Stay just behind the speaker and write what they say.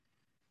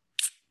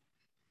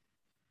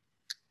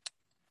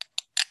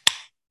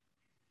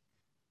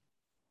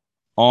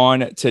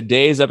On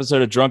today's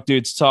episode of Drunk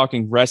Dudes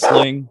Talking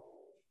Wrestling,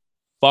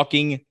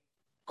 fucking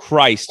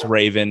Christ,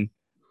 Raven,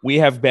 we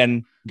have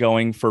been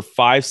going for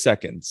 5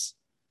 seconds.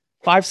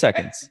 5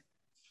 seconds.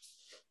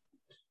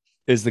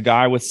 Is the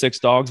guy with 6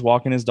 dogs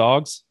walking his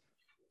dogs?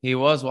 He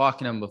was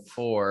walking them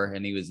before,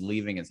 and he was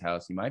leaving his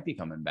house. He might be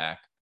coming back.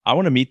 I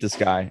want to meet this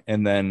guy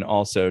and then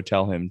also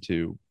tell him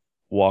to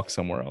walk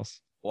somewhere else.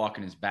 Walk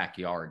in his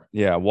backyard.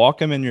 Yeah,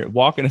 walk in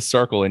a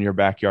circle in your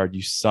backyard,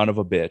 you son of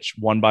a bitch.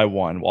 One by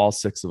one, all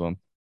 6 of them.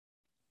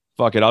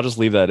 Fuck it, I'll just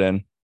leave that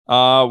in.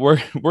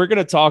 We're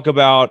gonna talk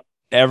about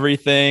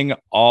everything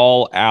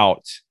all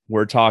out.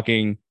 We're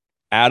talking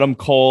Adam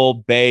Cole,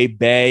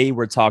 Bay.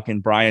 We're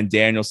talking Bryan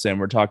Danielson.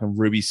 We're talking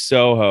Ruby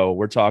Soho.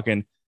 We're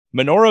talking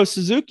Minoru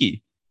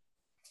Suzuki.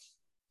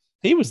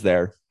 He was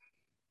there.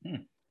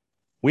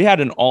 We had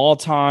an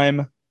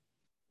all-time.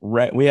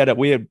 We had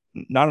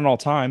not an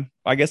all-time.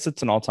 I guess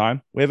it's an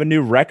all-time. We have a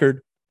new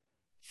record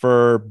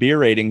for beer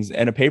ratings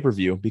and a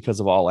pay-per-view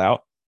because of All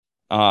Out.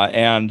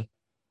 And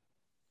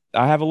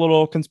I have a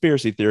little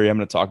conspiracy theory I'm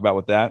going to talk about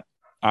with that.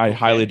 I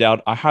highly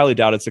doubt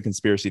it's a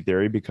conspiracy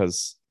theory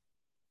because,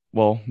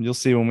 well, you'll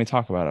see when we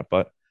talk about it.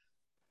 But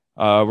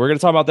we're going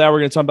to talk about that. We're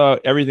going to talk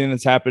about everything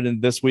that's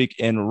happened this week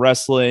in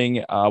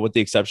wrestling, with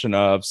the exception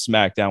of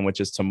SmackDown,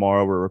 which is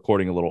tomorrow. We're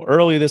recording a little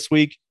early this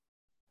week.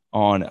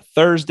 On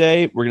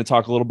Thursday, we're going to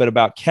talk a little bit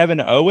about Kevin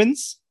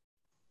Owens,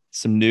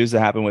 some news that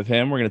happened with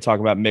him. We're going to talk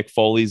about Mick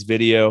Foley's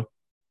video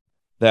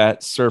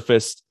that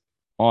surfaced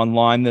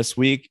online this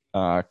week,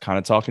 kind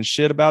of talking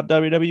shit about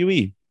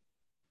WWE.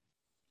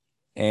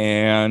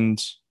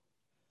 And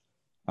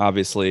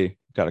obviously,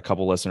 got a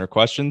couple listener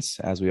questions,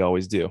 as we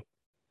always do.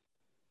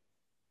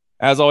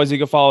 As always, you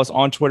can follow us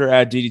on Twitter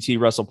at DDT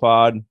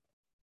WrestlePod.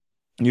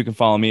 You can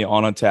follow me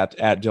on Untapped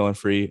at Dylan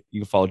Free.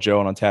 You can follow Joe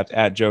on Untapped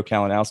at Joe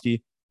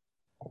Kalinowski.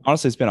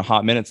 Honestly, it's been a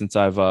hot minute since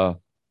I've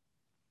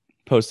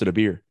posted a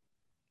beer.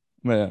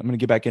 I'm gonna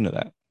get back into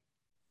that.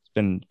 It's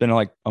been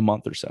like a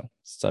month or so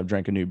since I've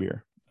drank a new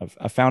beer.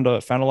 I found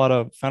a lot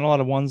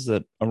of ones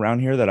that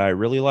around here that I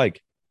really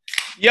like.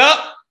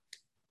 Yup.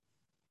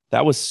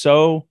 That was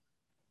so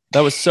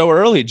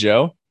early,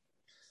 Joe.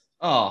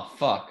 Oh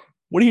fuck.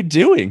 What are you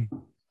doing?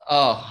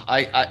 Oh,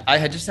 I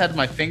had just had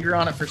my finger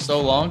on it for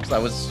so long because I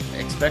was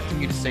expecting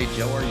you to say,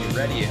 Joe, are you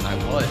ready? And I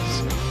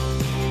was.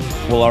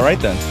 Well, all right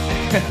then.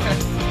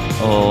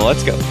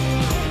 Let's go.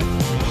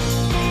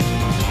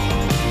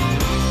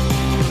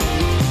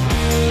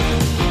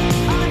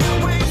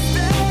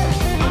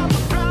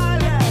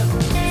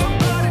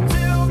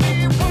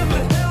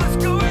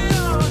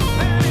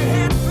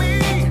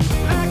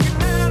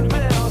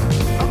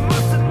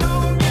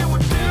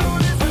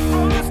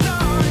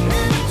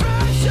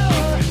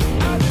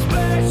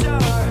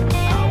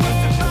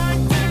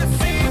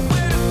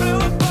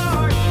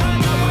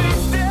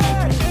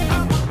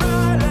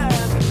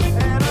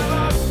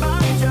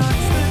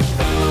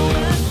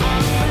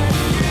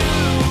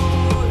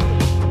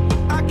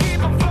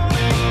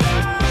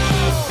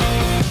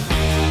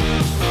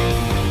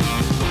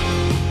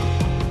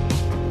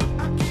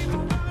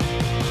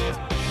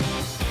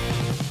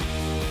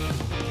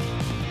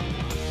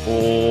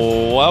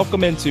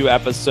 Welcome into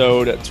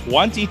episode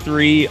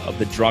 23 of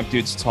the Drunk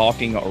Dudes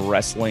Talking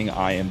Wrestling.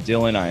 I am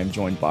Dylan. I am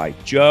joined by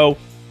Joe.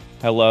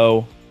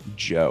 Hello,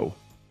 Joe.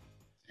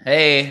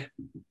 Hey,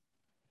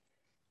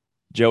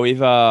 Joe.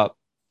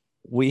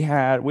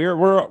 We're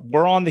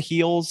on the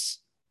heels,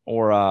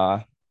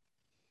 on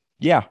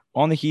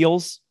the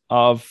heels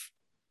of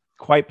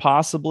quite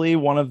possibly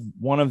one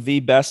of the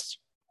best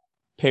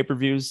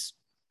pay-per-views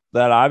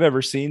that I've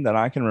ever seen that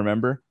I can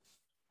remember.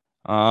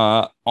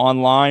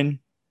 Online,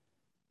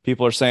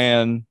 people are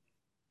saying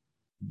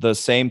the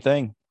same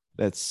thing.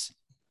 That's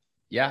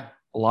a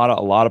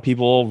lot of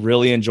people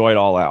really enjoyed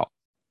All Out.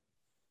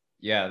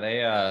 Yeah,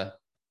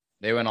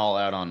 they went all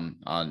out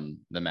on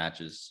the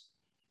matches.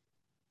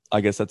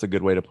 I guess that's a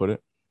good way to put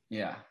it.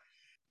 Yeah.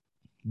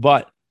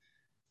 But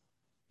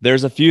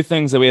there's a few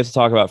things that we have to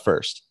talk about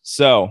first.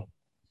 So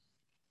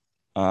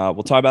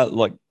we'll talk about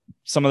like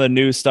some of the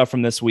news stuff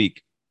from this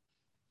week.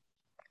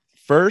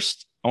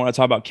 First, I want to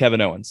talk about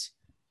Kevin Owens.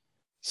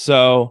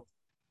 So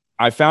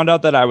I found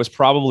out that I was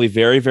probably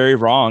very, very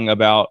wrong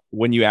about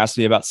when you asked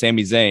me about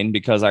Sami Zayn,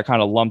 because I kind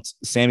of lumped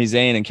Sami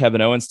Zayn and Kevin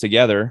Owens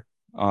together.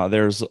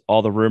 There's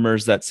all the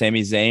rumors that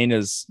Sami Zayn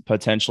is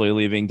potentially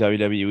leaving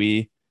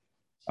WWE.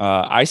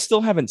 I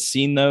still haven't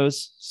seen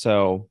those,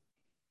 so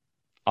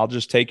I'll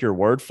just take your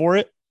word for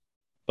it.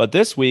 But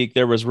this week,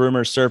 there was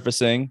rumors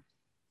surfacing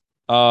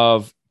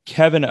of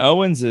Kevin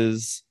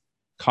Owens's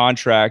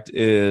contract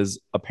is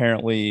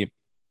apparently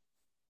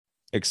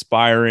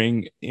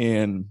expiring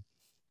in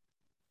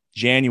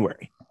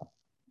January.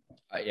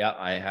 Yeah,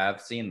 I have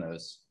seen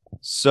those.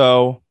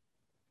 So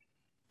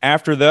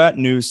after that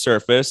news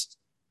surfaced,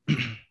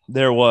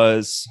 there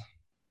was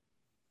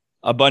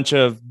a bunch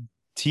of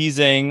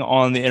teasing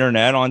on the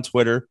internet, on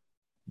Twitter,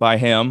 by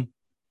him.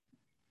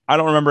 I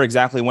don't remember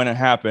exactly when it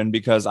happened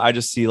because I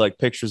just see like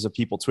pictures of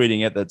people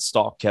tweeting it that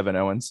stalk Kevin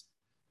Owens.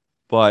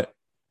 But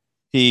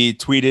he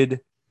tweeted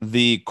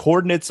the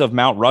coordinates of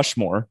Mount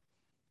Rushmore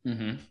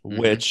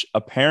which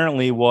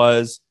apparently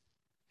was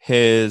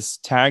his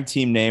tag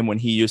team name when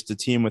he used to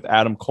team with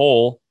Adam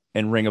Cole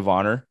in Ring of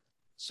Honor.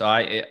 So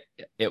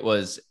it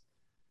was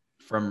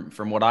from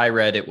what I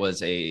read, it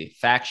was a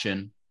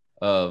faction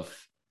of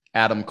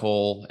Adam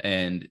Cole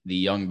and the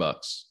Young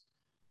Bucks.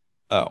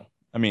 Oh,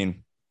 I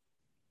mean,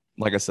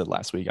 like I said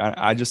last week,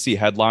 I just see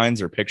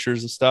headlines or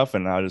pictures of stuff,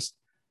 and I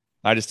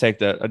just take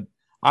the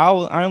I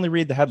only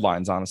read the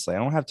headlines, honestly. I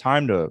don't have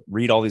time to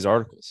read all these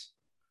articles,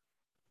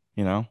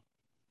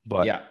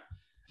 But yeah,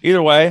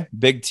 either way,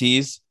 big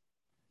tease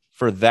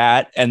for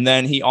that. And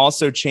then he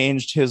also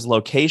changed his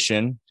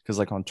location because,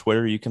 like, on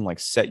Twitter, you can like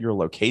set your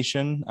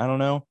location. I don't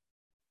know.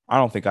 I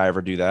don't think I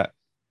ever do that,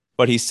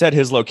 but he set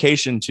his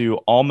location to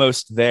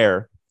almost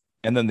there,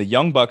 and then the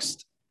Young Bucks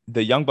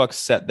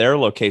set their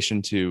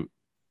location to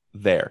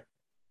there.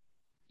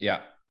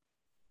 Yeah.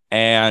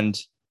 And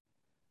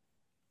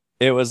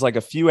it was like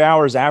a few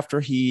hours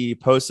after he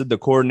posted the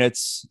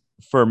coordinates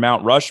for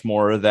Mount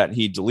Rushmore that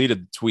he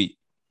deleted the tweet.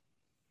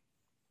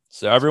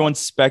 So everyone's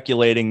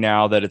speculating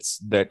now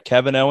that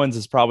Kevin Owens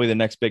is probably the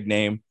next big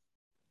name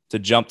to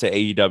jump to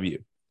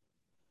AEW.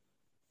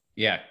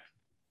 Yeah.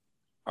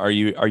 Are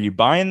you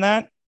buying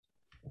that?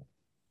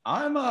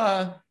 I'm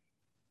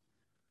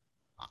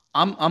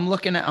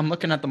looking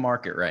at the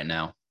market right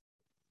now.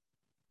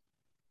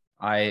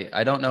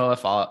 I don't know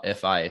if I'm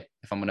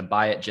going to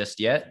buy it just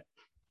yet,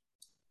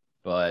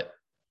 but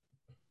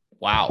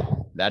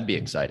wow, that'd be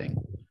exciting.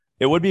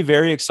 It would be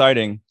very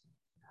exciting.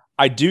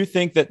 I do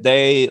think that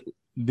they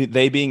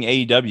being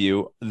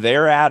AEW,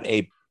 they're at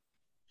a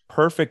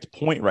perfect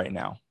point right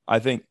now. I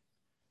think,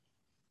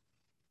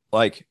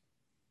 like,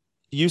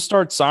 you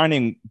start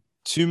signing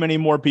too many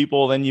more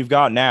people than you've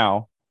got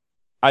now.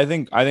 I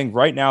think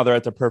right now they're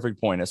at the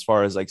perfect point as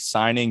far as like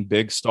signing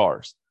big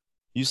stars.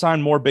 You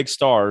sign more big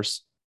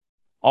stars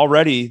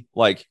already,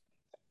 like,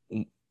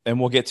 and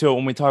we'll get to it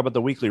when we talk about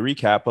the weekly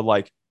recap, but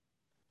like,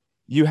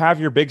 you have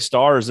your big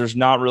stars. There's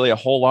not really a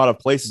whole lot of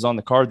places on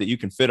the card that you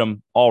can fit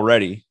them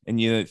already. And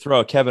you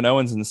throw a Kevin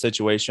Owens in the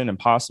situation and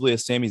possibly a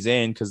Sami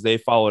Zayn because they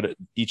followed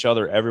each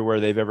other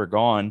everywhere they've ever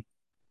gone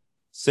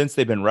since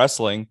they've been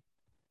wrestling.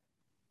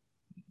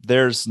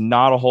 There's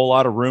not a whole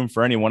lot of room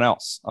for anyone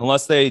else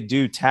unless they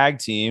do tag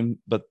team.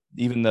 But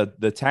even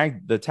the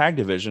tag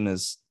division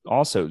is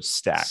also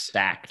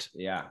stacked.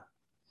 Yeah.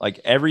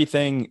 Like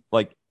everything,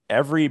 like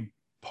every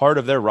part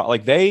of their,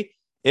 like they,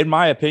 in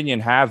my opinion,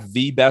 have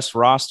the best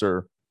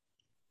roster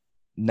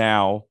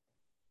now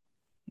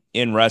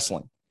in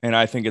wrestling. And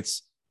I think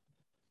it's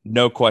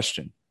no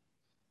question.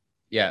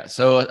 Yeah.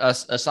 So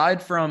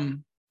aside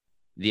from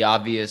the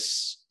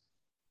obvious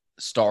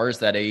stars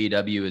that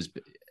AEW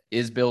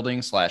is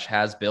building /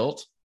 has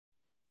built,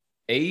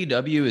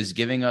 AEW is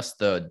giving us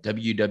the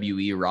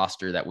WWE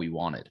roster that we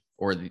wanted,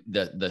 or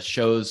the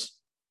shows,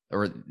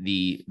 or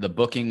the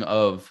booking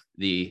of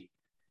the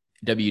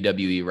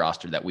WWE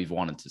roster that we've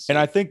wanted to see. And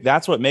I think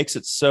that's what makes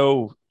it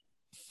so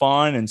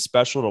fun and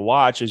special to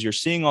watch is you're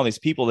seeing all these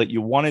people that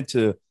you wanted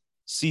to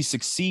see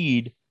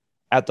succeed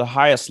at the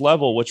highest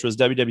level, which was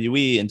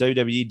WWE, and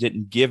WWE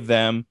didn't give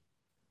them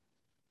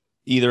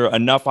either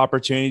enough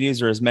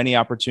opportunities or as many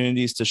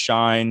opportunities to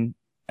shine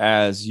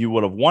as you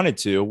would have wanted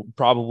to,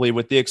 probably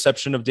with the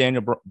exception of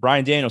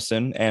Bryan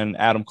Danielson and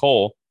Adam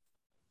Cole.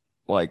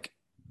 Like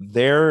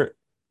they're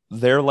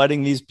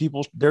letting these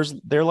people,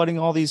 they're letting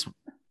all these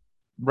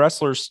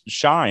wrestlers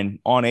shine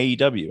on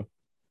AEW.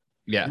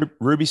 Yeah.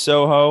 Ruby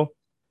Soho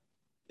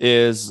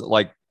is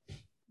like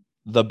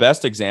the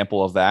best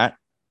example of that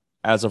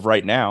as of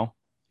right now.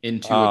 In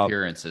two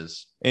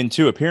appearances.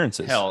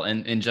 Hell,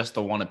 in just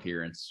the one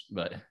appearance,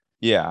 but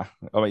yeah,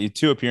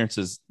 2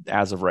 appearances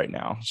as of right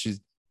now. She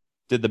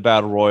did the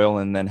Battle Royal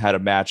and then had a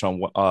match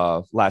on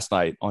last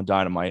night on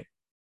Dynamite.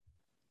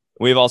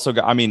 We've also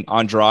got,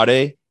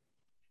 Andrade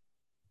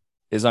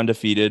is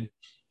undefeated.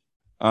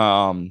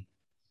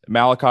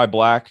 Malachi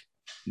Black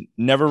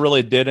never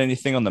really did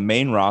anything on the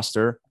main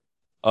roster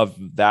of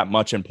that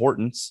much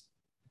importance.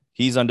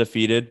 He's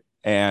undefeated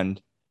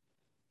and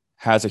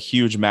has a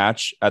huge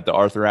match at the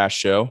Arthur Ashe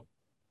show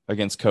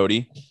against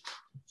Cody.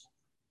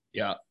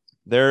 Yeah.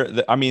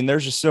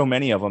 There's just so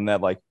many of them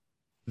that like,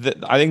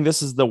 I think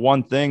this is the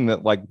one thing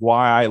that like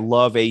why I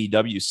love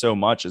AEW so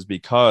much is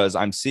because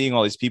I'm seeing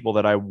all these people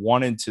that I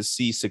wanted to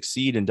see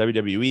succeed in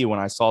WWE when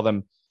I saw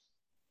them.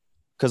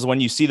 Because when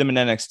you see them in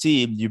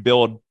NXT, you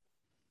build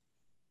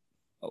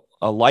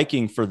a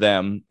liking for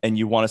them and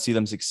you want to see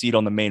them succeed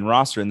on the main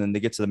roster. And then they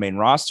get to the main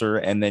roster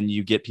and then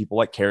you get people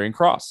like Karrion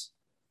Kross.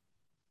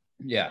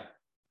 Yeah.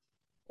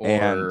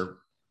 Or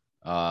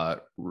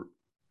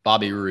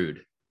Bobby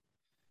Roode.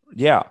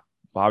 Yeah.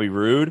 Bobby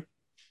Roode,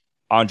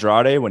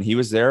 Andrade when he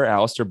was there,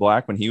 Aleister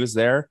Black when he was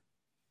there.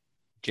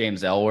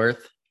 James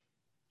Ellsworth.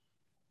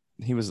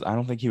 I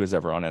don't think he was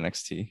ever on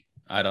NXT.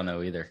 I don't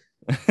know either.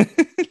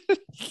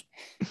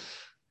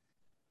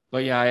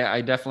 But yeah,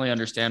 I definitely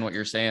understand what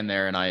you're saying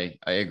there, and I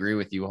agree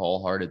with you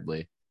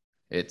wholeheartedly.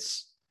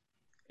 It's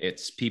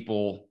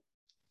people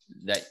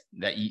that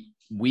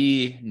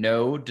we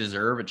know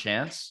deserve a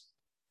chance,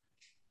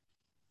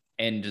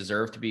 and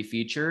deserve to be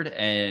featured.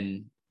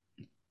 And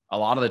a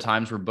lot of the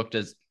times we're booked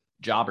as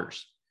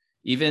jobbers,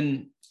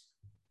 even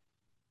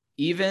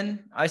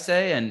I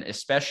say, and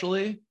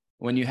especially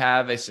when you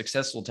have a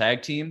successful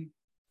tag team,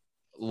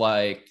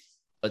 like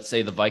let's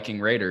say the Viking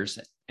Raiders.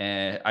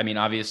 And I mean,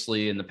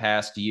 obviously in the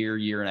past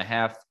year and a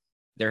half,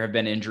 there have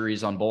been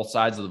injuries on both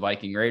sides of the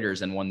Viking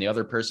Raiders. And when the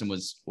other person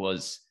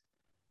was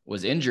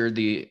injured,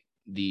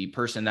 the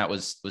person that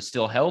was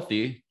still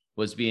healthy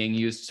was being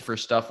used for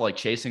stuff like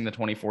chasing the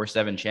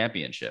 24/7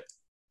 championship.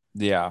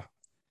 Yeah.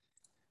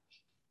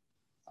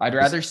 I'd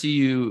rather see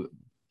you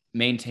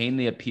maintain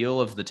the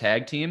appeal of the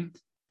tag team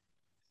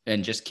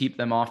and just keep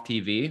them off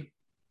TV.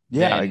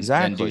 Yeah, than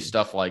exactly. do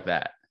stuff like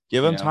that.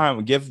 Give him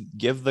time.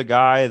 Give the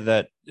guy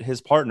that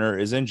his partner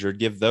is injured.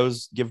 Give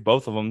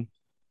both of them.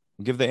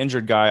 Give the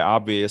injured guy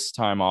obvious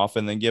time off,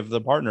 and then give the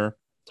partner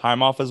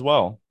time off as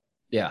well.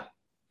 Yeah,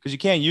 because you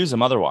can't use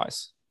them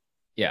otherwise.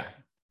 Yeah,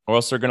 or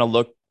else they're going to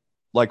look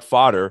like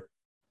fodder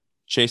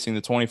chasing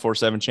the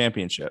 24/7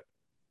 championship.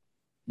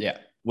 Yeah,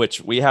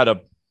 which we had a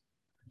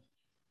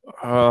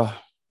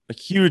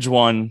huge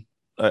one,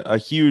 a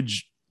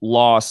huge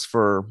loss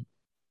for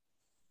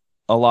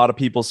a lot of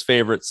people's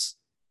favorites.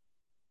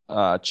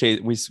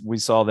 We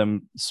saw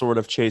them sort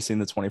of chasing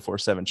the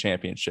 24/7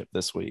 championship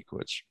this week,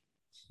 which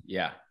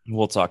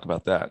we'll talk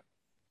about that.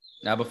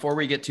 Now, before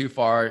we get too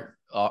far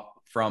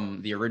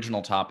from the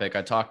original topic,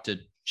 I talked to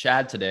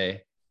Chad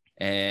today,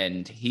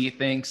 and he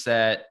thinks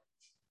that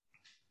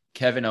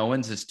Kevin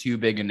Owens is too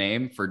big a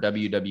name for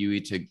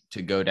WWE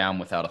to go down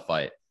without a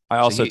fight. I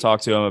also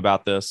talked to him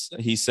about this.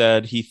 He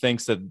said he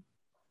thinks that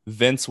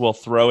Vince will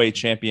throw a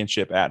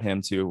championship at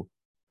him to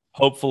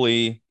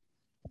hopefully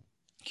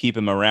keep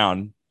him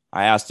around.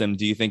 I asked him,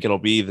 do you think it'll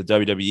be the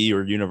WWE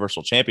or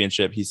Universal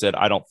Championship? He said,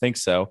 I don't think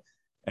so.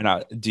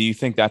 And do you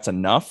think that's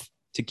enough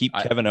to keep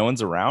Kevin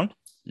Owens around?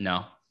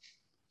 No.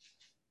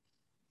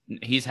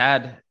 He's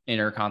had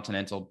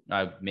Intercontinental,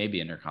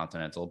 maybe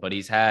Intercontinental, but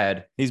he's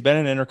been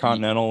an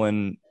Intercontinental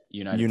and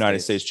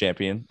United States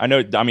champion.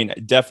 I mean,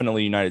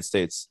 definitely United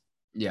States.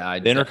 Yeah,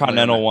 the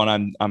Intercontinental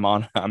one,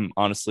 I'm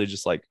honestly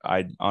just like,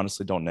 I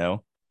honestly don't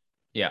know.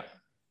 Yeah,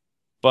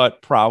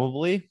 but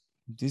probably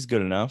he's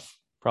good enough.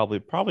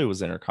 Probably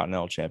was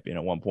Intercontinental champion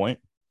at one point.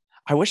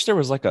 I wish there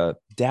was like a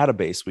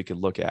database we could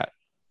look at,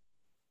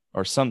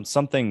 or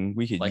something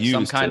we could like use,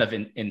 some kind of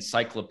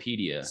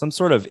encyclopedia, some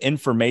sort of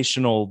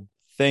informational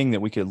thing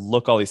that we could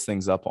look all these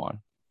things up on.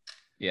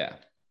 Yeah.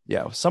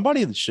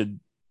 Somebody should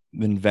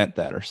invent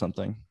that or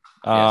something.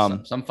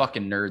 Some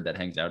fucking nerd that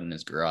hangs out in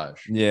his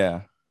garage.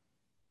 Yeah.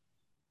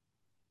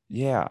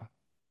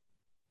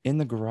 In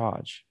the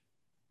garage.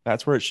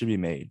 That's where it should be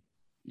made.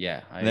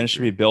 Yeah. And then it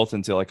should be built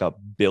into like $1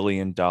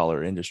 billion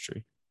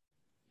industry.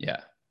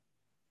 Yeah.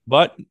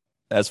 But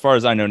as far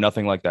as I know,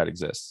 nothing like that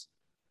exists.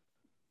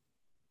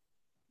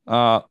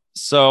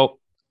 So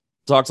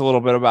talked a little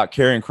bit about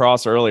Karrion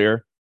Kross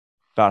earlier,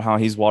 about how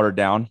he's watered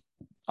down.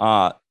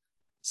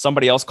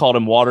 Somebody else called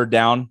him watered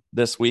down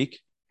this week,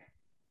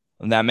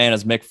 and that man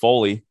is Mick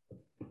Foley.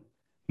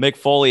 Mick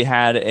Foley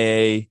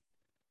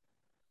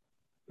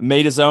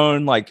made his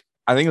own, like,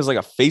 I think it was like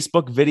a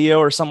Facebook video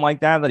or something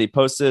like that he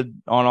posted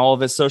on all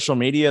of his social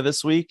media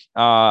this week.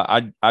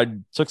 I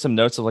took some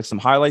notes of like some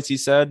highlights he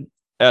said.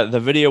 The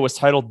video was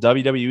titled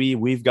WWE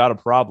We've Got a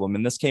Problem,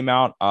 and this came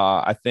out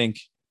I think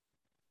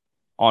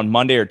on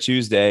Monday or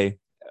Tuesday,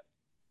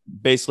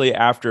 basically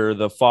after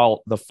the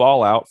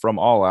fallout from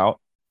All Out,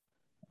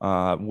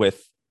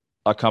 with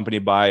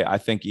accompanied by, I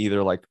think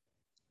either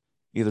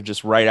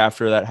just right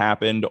after that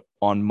happened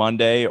on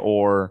Monday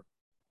or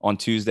on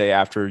Tuesday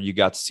after you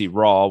got to see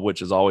Raw,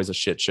 which is always a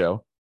shit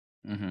show.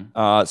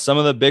 Mm-hmm. Some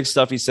of the big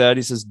stuff he said,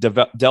 he says,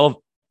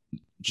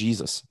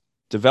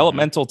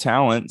 developmental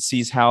talent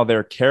sees how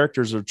their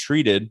characters are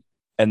treated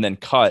and then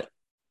cut.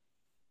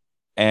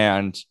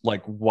 And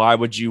like, why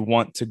would you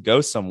want to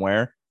go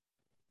somewhere?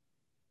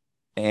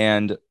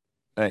 And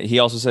he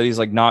also said he's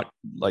like, not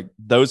like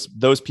those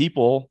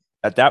people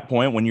at that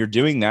point, when you're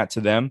doing that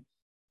to them,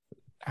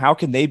 how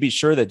can they be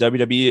sure that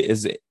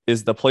WWE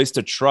is the place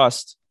to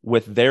trust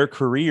with their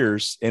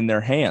careers in their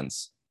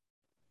hands?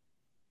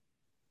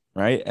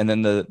 Right. And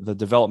then the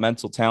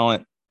developmental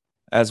talent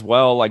as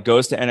well, like,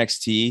 goes to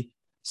NXT.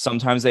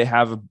 Sometimes they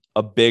have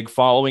a big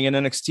following in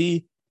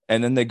NXT,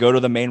 and then they go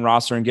to the main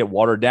roster and get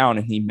watered down.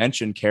 And he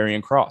mentioned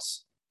Karrion Kross.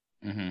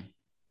 Mm-hmm.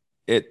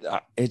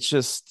 It's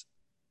just,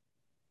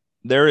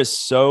 there is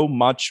so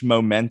much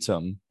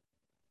momentum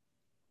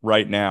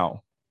right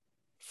now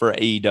for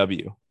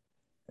AEW.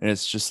 And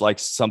it's just like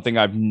something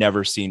I've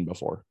never seen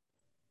before.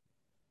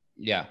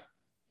 Yeah.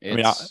 I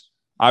mean,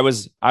 I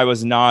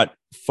was not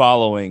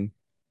following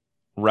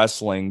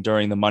wrestling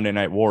during the Monday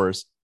Night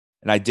Wars,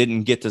 and I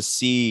didn't get to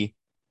see,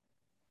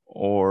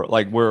 or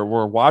like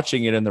we're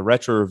watching it in the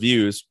retro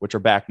reviews, which are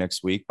back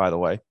next week, by the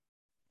way.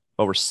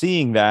 But we're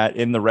seeing that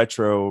in the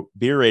retro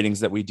beer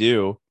ratings that we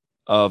do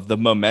of the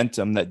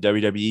momentum that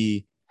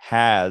WWE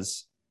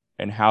has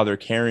and how they're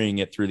carrying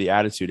it through the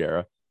Attitude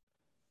Era.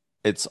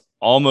 It's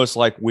almost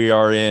like we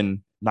are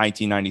in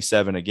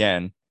 1997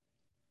 again.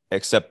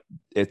 except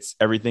it's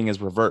everything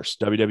is reversed.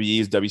 WWE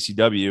is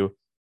WCW,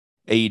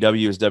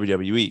 AEW is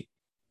WWE.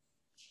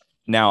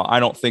 Now, I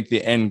don't think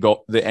the end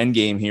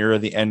game here, or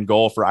the end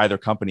goal for either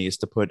company is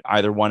to put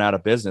either one out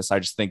of business. I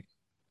just think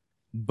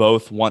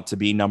both want to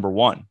be number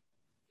one.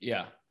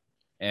 Yeah.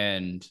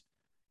 And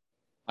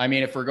I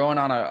mean, if we're going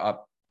on a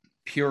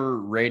pure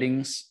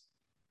ratings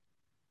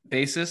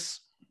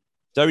basis,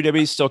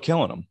 WWE is still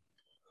killing them.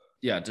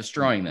 Yeah,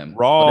 destroying them.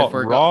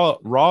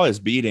 Raw is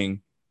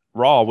beating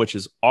Raw, which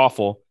is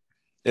awful.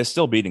 Is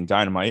still beating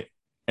Dynamite,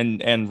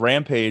 and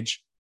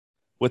Rampage,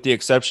 with the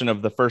exception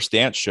of the first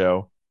dance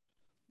show,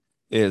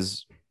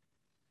 is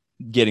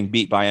getting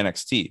beat by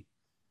NXT.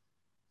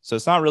 So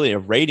it's not really a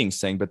ratings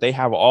thing, but they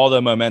have all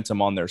the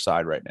momentum on their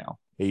side right now.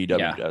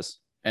 AEW does.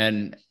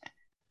 And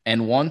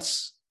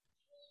once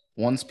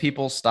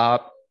people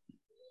stop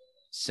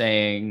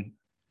saying,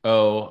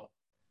 "Oh,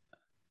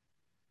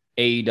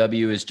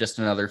 AEW is just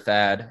another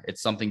fad.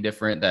 It's something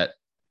different that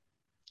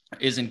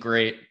isn't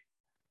great,"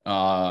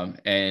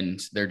 and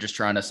they're just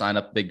trying to sign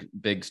up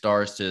big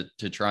stars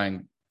to try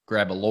and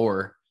grab a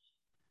lore,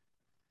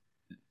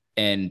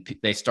 and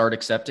they start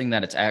accepting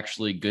that it's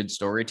actually good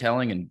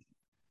storytelling and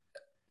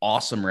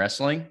awesome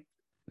wrestling,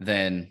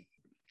 then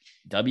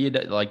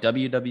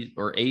WWE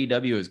or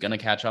AEW is going to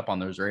catch up on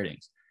those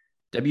ratings.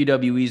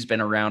 WWE's been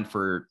around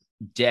for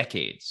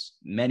decades,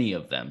 many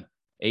of them.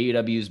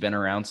 AEW's been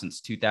around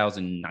since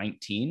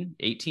 2019,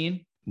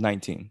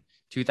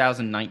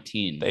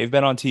 2019. They've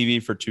been on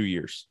TV for 2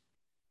 years.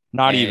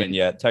 Not even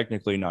yet,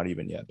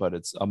 but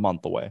it's a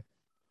month away.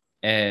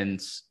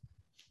 And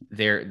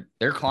they're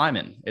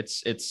climbing.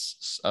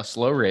 It's a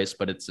slow race,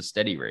 but it's a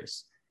steady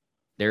race.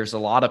 There's a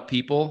lot of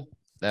people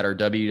that are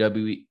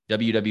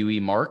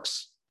WWE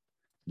marks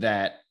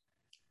that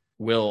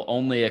will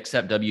only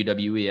accept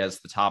WWE as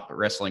the top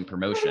wrestling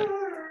promotion.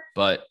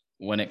 But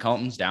when it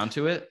comes down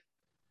to it,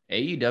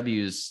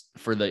 AEW's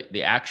for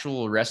the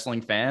actual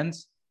wrestling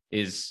fans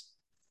is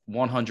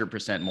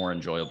 100% more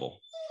enjoyable.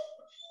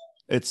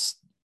 It's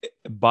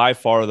by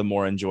far the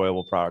more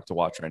enjoyable product to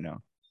watch right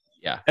now.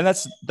 Yeah. And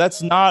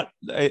that's not,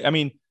 I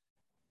mean,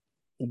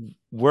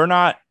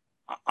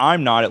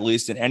 I'm not at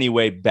least in any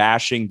way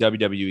bashing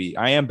WWE.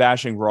 I am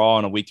bashing Raw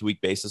on a week-to-week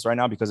basis right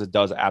now because it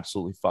does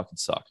absolutely fucking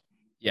suck.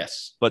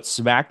 Yes. But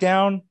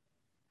SmackDown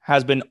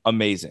has been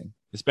amazing.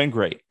 It's been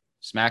great.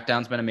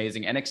 SmackDown's been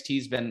amazing.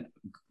 NXT's been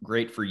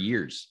great for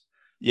years.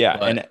 Yeah.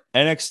 And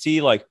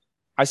NXT, like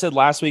I said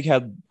last week,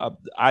 had,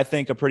 I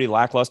think, a pretty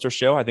lackluster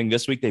show. I think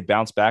this week they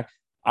bounced back.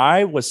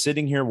 I was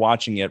sitting here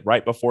watching it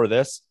right before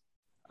this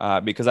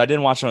because I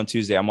didn't watch it on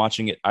Tuesday.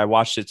 I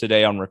watched it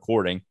today on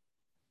recording.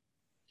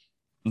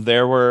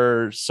 There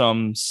were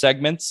some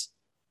segments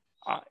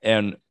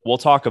and we'll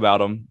talk about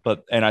them,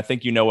 and I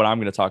think you know what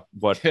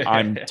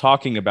I'm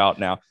talking about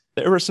now.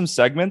 There were some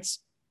segments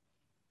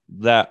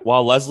that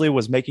while Leslie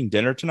was making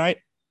dinner tonight,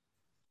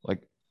 like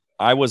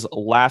I was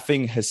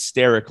laughing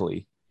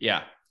hysterically.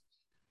 Yeah.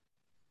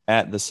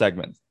 At the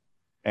segment.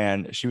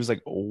 And she was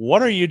like,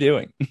 "What are you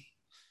doing?"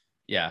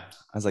 Yeah.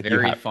 I was like,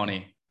 very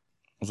funny.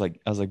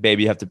 I was like,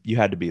 "Baby, you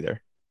had to be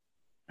there."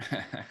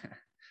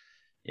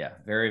 Yeah,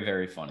 very,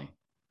 very funny.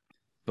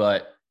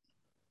 But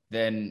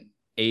then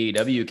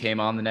AEW came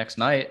on the next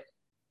night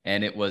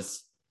and it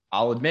was,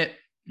 I'll admit,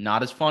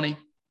 not as funny,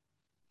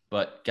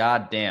 but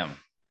goddamn.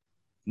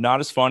 Not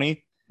as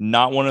funny,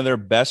 not one of their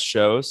best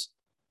shows,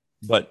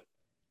 but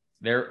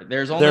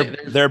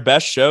their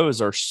best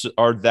shows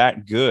are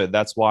that good.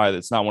 That's why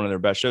it's not one of their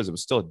best shows. It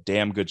was still a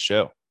damn good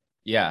show.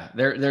 Yeah,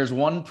 there's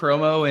one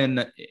promo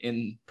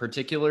in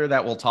particular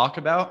that we'll talk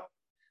about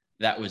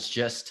that was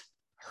just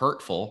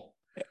hurtful.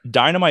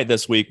 Dynamite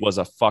this week was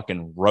a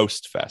fucking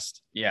roast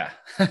fest. Yeah.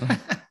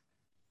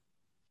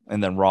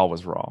 And then Raw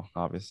was Raw,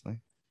 obviously.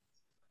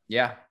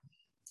 Yeah.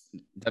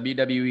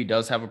 WWE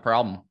does have a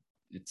problem.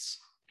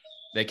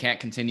 They can't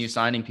continue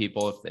signing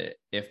people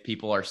if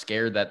people are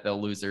scared that they'll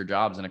lose their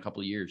jobs in a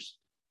couple of years.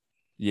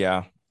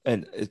 Yeah.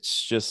 And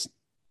it's just,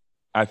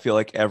 I feel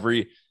like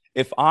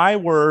if I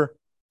were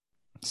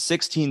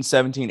 16,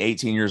 17,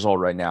 18 years old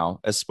right now,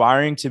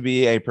 aspiring to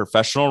be a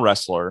professional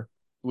wrestler,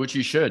 which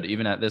you should,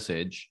 even at this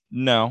age.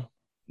 No,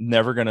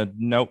 not going to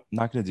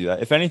do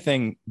that. If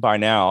anything, by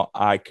now,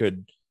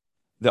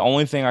 the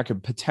only thing I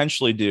could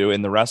potentially do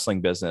in the wrestling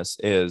business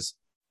is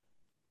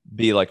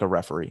be like a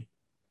referee.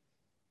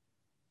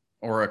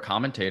 Or a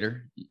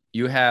commentator.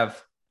 You have.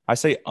 I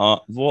say,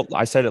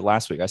 I said it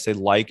last week. I say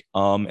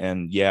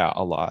and yeah,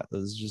 a lot.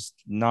 This is just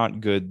not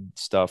good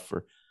stuff.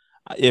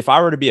 If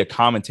I were to be a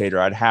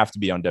commentator, I'd have to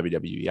be on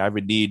WWE. I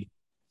would need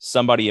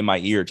somebody in my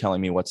ear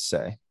telling me what to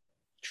say.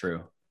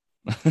 True.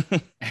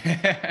 The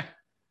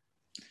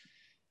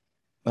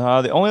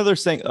only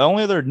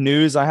other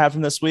news I have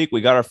from this week,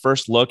 we got our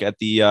first look at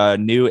the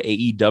new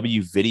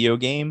AEW video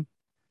game.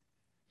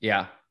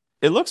 Yeah,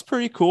 it looks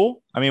pretty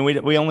cool. I mean,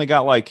 we only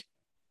got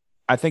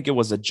I think it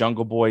was a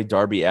Jungle Boy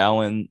Darby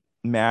Allin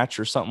match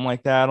or something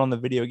like that on the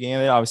video game.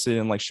 They obviously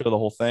didn't show the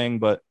whole thing,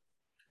 but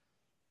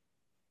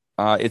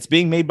it's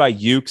being made by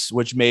Ukes,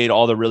 which made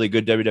all the really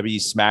good WWE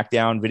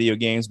SmackDown video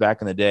games back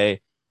in the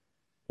day,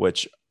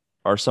 which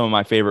are some of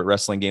my favorite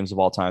wrestling games of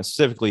all time.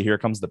 Specifically, Here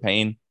Comes the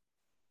Pain,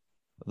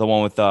 the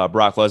one with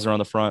Brock Lesnar on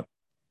the front.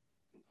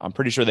 I'm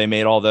pretty sure they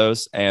made all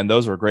those, and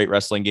those were great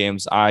wrestling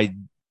games. I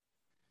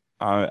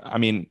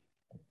mean,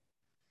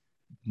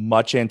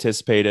 much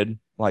anticipated.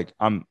 Like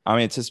I'm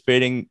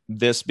anticipating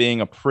this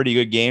being a pretty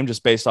good game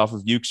just based off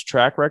of Yuke's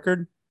track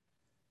record,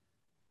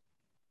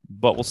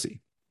 but we'll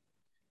see.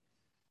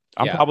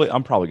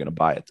 I'm probably gonna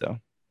buy it though.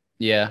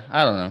 Yeah,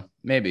 I don't know.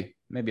 Maybe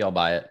I'll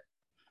buy it.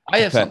 I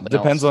have something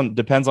depends else.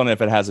 depends on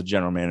if it has a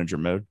general manager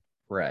mode.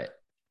 Right.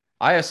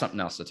 I have something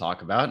else to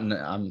talk about, and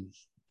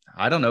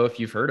I don't know if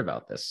you've heard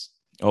about this.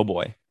 Oh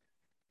boy.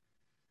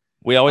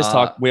 We always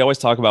talk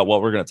about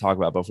what we're going to talk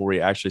about before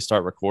we actually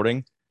start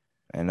recording.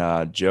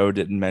 And Joe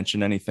didn't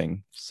mention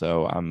anything.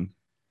 So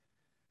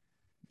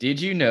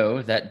did you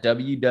know that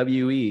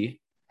WWE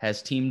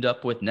has teamed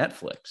up with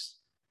Netflix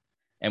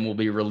and will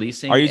be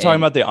releasing? Are you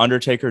talking about the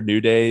Undertaker New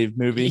Day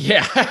movie?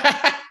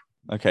 Yeah.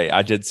 Okay,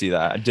 I did see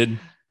that. I did.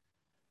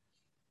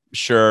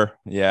 Sure.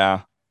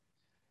 Yeah.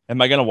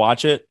 Am I going to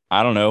watch it?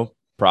 I don't know.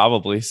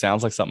 Probably.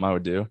 Sounds like something I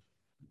would do.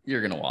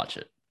 You're going to watch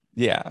it.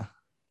 Yeah.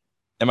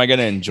 Am I going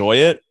to enjoy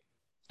it?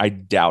 I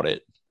doubt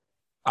it.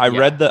 I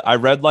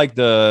read like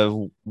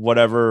the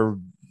whatever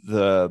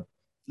the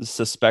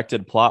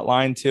suspected plot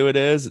line to it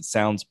is. It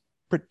sounds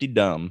pretty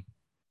dumb.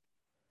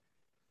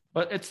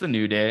 But it's the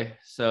New Day,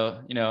 so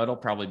it'll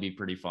probably be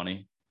pretty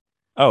funny.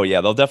 Oh yeah,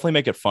 they'll definitely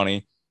make it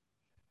funny.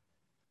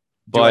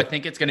 But do I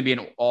think it's going to be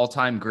an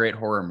all-time great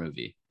horror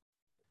movie?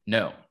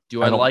 No.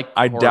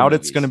 I doubt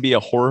it's going to be a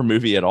horror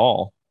movie at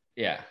all.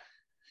 Yeah.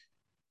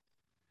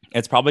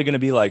 It's probably going to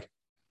be like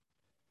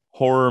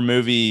horror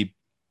movie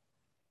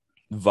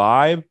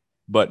vibe,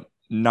 but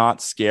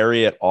not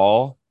scary at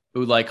all.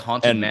 Ooh, like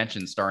Haunted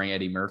Mansion starring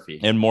Eddie Murphy.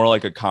 And more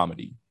like a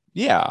comedy.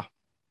 Yeah.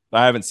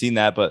 I haven't seen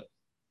that, but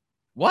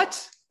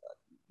what?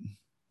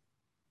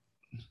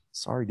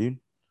 Sorry, dude.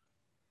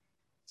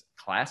 It's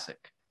a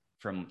classic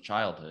from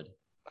childhood.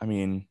 I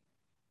mean,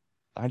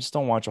 I just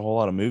don't watch a whole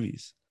lot of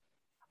movies.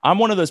 I'm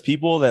one of those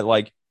people that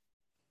like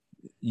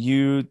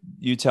you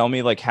tell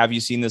me like, have you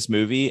seen this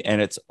movie?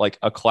 And it's like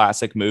a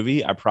classic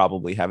movie. I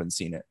probably haven't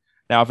seen it.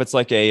 Now, if it's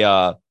like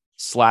a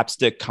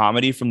slapstick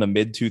comedy from the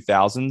mid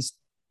 2000s,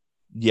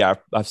 yeah,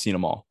 I've seen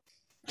them all.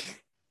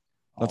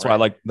 That's why I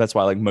like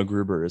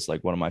MacGruber is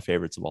like one of my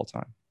favorites of all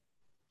time.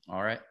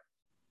 All right.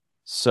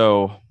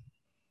 So,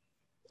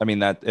 I mean,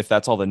 that if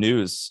that's all the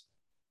news,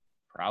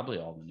 probably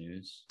all the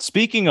news.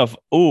 Speaking of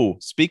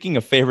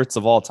favorites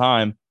of all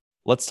time,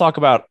 let's talk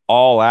about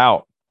All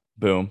Out.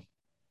 Boom.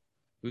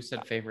 Who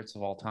said favorites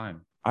of all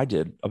time? I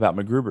did, about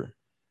MacGruber.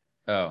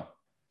 Oh,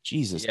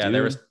 Jesus. Yeah,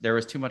 dude. there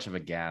was too much of a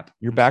gap.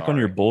 You're back on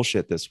your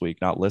bullshit this week,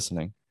 not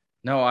listening.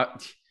 No,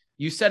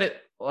 you said it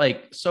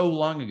like so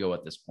long ago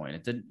at this point.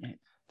 It didn't.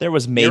 There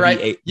was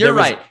maybe You're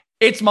right.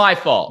 It's my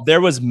fault.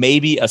 There was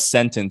maybe a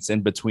sentence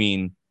in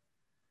between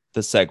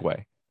the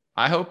segue.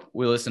 I hope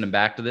we listen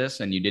back to this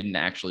and you didn't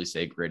actually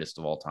say greatest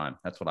of all time.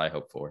 That's what I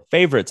hope for.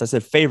 Favorites. I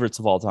said favorites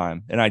of all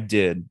time, and I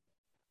did.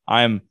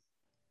 I'm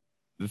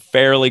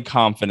fairly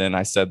confident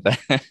I said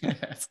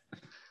that.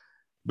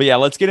 But yeah,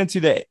 let's get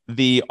into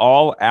the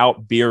All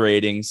Out beer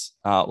ratings.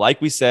 Like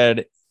we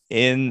said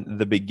in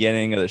the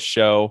beginning of the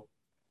show,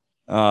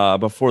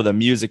 before the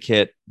music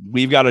hit,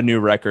 we've got a new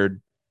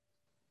record.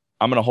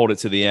 I'm going to hold it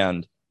to the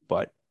end,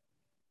 but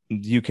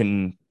you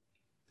can,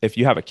 if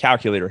you have a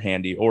calculator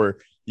handy, or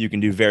you can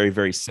do very,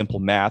 very simple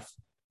math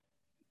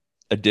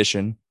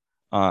addition,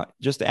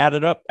 just add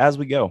it up as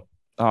we go.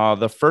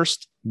 The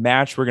first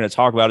match we're going to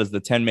talk about is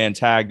the 10-man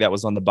tag that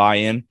was on the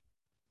buy-in.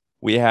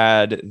 We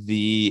had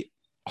the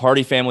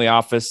Hardy Family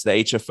Office, the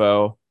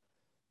HFO,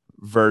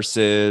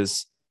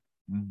 versus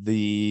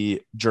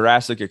the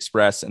Jurassic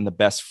Express and the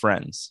Best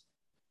Friends.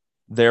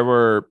 There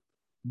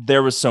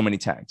was so many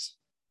tags.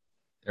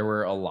 There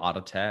were a lot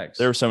of tags.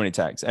 There were so many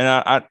tags. And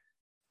I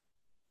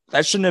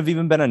that shouldn't have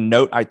even been a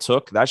note I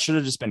took. That should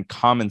have just been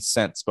common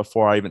sense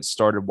before I even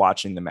started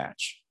watching the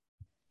match.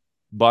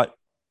 But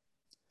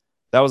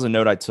that was a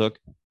note I took,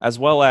 as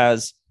well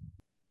as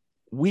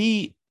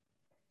I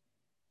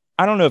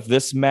don't know if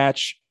this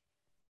match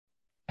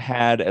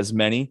had as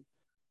many,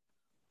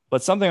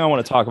 but something I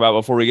want to talk about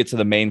before we get to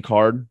the main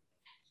card.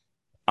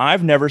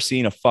 I've never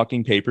seen a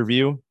fucking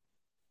pay-per-view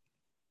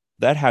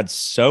that had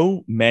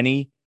so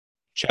many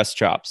chest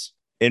chops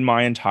in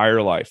my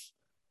entire life.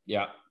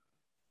 Yeah.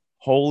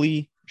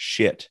 Holy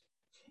shit.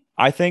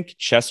 I think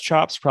chest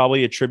chops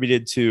probably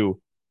attributed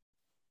to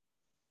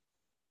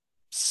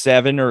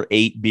 7 or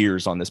 8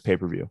 beers on this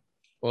pay-per-view.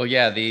 Well,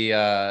 yeah,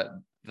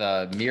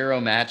 the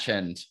Miro match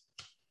and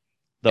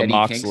the Eddie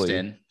Moxley,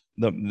 Kingston.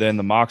 Then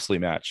the Moxley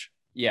match.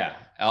 Yeah,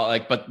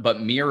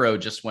 but Miro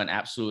just went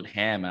absolute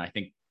ham, and I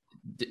think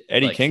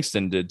Eddie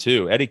Kingston did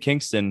too. Eddie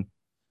Kingston,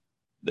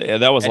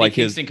 that was Eddie like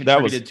Kingston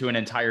contributed to an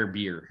entire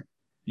beer.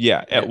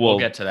 Yeah, we'll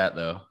get to that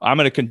though. I'm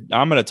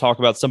gonna talk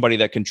about somebody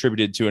that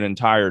contributed to an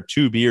entire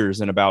 2 beers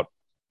in about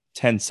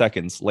 10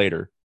 seconds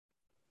later.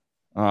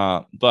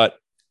 But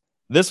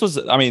this was,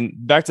 I mean,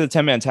 back to the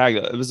 10-man tag.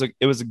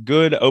 It was a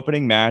good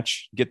opening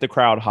match. Get the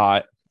crowd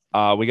hot.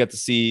 We got to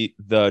see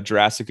the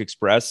Jurassic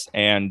Express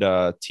and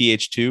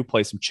TH2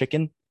 play some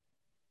chicken.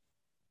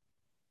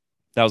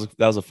 That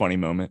was a funny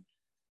moment.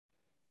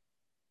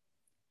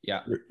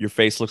 Yeah. Your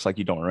face looks like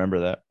you don't remember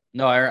that.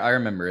 No, I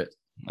remember it.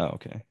 Oh,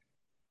 okay.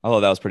 I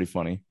thought that was pretty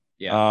funny.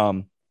 Yeah.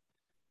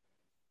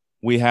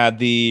 We had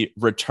the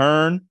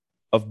return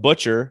of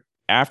Butcher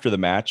after the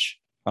match,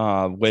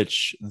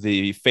 which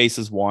the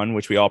faces won,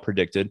 which we all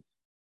predicted.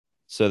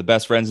 So the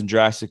best friends in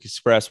Jurassic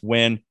Express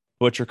win.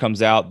 Butcher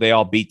comes out. They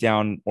all beat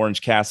down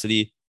Orange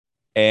Cassidy,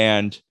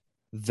 and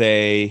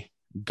they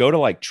go to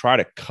like try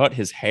to cut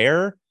his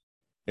hair,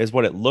 is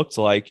what it looked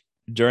like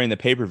during the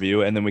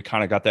pay-per-view. And then we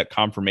kind of got that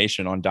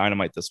confirmation on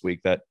Dynamite this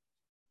week that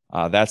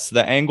that's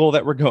the angle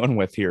that we're going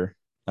with here.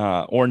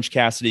 Orange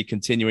Cassidy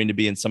continuing to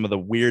be in some of the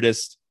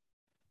weirdest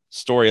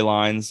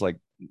storylines, like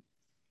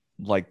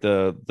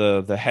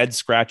the head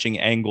scratching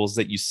angles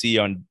that you see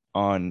on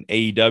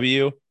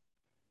AEW,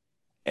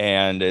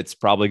 and it's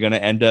probably going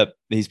to end up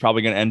he's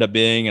probably going to end up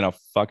being in a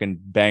fucking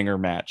banger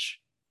match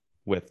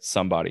with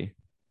somebody,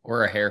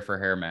 or a hair for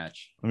hair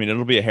match. I mean,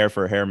 it'll be a hair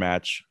for a hair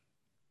match,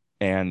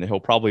 and he'll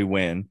probably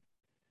win.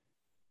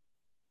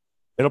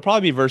 It'll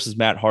probably be versus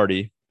Matt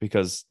Hardy,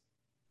 because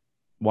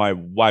why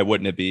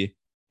wouldn't it be?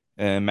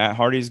 And Matt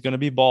Hardy's going to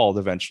be bald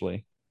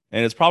eventually,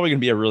 and it's probably going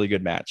to be a really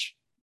good match.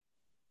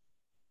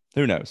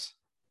 Who knows?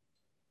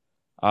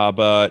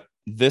 But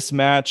this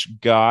match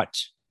got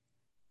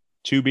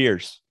 2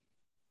 beers.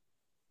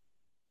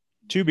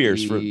 2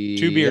 beers for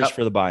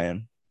the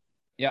buy-in.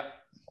 Yeah.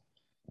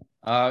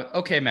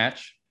 Okay,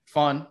 match.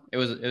 Fun. It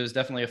was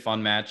definitely a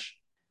fun match,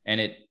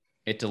 and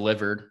it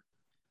delivered.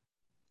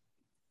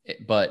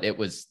 But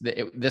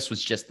this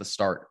was just the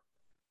start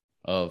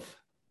of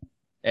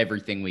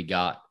everything we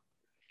got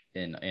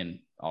in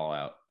All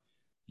Out.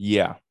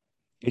 Yeah.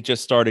 It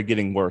just started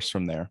getting worse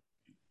from there,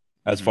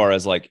 as far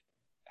as like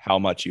how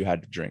much you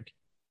had to drink.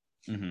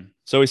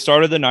 So we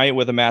started the night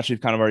with a match we've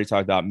kind of already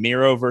talked about,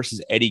 Miro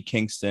versus Eddie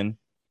Kingston.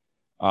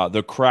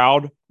 The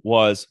crowd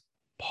was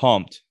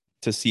pumped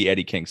to see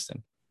Eddie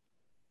Kingston.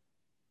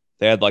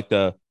 They had like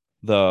the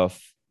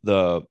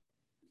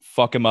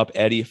fuck him up,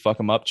 Eddie, fuck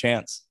him up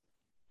chants.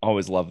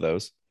 Always love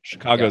those.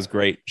 Chicago's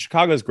great.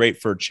 Chicago's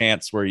great for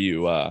chants where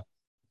you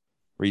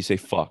say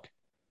fuck.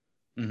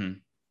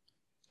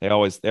 They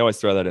always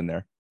throw that in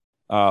there.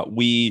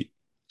 We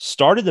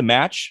started the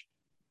match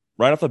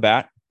right off the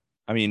bat.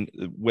 I mean,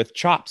 with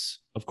chops,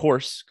 of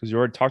course, because you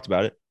already talked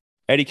about it.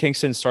 Eddie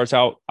Kingston starts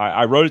out.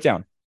 I wrote it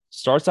down.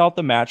 Starts out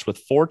the match with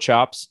 4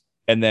 chops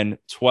and then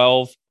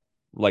 12,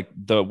 like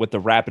with the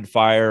rapid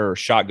fire or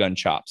shotgun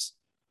chops.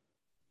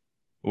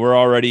 We're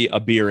already a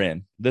beer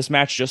in. This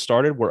match just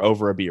started. We're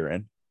over a beer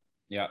in.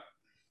 Yeah.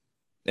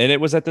 And it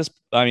was at this.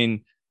 I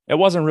mean, it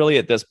wasn't really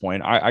at this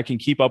point. I can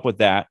keep up with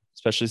that,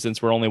 especially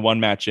since we're only 1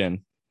 match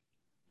in.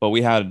 But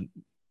we had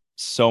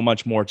so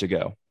much more to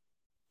go.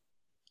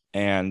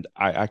 And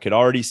I could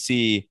already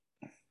see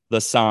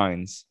the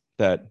signs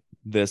that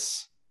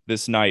this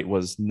night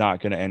was not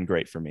going to end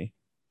great for me.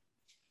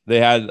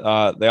 They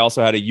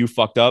also had a "you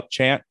fucked up"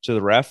 chant to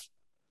the ref.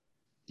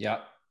 Yeah.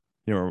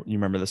 You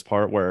remember this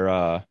part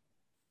where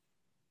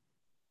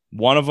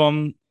one of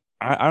them,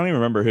 I don't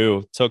even remember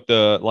who, took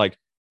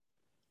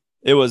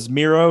it was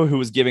Miro who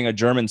was giving a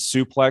German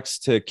suplex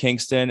to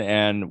Kingston,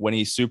 and when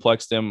he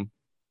suplexed him,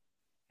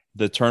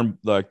 the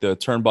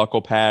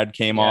turnbuckle pad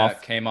came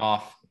off.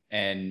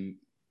 And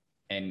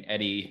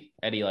Eddie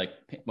like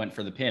went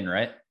for the pin,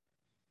 right?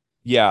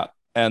 Yeah.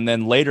 And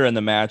then later in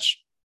the match,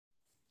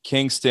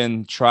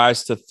 Kingston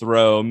tries to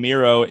throw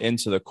Miro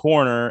into the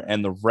corner,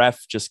 and the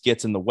ref just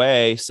gets in the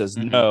way, says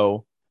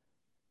no.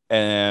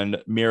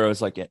 And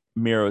Miro's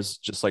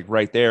just like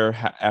right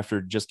there after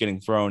just getting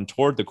thrown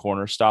toward the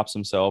corner, stops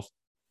himself,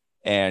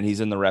 and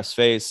he's in the ref's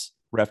face.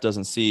 Ref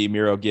doesn't see.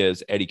 Miro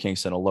gives Eddie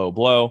Kingston a low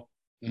blow.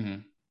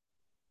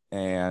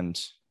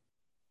 And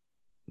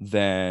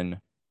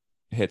then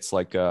hits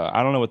I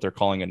don't know what they're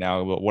calling it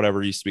now, but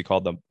whatever used to be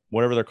called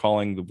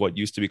what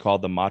used to be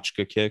called the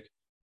Machka kick.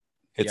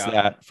 Hits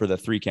that for the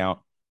 3 count.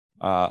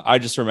 I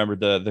just remembered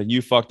the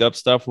 "you fucked up"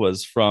 stuff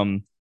was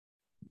from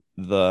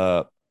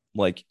the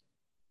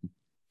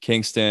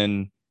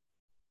Kingston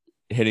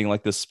hitting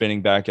like the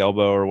spinning back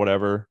elbow or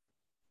whatever.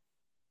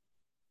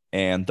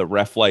 And the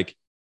ref, I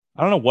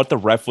don't know what the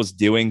ref was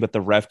doing, but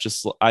the ref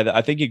just,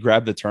 I think he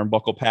grabbed the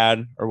turnbuckle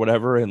pad or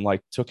whatever and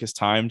took his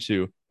time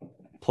to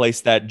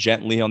place that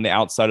gently on the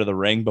outside of the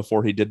ring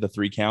before he did the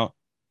 3 count.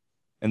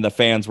 And the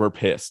fans were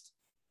pissed.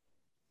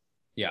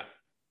 Yeah.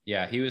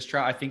 Yeah.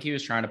 I think he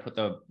was trying to put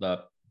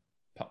the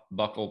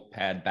buckle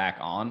pad back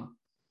on.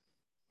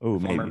 Oh,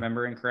 maybe. If I'm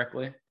remembering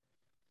correctly.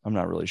 I'm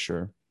not really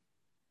sure.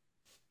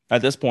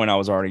 At this point, I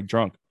was already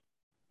drunk,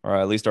 or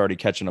at least already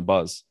catching a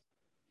buzz.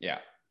 Yeah.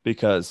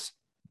 Because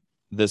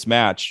this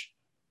match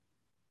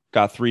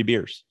got 3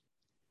 beers.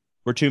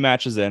 We're 2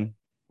 matches in.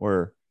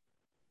 We're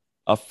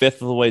a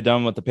fifth of the way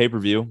done with the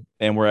pay-per-view,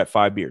 and we're at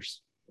 5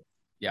 beers.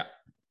 Yeah.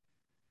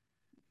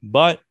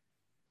 But,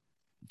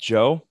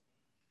 Joe,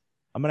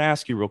 I'm going to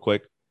ask you real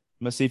quick.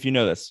 I'm going to see if you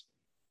know this.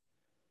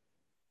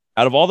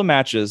 Out of all the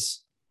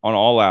matches on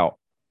All Out,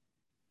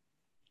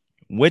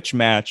 which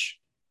match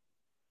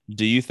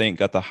do you think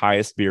got the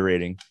highest beer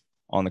rating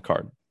on the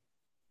card?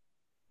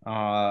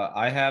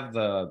 I have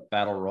the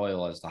Battle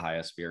Royal as the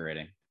highest beer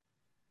rating.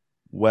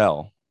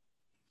 Well,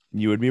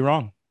 you would be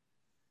wrong.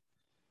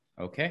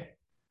 Okay.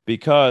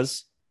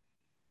 Because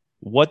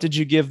what did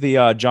you give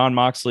the John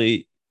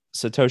Moxley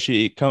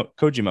Satoshi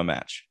Kojima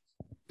match?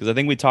 Because I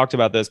think we talked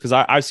about this because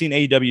I've seen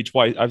AEW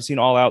twice. I've seen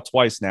All Out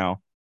twice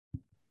now.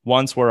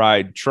 Once where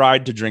I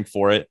tried to drink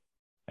for it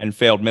and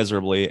failed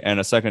miserably, and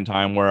a second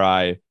time where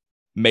I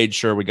made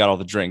sure we got all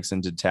the drinks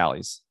and did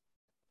tallies.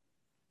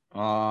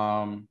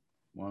 1,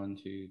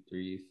 2,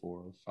 3,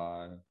 4,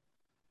 5.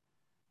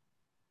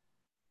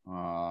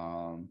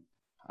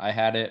 I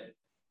had it.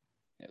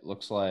 It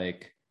looks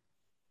like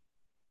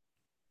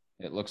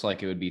it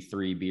would be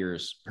 3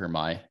 beers per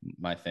my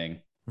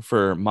thing.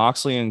 For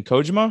Moxley and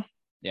Kojima?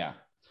 Yeah.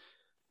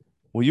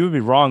 Well, you would be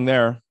wrong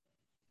there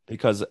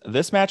because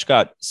this match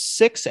got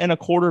 6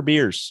 1/4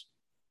 beers.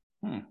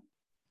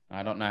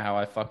 I don't know how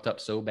I fucked up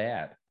so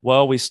bad.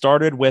 Well, we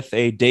started with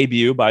a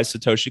debut by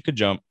Satoshi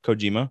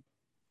Kojima.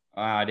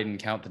 I didn't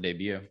count the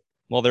debut.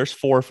 Well, there's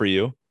 4 for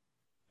you.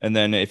 And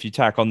then if you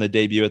tack on the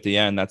debut at the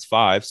end, that's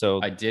 5.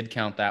 So I did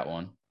count that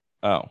one.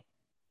 Oh,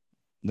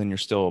 then you're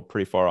still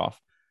pretty far off.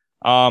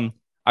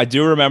 I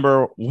do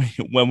remember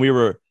when we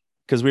were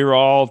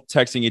all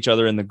texting each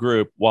other in the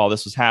group while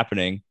this was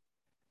happening.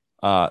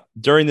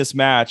 During this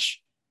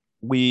match,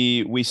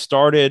 we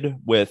started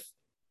with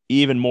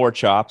even more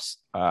chops.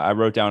 I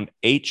wrote down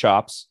 8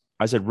 chops.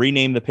 I said,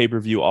 rename the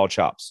pay-per-view All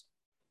Chops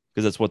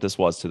because that's what this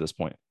was to this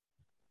point.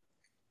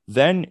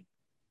 Then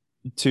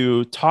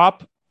to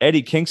top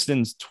Eddie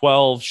Kingston's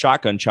 12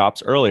 shotgun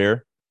chops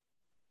earlier,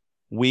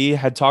 we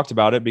had talked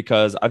about it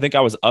because I think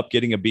I was up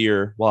getting a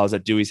beer while I was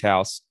at Dewey's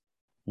house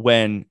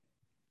when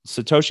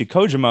Satoshi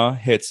Kojima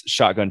hits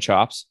shotgun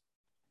chops.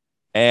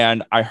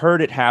 And I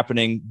heard it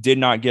happening, did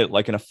not get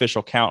like an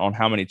official count on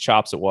how many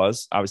chops it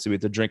was. Obviously, we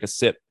had to drink a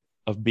sip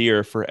of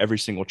beer for every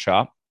single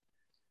chop.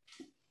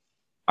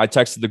 I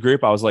texted the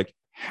group. I was like,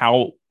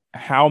 how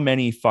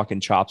many fucking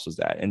chops was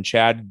that? And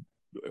Chad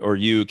or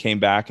you came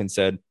back and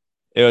said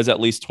it was at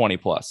least 20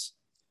 plus,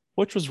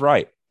 which was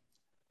right.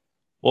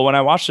 Well, when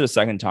I watched it a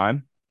second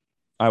time,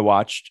 I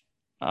watched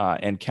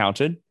and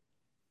counted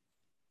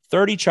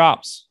 30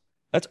 chops.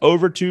 That's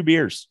over 2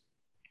 beers.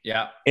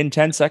 Yeah. In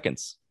 10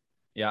 seconds.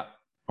 Yeah.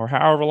 Or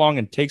however long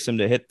it takes him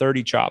to hit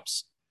 30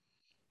 chops.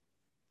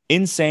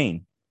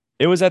 Insane.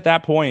 It was at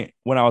that point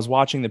when I was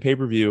watching the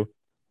pay-per-view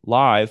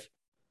live,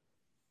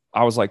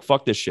 I was like,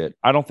 fuck this shit.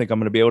 I don't think I'm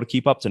going to be able to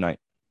keep up tonight.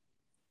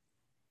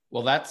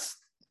 Well, that's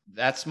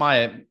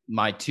my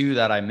 2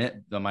 that I missed,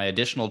 my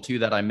additional 2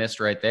 that I missed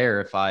right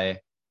there. If I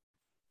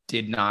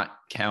did not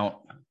count,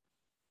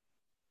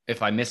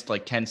 if I missed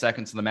like 10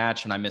 seconds of the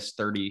match and I missed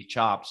 30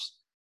 chops,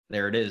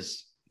 there it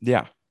is.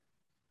 Yeah.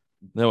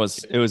 It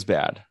was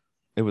bad.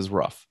 It was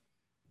rough.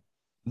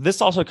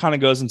 This also kind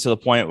of goes into the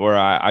point where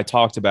I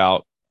talked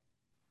about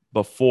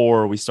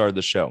before we started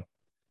the show.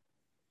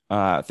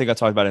 I think I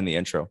talked about it in the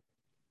intro.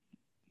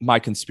 My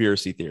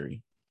conspiracy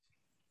theory,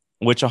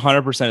 which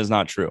 100% is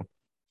not true.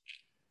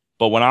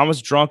 But when I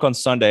was drunk on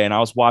Sunday and I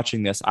was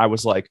watching this, I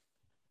was like,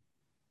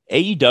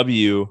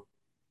 AEW,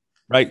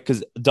 right?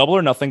 Because Double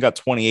or Nothing got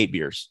 28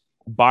 beers.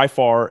 By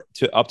far,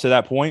 up to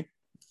that point,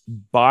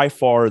 by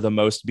far the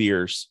most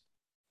beers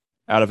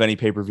out of any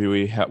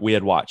pay-per-view we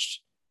had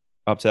watched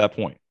up to that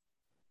point.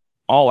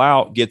 All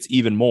Out gets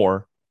even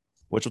more,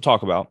 which we'll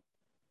talk about.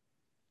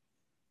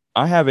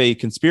 I have a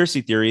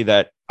conspiracy theory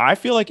that I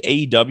feel like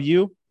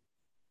AEW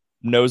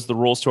knows the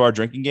rules to our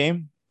drinking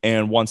game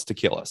and wants to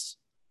kill us.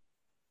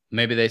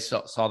 Maybe they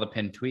saw the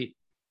pinned tweet.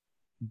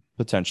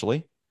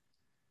 Potentially.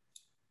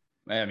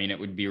 I mean, it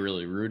would be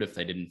really rude if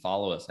they didn't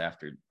follow us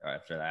after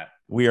that.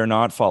 We are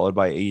not followed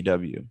by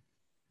AEW.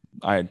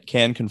 I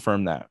can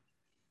confirm that.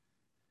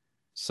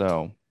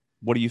 So,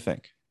 what do you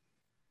think?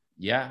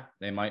 Yeah,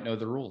 they might know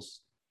the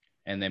rules,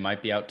 and they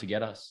might be out to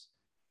get us.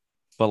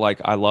 But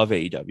like, I love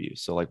AEW,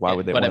 so like, why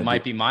would they? But it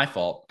might be my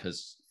fault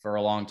because for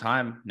a long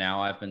time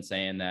now, I've been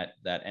saying that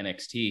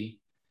NXT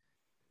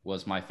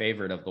was my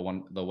favorite of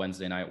the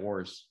Wednesday Night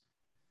Wars.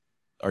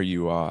 Are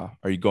you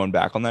going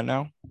back on that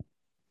now?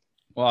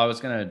 Well, I was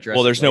going to address.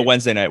 Well, there's no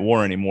Wednesday Night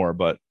War anymore,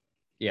 but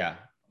yeah.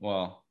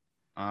 Well,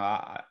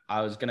 I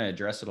was going to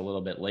address it a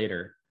little bit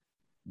later,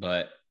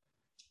 but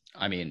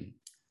I mean,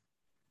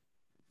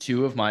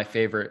 2 of my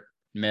favorite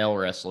male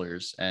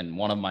wrestlers and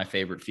one of my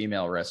favorite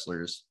female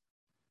wrestlers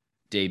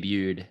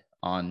debuted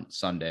on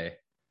Sunday.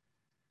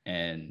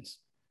 And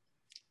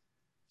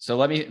so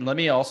let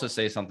me also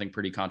say something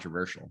pretty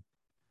controversial.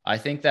 I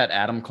think that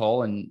Adam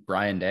Cole and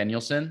Bryan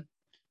Danielson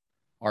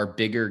are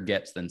bigger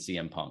gets than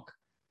CM Punk.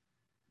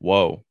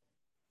 Whoa.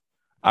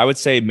 I would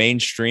say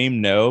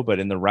mainstream, no, but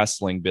in the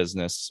wrestling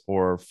business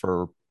or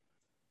for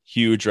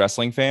huge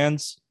wrestling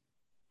fans,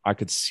 I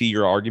could see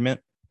your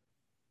argument,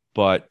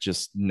 but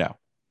just no.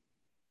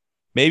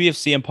 Maybe if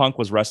CM Punk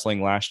was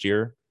wrestling last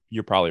year,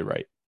 you're probably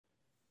right.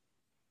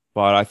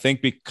 But I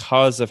think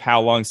because of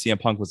how long CM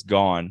Punk was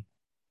gone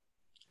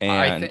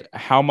I and think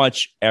how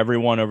much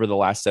everyone over the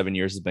last 7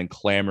 years has been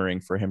clamoring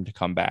for him to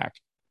come back.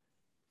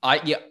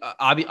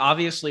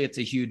 Obviously it's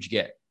a huge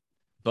get,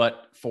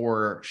 but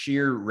for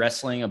sheer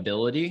wrestling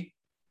ability,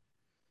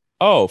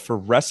 Oh, for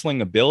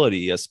wrestling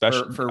ability,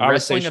 especially, for I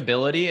would say, wrestling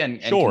ability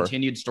and sure.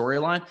 continued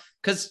storyline,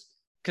 because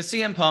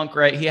CM Punk,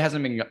 right? He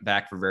hasn't been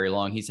back for very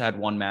long. He's had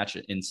one match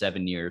in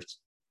 7 years.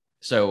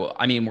 So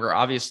I mean,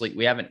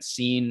 we haven't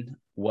seen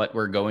what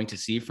we're going to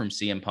see from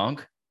CM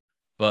Punk,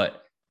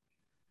 but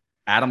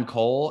Adam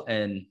Cole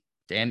and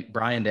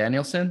Bryan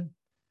Danielson,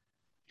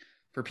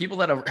 for people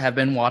that have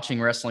been watching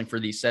wrestling for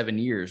these 7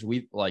 years,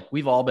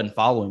 we've all been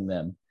following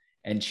them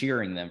and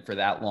cheering them for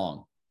that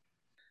long.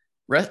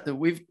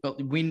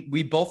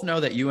 We both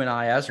know that you and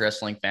I, as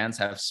wrestling fans,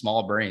 have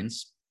small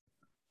brains.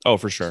 Oh,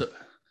 for sure.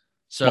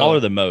 Smaller So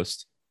than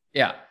most.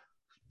 yeah.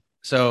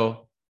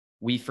 So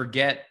we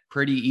forget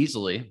pretty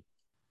easily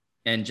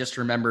and just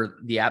remember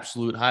the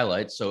absolute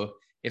highlights. So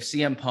if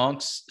CM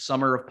Punk's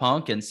Summer of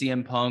Punk and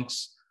CM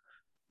Punk's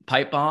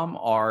Pipe Bomb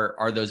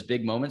are those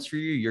big moments for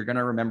you, you're going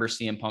to remember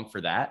CM Punk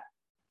for that.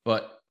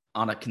 But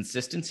on a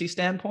consistency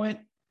standpoint,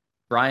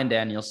 Bryan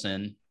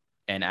Danielson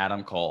and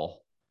Adam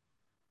Cole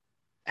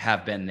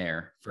have been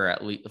there for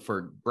at least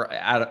for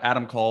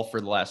Adam Cole for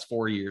the last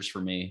 4 years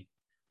for me,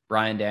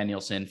 Bryan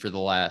Danielson for the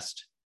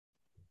last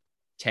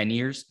 10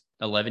 years,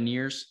 11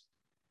 years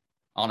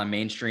on a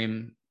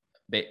mainstream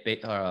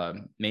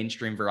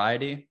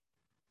variety.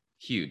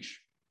 Huge.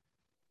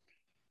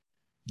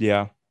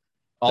 Yeah.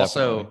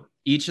 Also, definitely.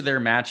 each of their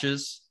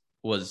matches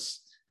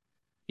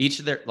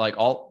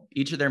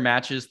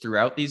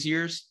throughout these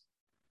years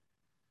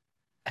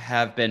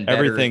have been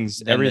better Everything's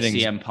than the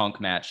CM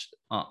Punk match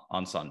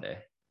on Sunday.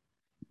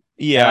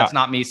 Now, yeah. that's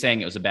not me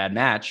saying it was a bad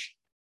match,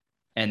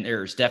 and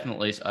there's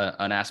definitely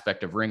an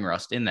aspect of ring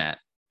rust in that.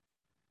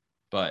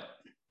 But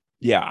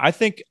Yeah, I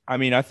think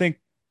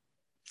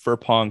for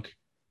Punk,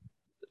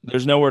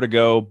 there's nowhere to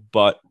go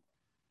but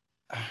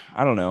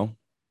I don't know.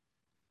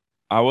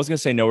 I was gonna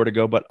say nowhere to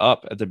go but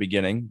up at the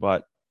beginning,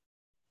 but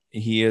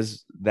he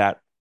is that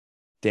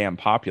damn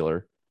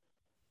popular.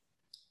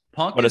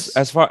 Punk But is,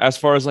 as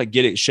far as like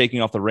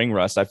shaking off the ring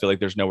rust, I feel like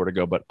there's nowhere to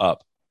go but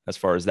up as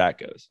far as that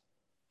goes.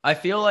 I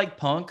feel like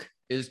Punk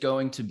is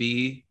going to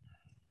be,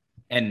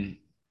 and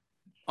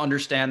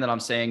understand that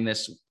I'm saying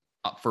this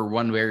for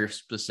one very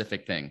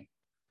specific thing.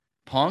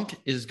 Punk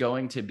is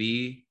going to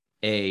be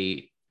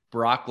a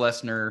Brock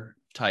Lesnar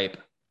type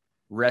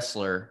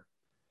wrestler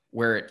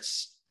where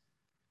it's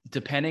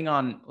depending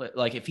on,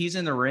 like, if he's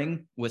in the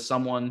ring with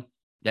someone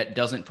that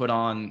doesn't put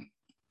on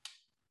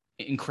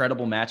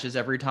incredible matches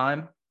every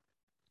time,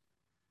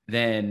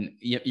 then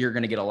you're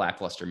going to get a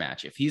lackluster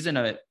match. If he's in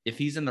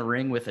the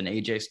ring with an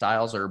AJ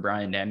Styles or a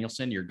Bryan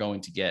Danielson, you're going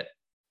to get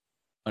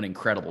an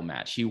incredible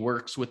match. He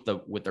works with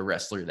the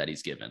wrestler that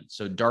he's given.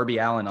 So Darby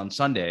Allin on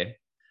Sunday,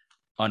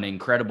 an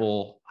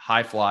incredible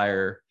high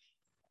flyer,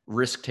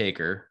 risk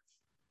taker,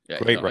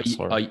 Great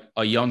wrestler.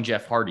 a young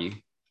Jeff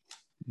Hardy.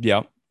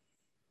 Yeah.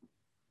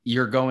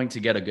 You're going to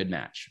get a good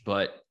match,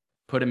 but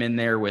put him in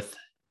there with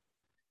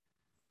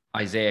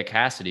Isaiah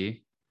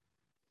Cassidy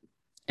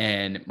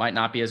and it might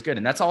not be as good.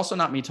 And that's also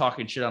not me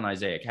talking shit on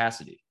Isaiah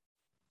Cassidy.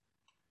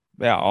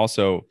 Yeah.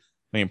 Also,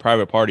 I mean,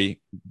 Private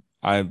Party,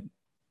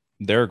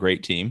 they're a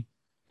great team.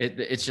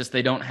 It's just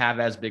they don't have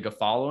as big a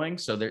following.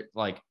 So they're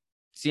like,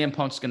 CM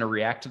Punk's going to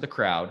react to the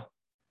crowd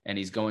and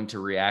he's going to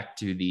react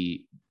to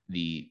the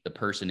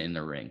person in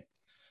the ring.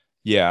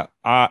 Yeah.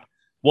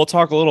 We'll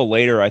talk a little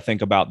later, I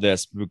think, about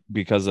this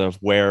because of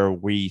where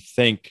we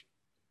think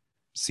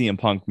CM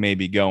Punk may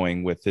be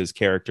going with his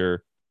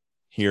character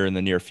here in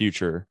the near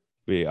future,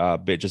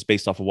 just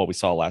based off of what we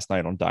saw last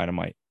night on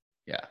Dynamite.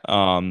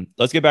 Yeah.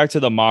 Let's get back to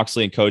the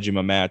Moxley and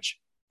Kojima match.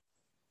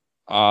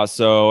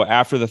 So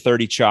after the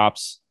 30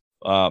 chops,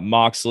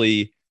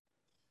 Moxley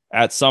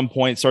at some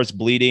point starts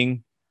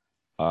bleeding.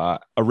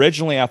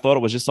 Originally, I thought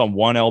it was just on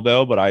one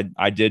elbow, but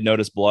I did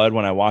notice blood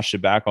when I watched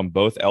it back on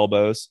both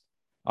elbows.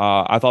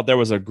 I thought there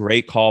was a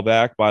great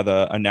callback by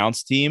the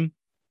announce team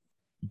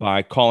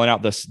by calling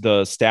out the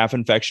staph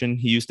infection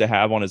he used to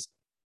have on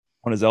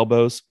his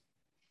elbows.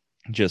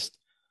 Just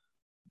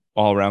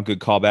all around good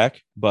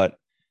callback. But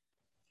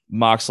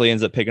Moxley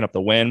ends up picking up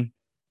the win,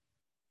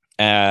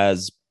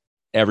 as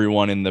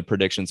everyone in the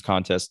predictions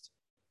contest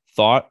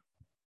thought,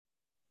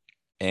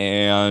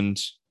 and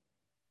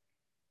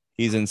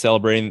he's in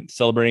celebrating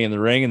in the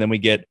ring, and then we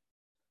get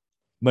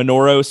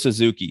Minoru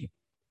Suzuki,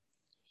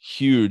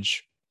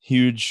 huge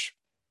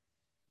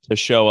to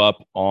show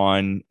up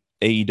on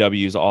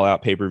AEW's All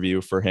Out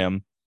pay-per-view for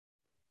him.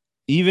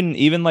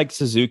 Even like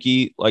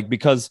Suzuki, like,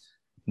 because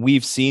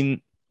we've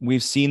seen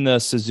the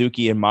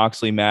Suzuki and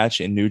Moxley match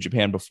in New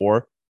Japan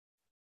before.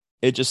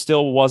 It just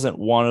still wasn't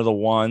one of the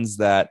ones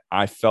that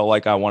I felt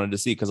like I wanted to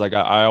see, because like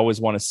I always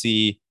want to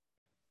see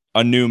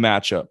a new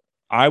matchup.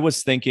 I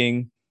was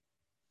thinking,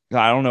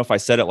 I don't know if I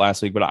said it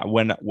last week, but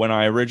when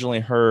I originally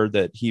heard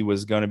that he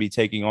was going to be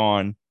taking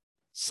on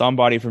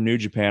somebody from New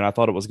Japan, I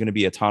thought it was going to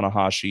be a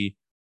Tanahashi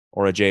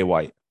or a Jay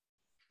White,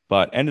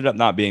 but ended up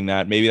not being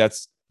that. Maybe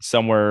that's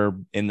somewhere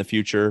in the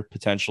future,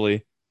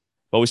 potentially.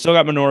 But we still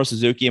got Minoru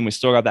Suzuki, and we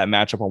still got that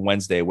matchup on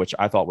Wednesday, which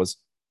I thought was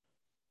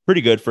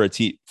pretty good for a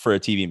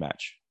TV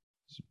match.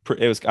 I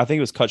think it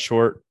was cut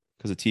short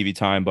because of TV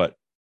time, but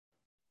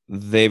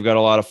they've got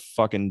a lot of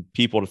fucking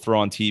people to throw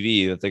on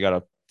TV that they got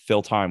to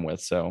fill time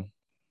with. So I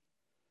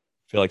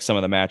feel like some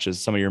of the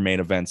matches, some of your main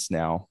events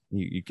now,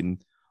 you can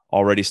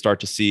already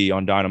start to see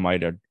on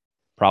Dynamite are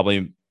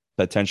probably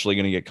potentially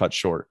going to get cut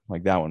short,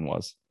 like that one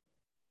was.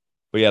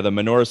 But yeah, the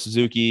Minoru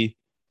Suzuki,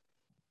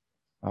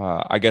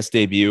 I guess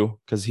debut,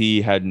 because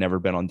he had never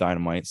been on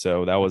Dynamite,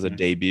 so that was a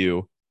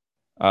debut.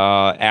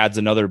 Adds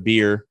another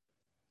beer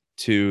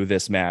to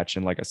this match,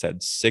 and like I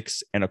said,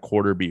 6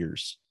 1/4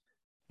 beers.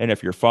 And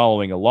if you're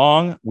following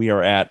along, we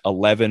are at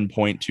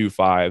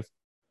 11.25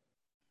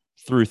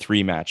 through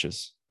 3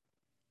 matches.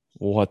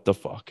 What the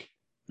fuck?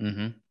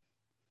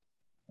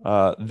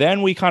 Mm-hmm.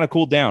 Then we kind of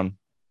cooled down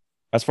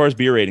as far as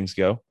beer ratings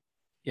go.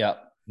 Yeah.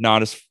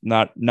 Not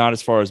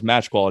as far as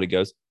match quality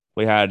goes.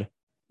 We had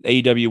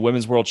AEW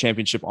Women's World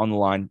Championship on the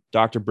line.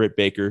 Dr. Britt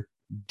Baker,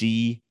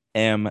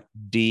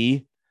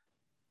 DMD,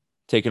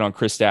 taking on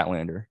Chris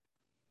Statlander.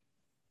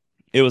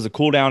 It was a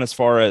cool down as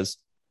far as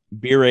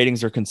beer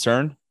ratings are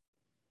concerned,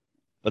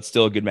 but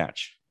still a good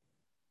match.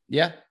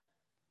 Yeah.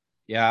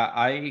 Yeah.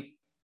 I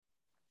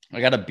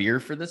got a beer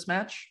for this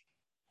match.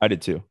 I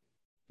did too.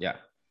 Yeah.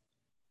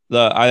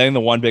 I think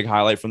the one big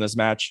highlight from this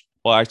match,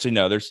 well, actually,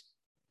 no, there's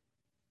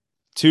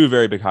 2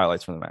 very big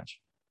highlights from the match.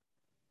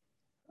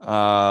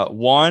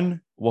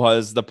 One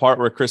was the part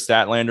where Chris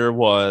Statlander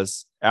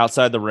was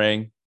outside the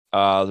ring.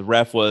 The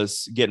ref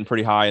was getting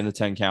pretty high in the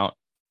 10 count,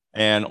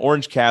 and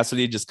Orange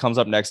Cassidy just comes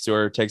up next to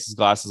her, takes his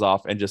glasses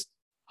off, and just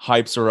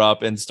hypes her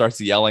up and starts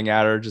yelling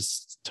at her,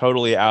 just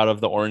totally out of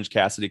the Orange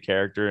Cassidy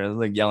character, and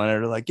like yelling at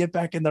her like, "Get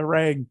back in the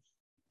ring,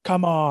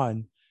 come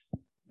on!"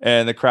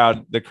 And the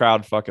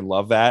crowd fucking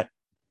loved that.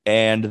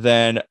 And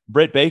then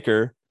Britt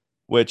Baker,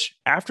 which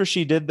after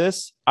she did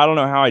this, I don't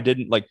know how I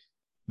didn't like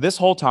this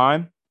whole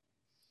time.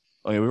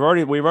 I mean,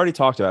 we've already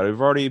talked about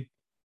it.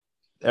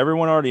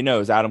 Everyone already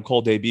knows Adam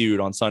Cole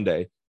debuted on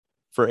Sunday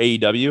for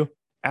AEW.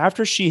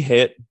 After she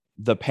hit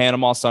the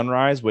Panama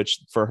Sunrise,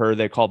 which for her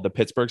they called the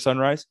Pittsburgh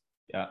Sunrise.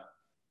 Yeah.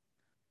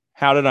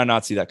 How did I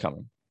not see that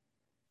coming?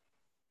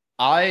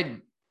 I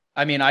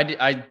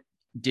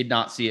did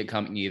not see it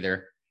coming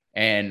either,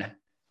 and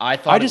I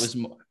thought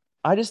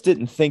I just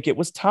didn't think it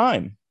was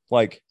time.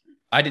 Like,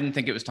 I didn't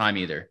think it was time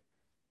either.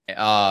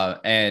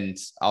 And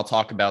I'll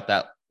talk about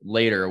that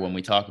later when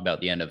we talk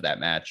about the end of that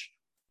match.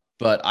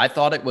 But I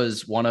thought it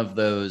was one of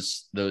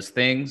those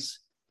things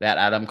that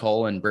Adam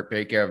Cole and Britt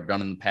Baker have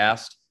done in the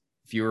past.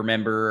 If you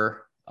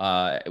remember,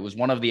 it was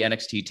one of the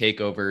NXT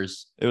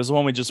takeovers. It was the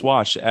one we just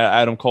watched.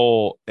 Adam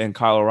Cole and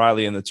Kyle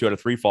O'Reilly in the 2 out of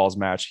 3 falls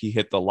match. He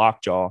hit the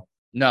lockjaw.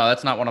 No,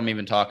 that's not what I'm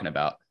even talking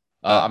about.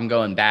 I'm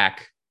going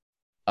back.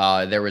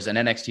 There was an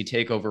NXT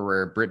takeover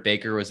where Britt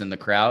Baker was in the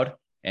crowd,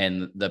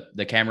 and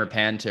the camera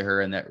panned to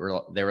her, and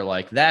they were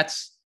like,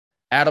 "That's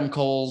Adam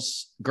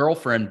Cole's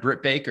girlfriend,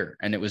 Britt Baker,"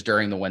 and it was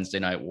during the Wednesday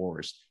Night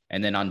Wars.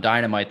 And then on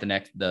Dynamite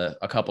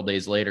a couple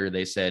days later,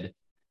 they said,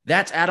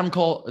 "That's Adam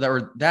Cole,"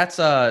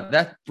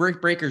 that's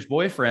Britt Baker's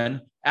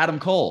boyfriend, Adam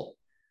Cole.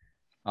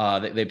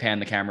 They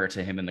panned the camera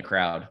to him in the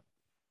crowd.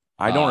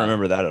 I don't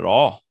remember that at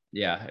all.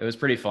 Yeah, it was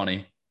pretty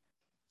funny.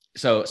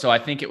 So I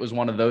think it was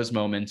one of those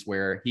moments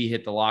where he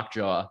hit the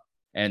lockjaw,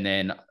 and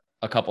then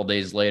a couple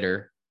days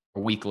later, a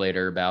week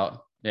later,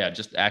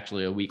 just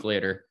actually a week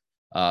later,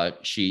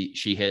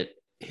 she hit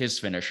his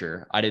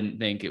finisher. I didn't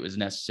think it was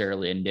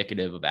necessarily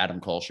indicative of Adam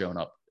Cole showing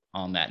up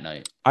on that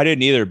night. I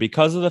didn't either,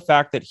 because of the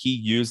fact that he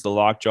used the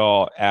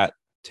lockjaw at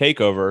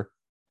TakeOver.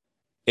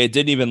 It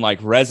didn't even like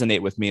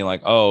resonate with me.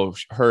 Like, oh,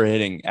 her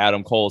hitting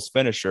Adam Cole's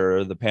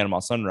finisher, the Panama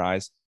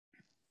Sunrise,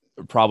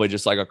 probably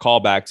just like a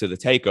callback to the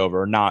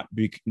TakeOver.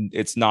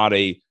 It's not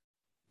a,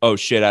 oh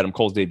shit, Adam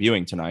Cole's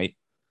debuting tonight.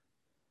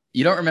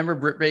 You don't remember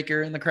Britt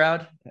Baker in the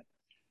crowd?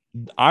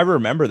 I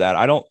remember that.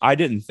 I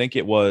didn't think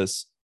it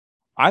was.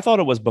 I thought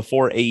it was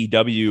before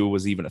AEW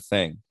was even a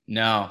thing.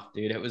 No,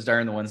 dude, it was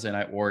during the Wednesday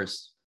Night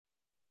Wars.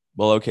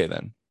 Well, okay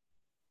then.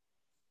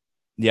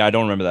 Yeah, I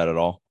don't remember that at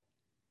all.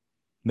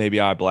 Maybe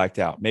I blacked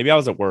out. Maybe I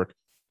was at work.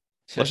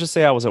 Let's just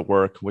say I was at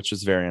work, which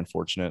is very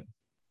unfortunate.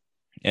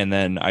 And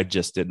then I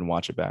just didn't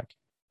watch it back.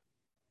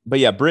 But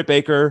yeah, Britt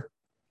Baker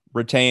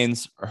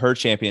retains her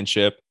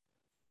championship,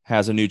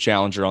 has a new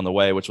challenger on the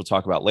way, which we'll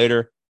talk about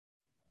later.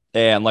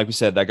 And like we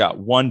said, that got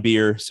 1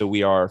 beer. So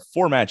we are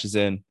 4 matches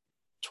in,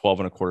 12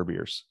 1/4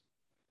 beers.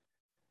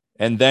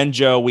 And then,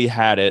 Joe, we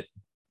had it.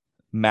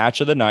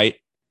 Match of the night,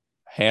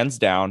 hands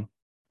down.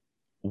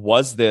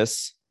 Was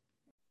this?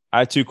 I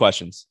have 2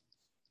 questions.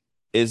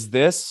 Is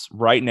this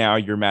right now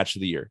your match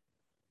of the year?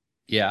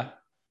 Yeah.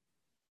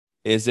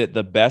 Is it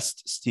the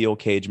best steel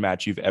cage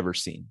match you've ever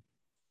seen?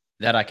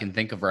 That I can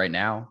think of right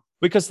now.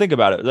 Because think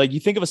about it. Like, you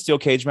think of a steel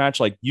cage match,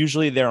 like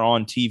usually they're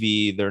on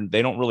TV.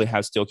 They don't really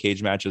have steel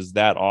cage matches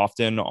that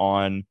often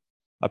on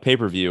a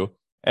pay-per-view.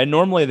 And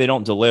normally they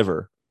don't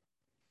deliver,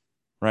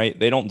 right?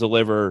 They don't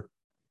deliver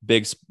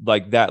big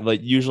like that. Like,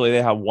 usually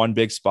they have one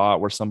big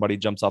spot where somebody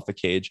jumps off the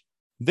cage.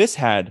 This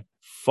had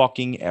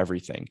fucking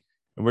everything.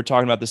 And we're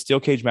talking about the steel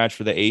cage match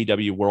for the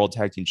AEW World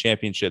Tag Team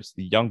Championships,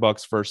 the Young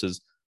Bucks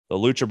versus the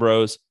Lucha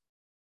Bros.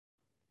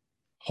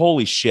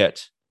 Holy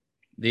shit.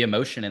 The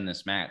emotion in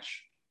this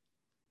match.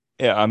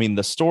 Yeah, I mean,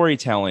 the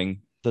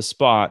storytelling, the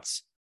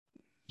spots,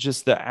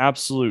 just the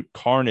absolute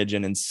carnage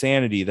and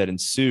insanity that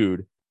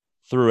ensued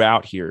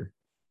throughout here.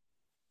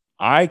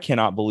 I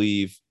cannot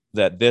believe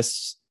that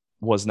this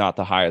was not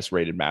the highest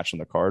rated match on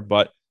the card,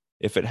 but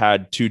if it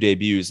had 2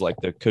 debuts like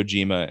the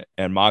Kojima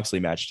and Moxley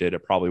match did,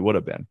 it probably would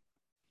have been.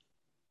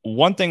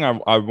 One thing I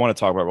want to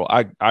talk about,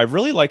 well, I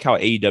really like how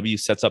AEW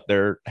sets up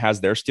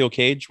has their steel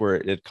cage where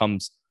it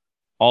comes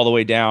all the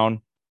way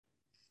down.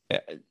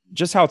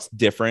 Just how it's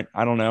different.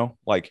 I don't know.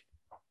 Like,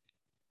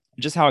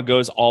 just how it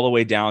goes all the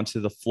way down to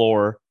the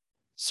floor,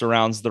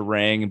 surrounds the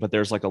ring, but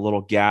there's like a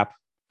little gap.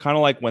 Kind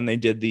of like when they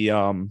did the,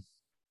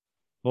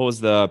 what was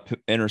the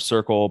Inner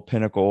Circle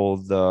Pinnacle,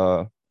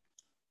 the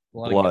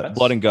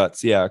Blood and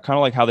Guts. Yeah. Kind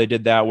of like how they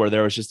did that, where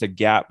there was just a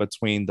gap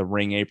between the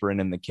ring apron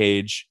and the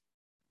cage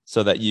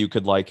so that you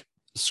could like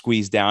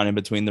squeeze down in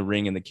between the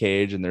ring and the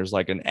cage. And there's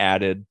like an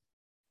added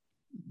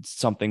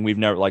something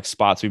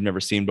spots we've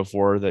never seen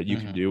before that you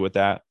can do with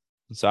that.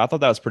 So I thought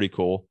that was pretty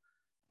cool.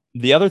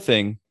 The other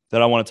thing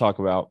that I want to talk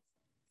about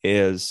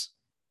is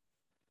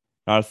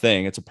not a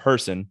thing. It's a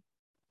person,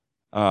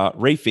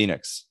 Rey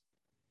Fenix.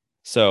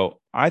 So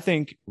I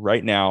think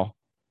right now,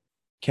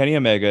 Kenny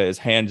Omega is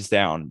hands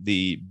down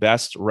the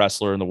best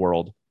wrestler in the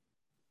world.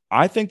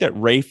 I think that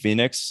Rey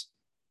Fenix,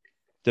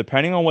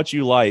 depending on what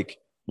you like,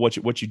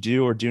 what you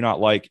do or do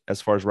not like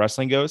as far as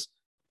wrestling goes,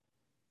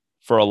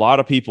 for a lot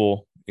of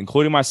people,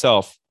 including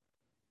myself,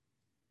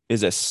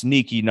 is a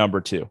sneaky number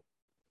 2.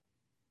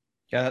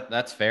 Yeah,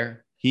 that's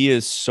fair. He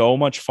is so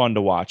much fun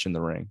to watch in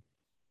the ring.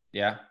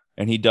 Yeah.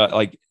 And he does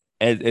like,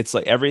 it's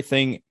like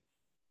everything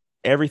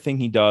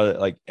he does,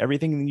 like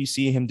everything you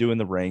see him do in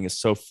the ring is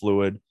so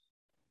fluid.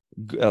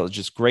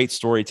 Just great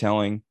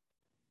storytelling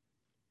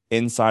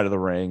inside of the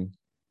ring.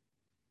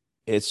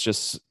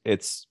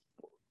 It's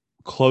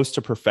close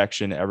to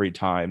perfection every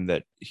time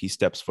that he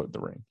steps foot in the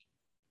ring.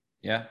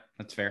 Yeah,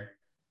 that's fair.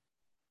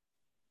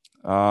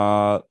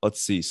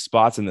 Let's see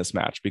spots in this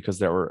match because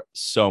there were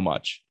so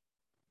much.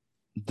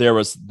 There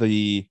was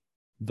the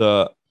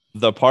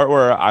part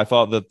where I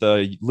thought that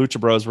the Lucha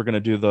Bros were going to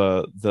do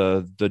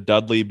the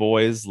Dudley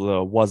Boys,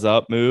 the "What's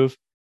Up" move.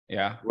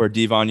 Yeah. Where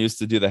Devon used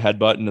to do the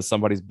headbutt into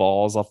somebody's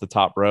balls off the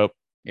top rope.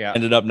 Yeah.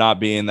 Ended up not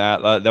being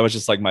that. That was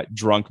just like my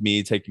drunk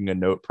me taking a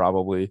note,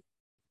 probably.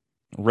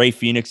 Rey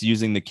Fenix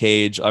using the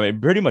cage. I mean,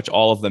 pretty much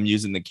all of them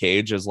using the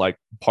cage as like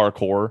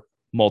parkour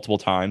multiple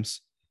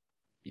times.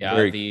 Yeah.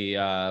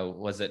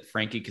 Was it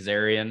Frankie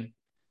Kazarian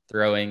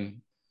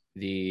throwing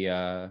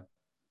the,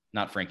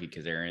 not Frankie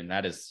Kazarian.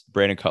 That is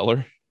Brandon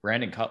Cutler.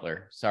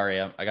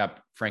 Sorry. I got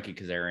Frankie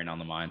Kazarian on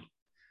the mind.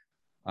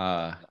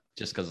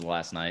 Just because of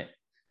last night.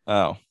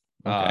 Oh,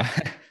 okay.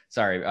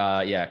 Sorry.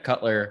 Yeah.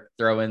 Cutler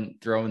throwing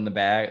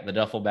the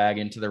duffel bag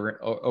into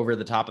over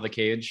the top of the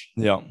cage.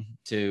 Yeah.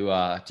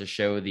 To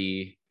show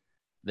the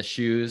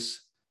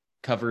shoes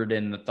covered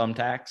in the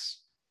thumbtacks.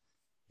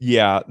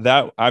 Yeah.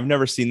 That I've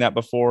never seen that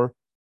before.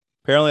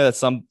 Apparently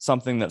that's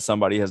something that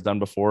somebody has done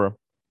before,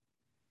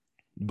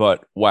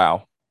 but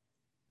wow.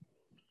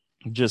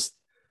 Just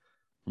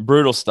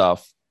brutal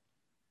stuff.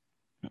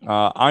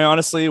 I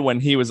honestly, when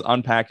he was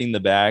unpacking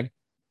the bag,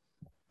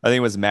 I think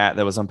it was Matt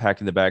that was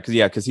unpacking the bag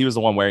because he was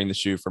the one wearing the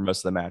shoe for most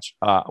of the match.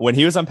 When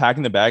he was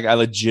unpacking the bag, I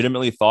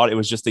legitimately thought it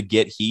was just to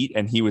get heat,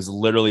 and he was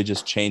literally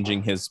just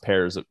changing his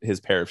pair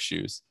of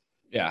shoes.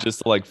 Yeah,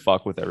 just to like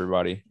fuck with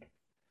everybody.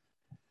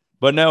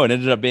 But no, it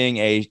ended up being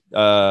a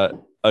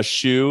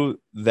shoe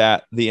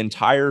that the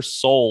entire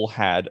sole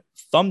had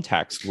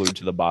thumbtacks glued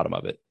to the bottom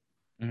of it.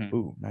 Mm-hmm.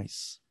 Ooh,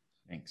 nice.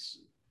 Thanks.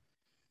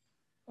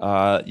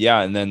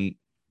 Yeah, and then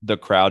the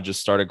crowd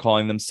just started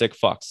calling them sick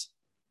fucks.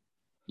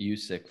 You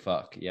sick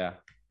fuck, yeah.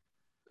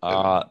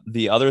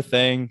 The other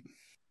thing,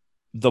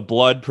 the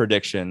blood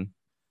prediction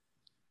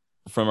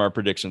from our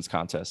predictions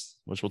contest,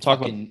 which we'll talk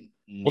about.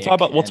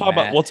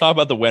 We'll talk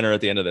about the winner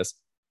at the end of this.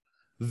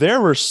 There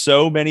were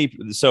so many.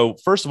 So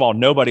first of all,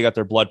 nobody got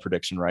their blood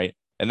prediction right,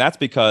 and that's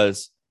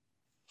because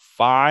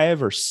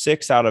 5 or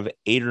 6 out of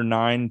 8 or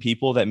 9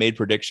 people that made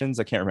predictions,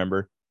 I can't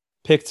remember,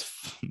 picked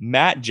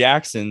Matt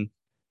Jackson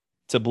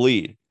to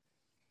bleed.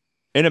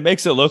 And it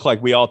makes it look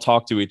like we all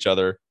talked to each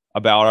other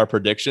about our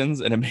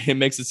predictions. And it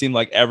makes it seem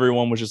like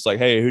everyone was just like,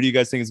 hey, who do you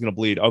guys think is going to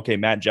bleed? Okay,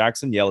 Matt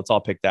Jackson. Yeah, let's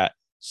all pick that.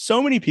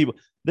 So many people.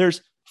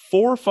 There's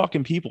 4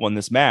 fucking people in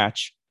this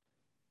match.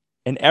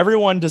 And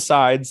everyone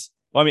decides.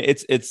 Well, I mean,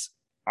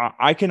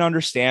 I can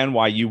understand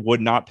why you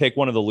would not pick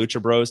one of the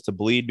Lucha Bros to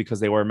bleed because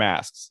they wear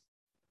masks.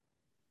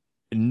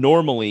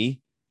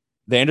 Normally,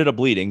 they ended up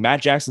bleeding.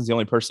 Matt Jackson's the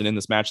only person in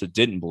this match that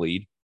didn't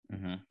bleed.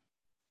 Mm-hmm.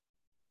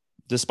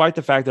 Despite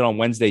the fact that on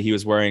Wednesday he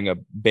was wearing a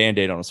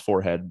Band-Aid on his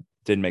forehead.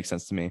 Didn't make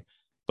sense to me.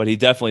 But he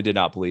definitely did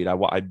not bleed.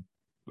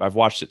 I've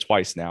watched it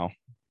twice now.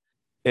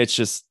 It's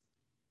just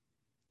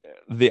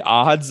the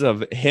odds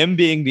of him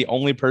being the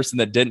only person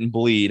that didn't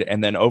bleed,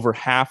 and then over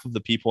half of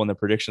the people in the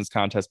predictions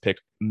contest pick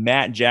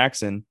Matt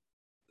Jackson.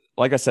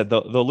 like I said,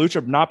 the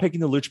Lucha, not picking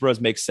the Lucha Bros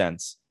makes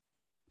sense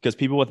because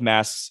people with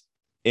masks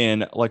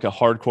in like a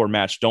hardcore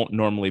match don't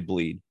normally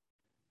bleed.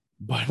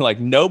 But like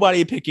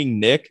nobody picking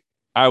Nick,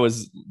 I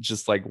was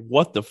just like,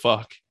 what the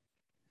fuck?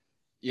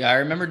 Yeah, I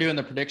remember doing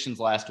the predictions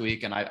last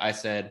week, and I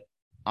said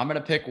I'm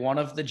gonna pick one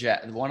of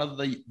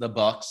the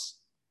Bucks,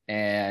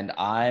 and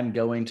I'm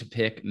going to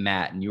pick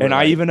Matt. And you were And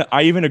I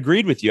even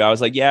agreed with you. I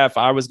was like, yeah, if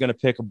I was gonna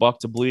pick a Buck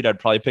to bleed, I'd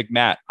probably pick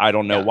Matt. I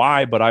don't know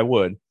why, but I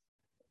would.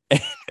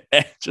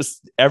 And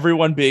just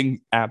everyone being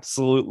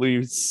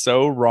absolutely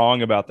so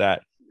wrong about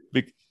that.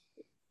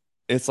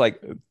 It's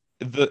like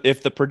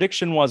if the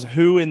prediction was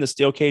who in the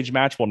steel cage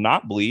match will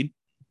not bleed,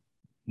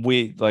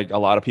 we like a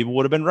lot of people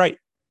would have been right.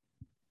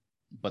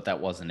 But that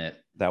wasn't it.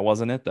 That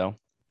wasn't it though.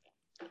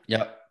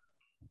 Yep.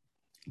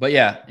 But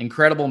yeah,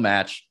 incredible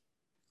match.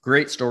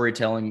 Great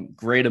storytelling,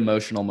 great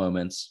emotional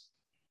moments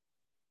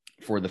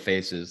for the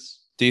faces.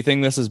 Do you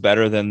think this is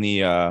better than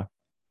the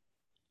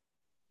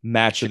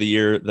match of the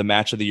year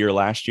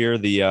last year,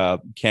 the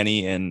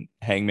Kenny and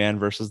Hangman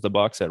versus the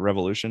Bucks at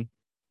Revolution?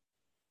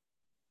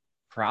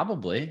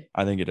 Probably.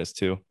 I think it is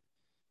too.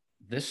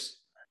 It's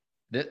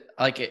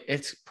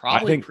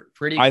probably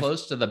pretty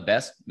close to the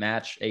best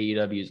match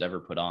AEW's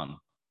ever put on.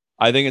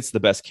 I think it's the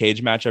best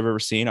cage match I've ever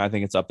seen. I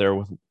think it's up there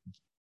with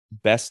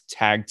best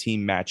tag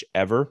team match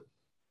ever.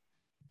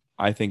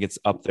 I think it's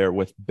up there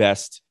with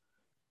best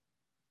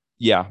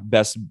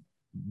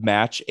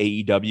match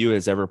AEW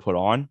has ever put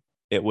on.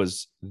 It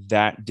was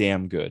that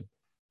damn good.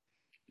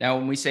 Now,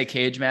 when we say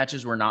cage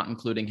matches, we're not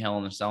including Hell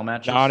in a Cell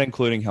matches? Not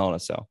including Hell in a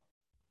Cell.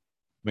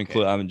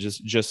 I'm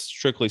just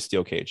strictly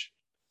steel cage.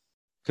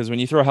 Because when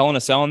you throw Hell in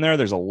a Cell in there,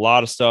 there's a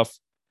lot of stuff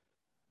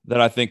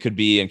that I think could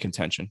be in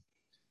contention.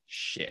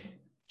 Shit.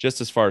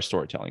 Just as far as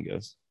storytelling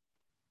goes.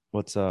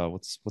 What's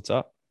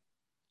up?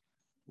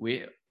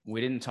 We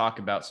didn't talk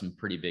about some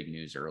pretty big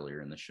news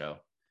earlier in the show.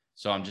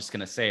 So I'm just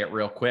going to say it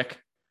real quick.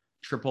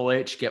 Triple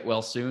H, get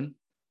well soon.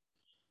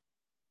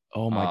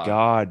 Oh my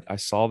God. I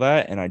saw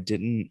that and I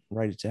didn't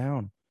write it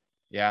down.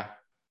 Yeah.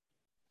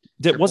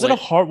 Was it a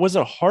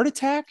heart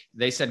attack?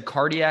 They said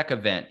cardiac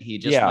event. He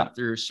just went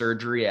through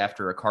surgery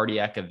after a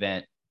cardiac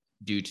event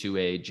due to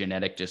a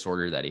genetic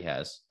disorder that he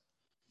has.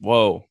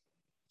 Whoa.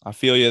 I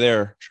feel you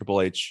there,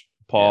 Triple H.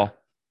 Paul. Yeah.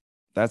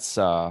 That's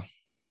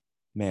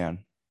man.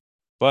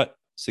 But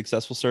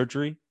successful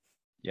surgery.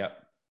 Yep.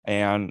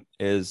 And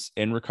is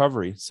in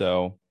recovery.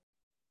 So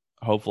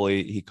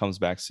hopefully he comes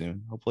back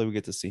soon. Hopefully we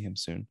get to see him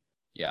soon.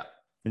 Yeah.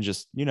 And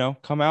just,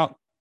 come out,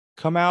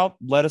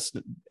 let us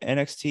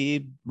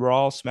NXT,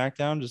 Raw,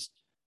 SmackDown, just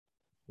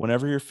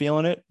whenever you're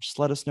feeling it, just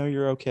let us know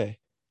you're okay.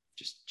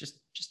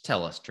 Just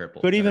tell us,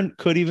 Triple. Could even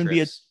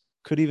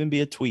be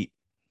a tweet.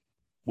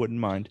 Wouldn't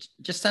mind.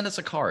 Just send us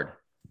a card.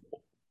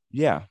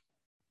 Yeah.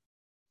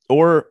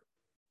 Or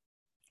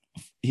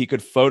he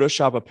could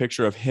Photoshop a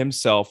picture of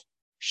himself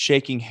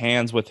shaking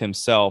hands with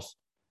himself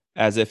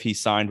as if he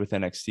signed with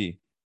NXT.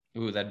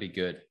 Ooh, that'd be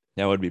good.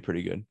 That would be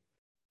pretty good.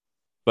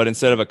 But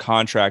instead of a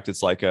contract,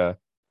 it's like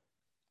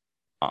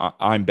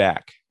I'm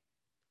back,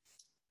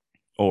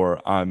 or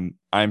I'm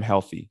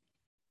healthy.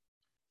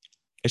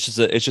 It's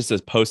just a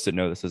Post-it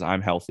note that says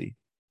I'm healthy.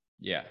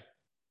 Yeah,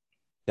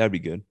 that'd be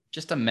good.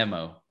 Just a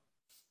memo.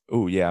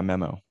 Oh yeah, a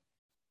memo.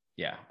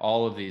 Yeah,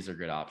 all of these are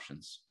good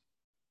options.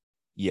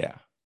 Yeah.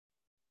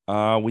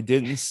 We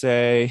didn't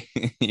say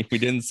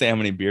how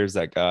many beers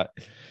that got.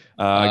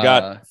 I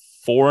got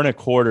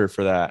 4.25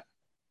 for that.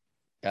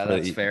 Yeah,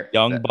 that's fair.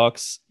 Young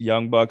Bucks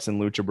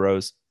and Lucha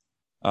Bros.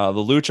 The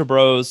Lucha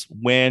Bros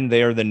win.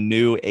 They are the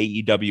new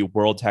AEW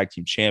World Tag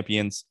Team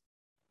Champions.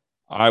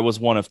 I was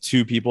one of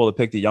two people to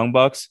pick the Young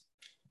Bucks.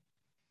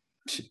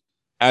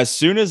 As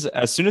soon as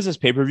this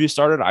pay-per-view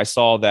started, I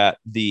saw that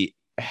the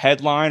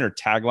headline or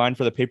tagline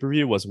for the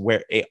pay-per-view was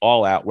where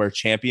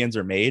champions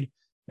are made.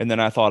 And then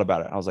I thought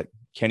about it. I was like,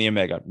 Kenny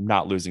Omega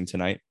not losing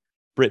tonight.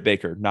 Britt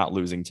Baker not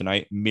losing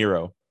tonight.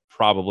 Miro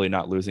probably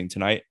not losing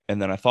tonight.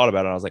 And then I thought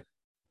about it. I was like,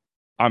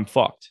 I'm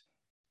fucked.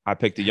 I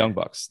picked the Young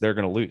Bucks. They're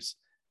going to lose.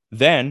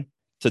 Then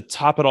to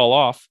top it all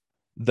off,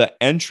 the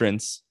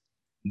entrance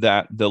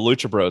that the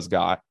Lucha Bros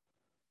got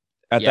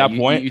at that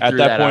point,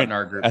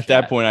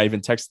 I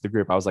even texted the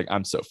group. I was like,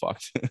 I'm so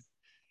fucked.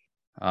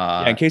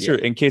 In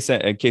case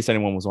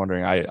anyone was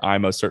wondering, I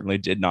most certainly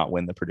did not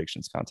win the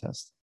predictions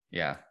contest.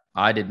 Yeah,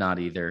 I did not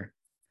either.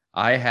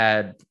 I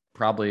had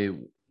probably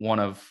one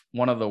of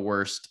the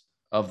worst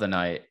of the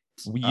night.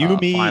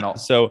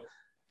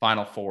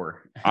 Final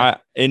four.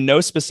 In no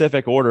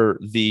specific order,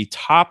 the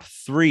top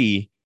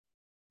 3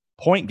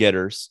 point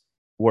getters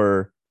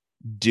were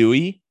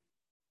Dewey,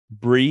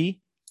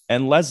 Bree,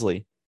 and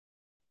Leslie.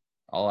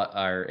 All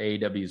our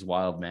AEW's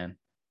wild, man.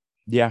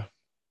 Yeah,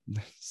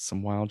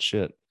 some wild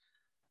shit.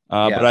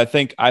 But I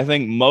think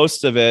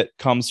most of it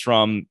comes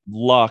from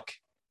luck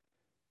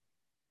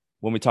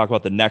when we talk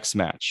about the next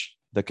match,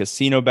 the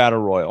Casino Battle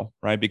Royal,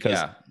 right?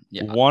 Because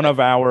one of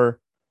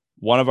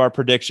our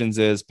predictions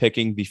is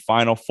picking the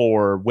final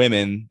 4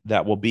 women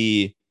that will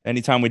be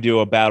anytime we do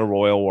a battle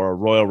royal or a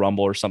Royal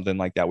Rumble or something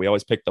like that. We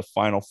always pick the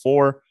final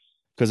 4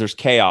 because there's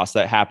chaos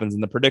that happens in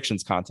the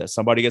predictions contest.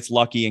 Somebody gets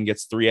lucky and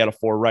gets 3 out of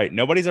 4 right.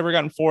 Nobody's ever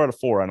gotten 4 out of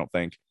 4, I don't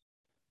think.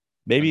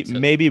 Maybe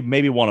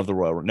one of the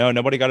Royal. No,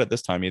 nobody got it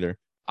this time either.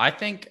 I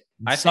think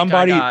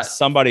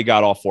somebody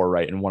got all 4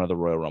 right in one of the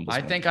Royal Rumbles.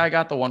 I think I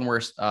got the one where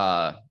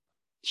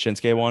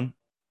Shinsuke won.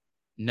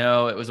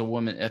 No, it was a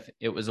woman.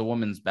 It was a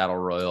women's battle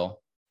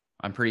royal.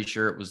 I'm pretty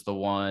sure it was the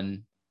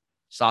one.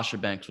 Sasha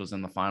Banks was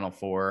in the final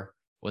 4.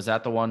 Was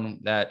that the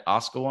one that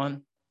Asuka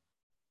won?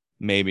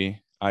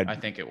 Maybe. I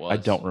think it was. I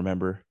don't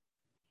remember.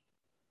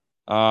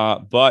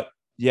 But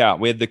yeah,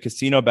 we had the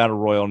Casino Battle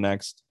Royal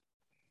next.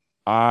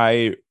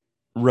 I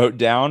wrote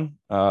down,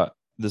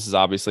 this is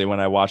obviously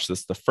when I watched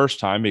this the first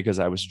time because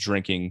I was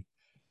drinking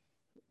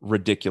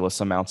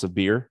ridiculous amounts of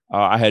beer.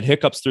 I had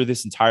hiccups through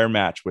this entire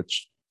match,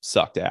 which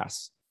sucked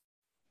ass.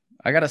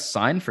 I got a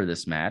sign for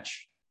this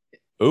match.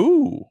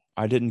 Ooh,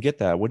 I didn't get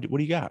that. What do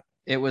you got?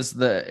 It was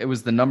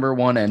the number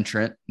 1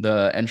 entrant,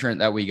 the entrant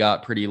that we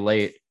got pretty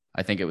late.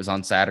 I think it was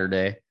on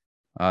Saturday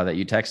that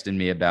you texted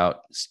me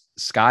about.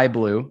 Sky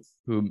Blue,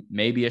 who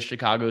may be a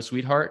Chicago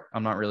sweetheart.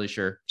 I'm not really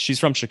sure. She's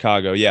from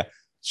Chicago. Yeah.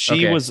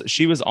 She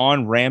was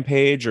on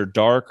Rampage or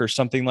Dark or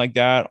something like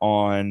that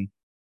on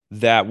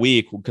that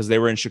week because they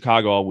were in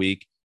Chicago all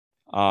week.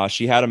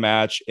 She had a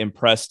match,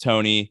 impressed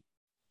Tony.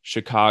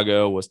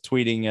 Chicago was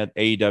tweeting at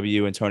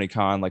AEW and Tony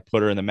Khan, like,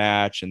 put her in the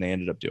match, and they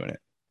ended up doing it.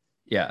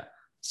 Yeah.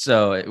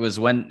 So it was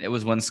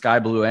when Sky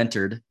Blue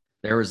entered,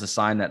 there was a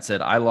sign that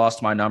said, "I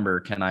lost my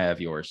number. Can I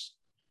have yours?"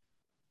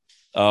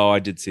 Oh, I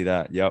did see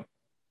that. Yep.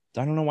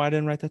 I don't know why I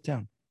didn't write that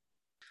down.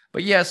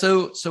 But yeah,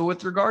 so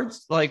with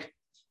regards,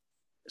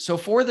 so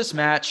for this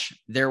match,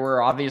 there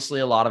were obviously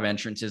a lot of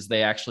entrances.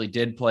 They actually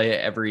did play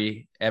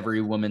every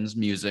woman's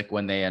music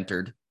when they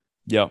entered.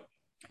 Yep.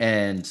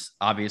 And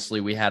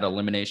obviously we had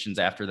eliminations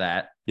after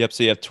that. Yep.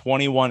 So you have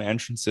 21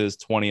 entrances,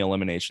 20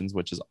 eliminations,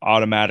 which is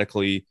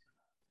automatically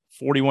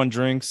 41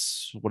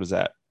 drinks. What is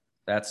that?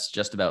 That's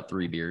just about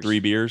 3 beers. 3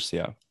 beers.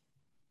 Yeah.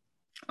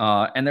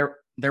 And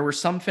there were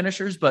some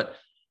finishers, but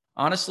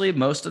honestly,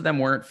 most of them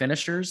weren't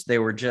finishers. They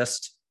were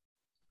just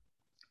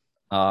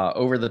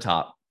over the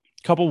top.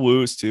 Couple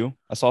woos too.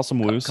 I saw some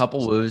woos.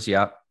 Couple woos.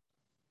 Yeah.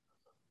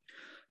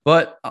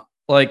 But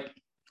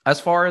as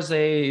far as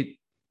a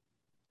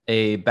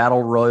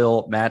battle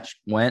royal match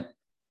went,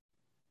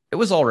 it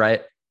was all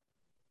right.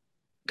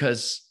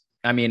 Because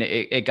I mean,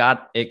 it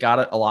got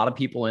a lot of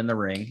people in the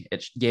ring.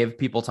 It gave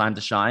people time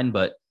to shine,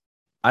 but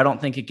I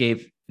don't think it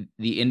gave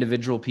the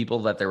individual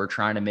people that they were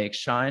trying to make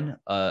shine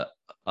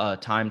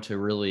time to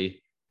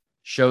really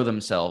show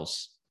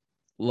themselves,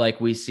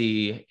 like we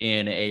see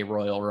in a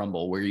Royal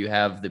Rumble, where you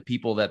have the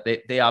people that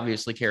they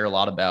obviously care a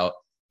lot about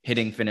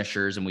hitting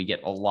finishers, and we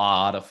get a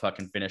lot of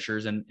fucking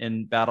finishers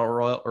in battle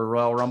royal or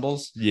Royal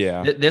Rumbles.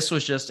 Yeah. This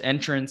was just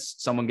entrance.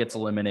 Someone gets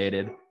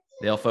eliminated.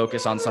 They'll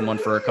focus on someone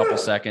for a couple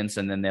seconds,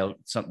 and then they'll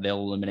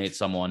eliminate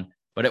someone.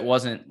 But it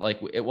wasn't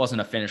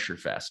a finisher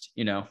fest,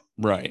 you know?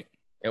 Right.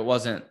 It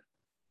wasn't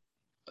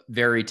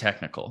very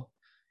technical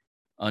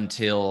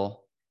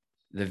until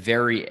the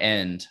very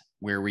end,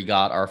 where we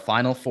got our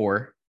final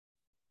 4.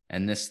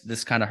 And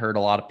this kind of hurt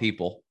a lot of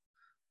people,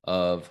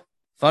 of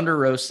Thunder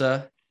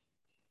Rosa,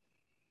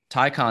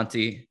 Ty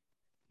Conti,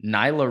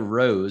 Nyla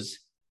Rose,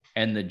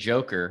 and the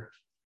Joker,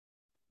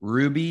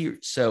 Ruby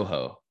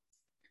Soho,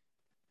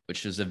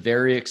 which is a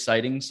very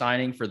exciting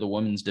signing for the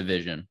women's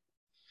division.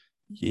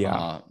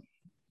 Yeah,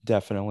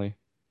 definitely.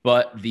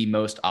 But the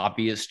most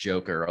obvious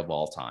Joker of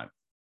all time.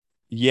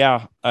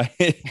 Yeah.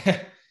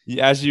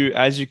 As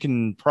you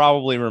can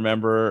probably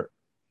remember,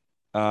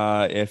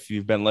 if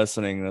you've been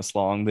listening this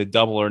long, the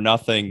Double or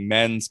Nothing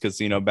men's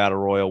Casino Battle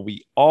Royal,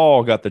 we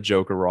all got the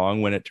Joker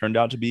wrong when it turned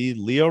out to be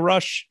Lio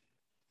Rush.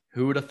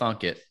 Who would have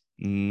thunk it?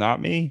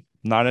 Not me.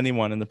 Not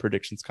anyone in the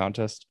predictions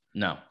contest.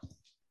 No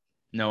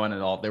one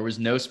at all. There was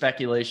no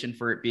speculation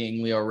for it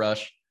being Lio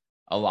Rush.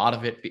 A lot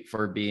of it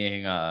for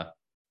being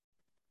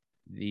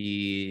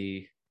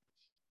the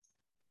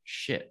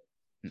shit.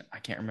 I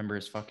can't remember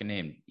his fucking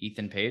name.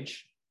 Ethan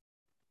Page.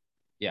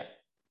 Yeah.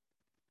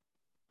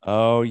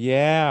 Oh,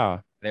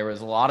 yeah. There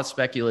was a lot of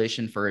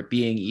speculation for it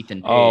being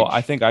Ethan Page. Oh, I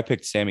think I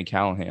picked Sami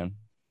Callihan.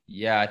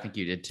 Yeah, I think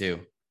you did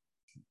too.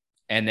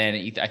 And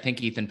then I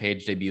think Ethan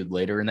Page debuted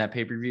later in that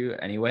pay-per-view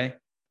anyway.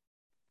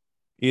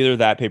 Either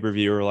that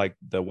pay-per-view or like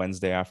the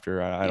Wednesday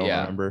after. I don't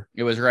remember.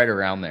 It was right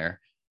around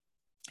there.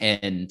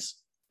 And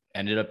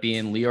ended up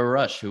being Lio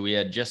Rush, who we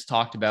had just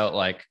talked about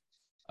like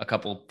a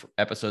couple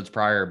episodes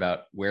prior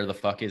about where the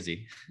fuck is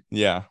he?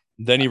 Yeah.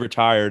 Then he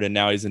retired, and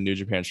now he's in New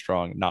Japan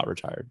Strong, not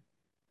retired.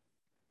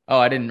 Oh,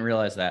 I didn't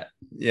realize that.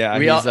 Yeah,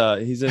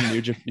 he's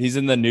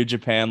in the New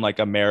Japan like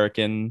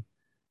American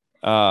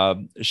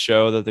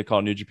show that they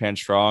call New Japan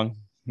Strong.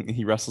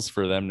 He wrestles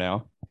for them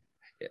now.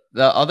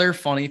 The other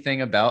funny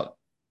thing about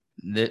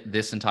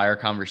this entire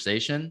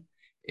conversation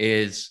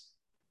is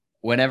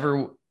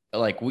whenever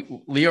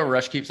Lio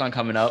Rush keeps on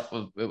coming up,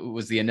 it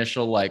was the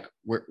initial like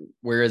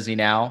where is he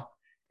now?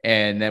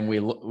 And then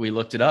we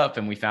looked it up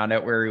and we found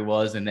out where he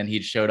was, and then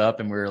he showed up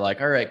and we were like,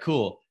 all right,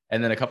 cool.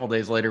 And then a couple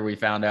days later, we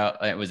found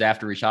out it was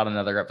after we shot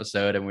another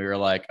episode, and we were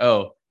like,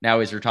 "Oh, now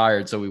he's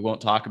retired, so we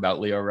won't talk about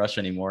Leo Rush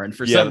anymore." And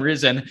for some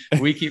reason,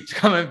 we keep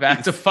coming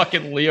back to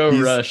fucking Leo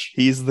Rush.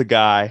 He's the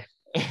guy.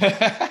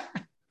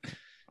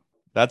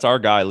 That's our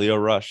guy, Leo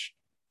Rush.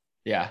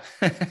 Yeah.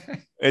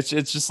 It's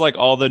just like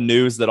all the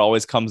news that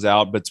always comes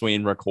out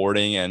between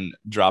recording and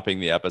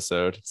dropping the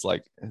episode. It's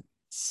like,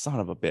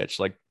 son of a bitch.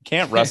 Like,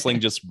 can't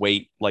wrestling just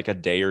wait like a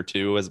day or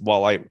two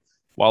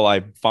while I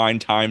find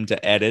time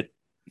to edit?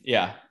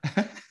 Yeah.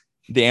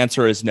 The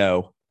answer is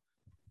no.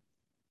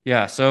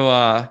 Yeah.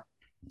 So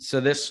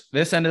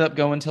this ended up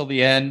going till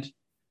the end.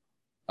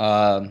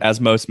 As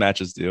most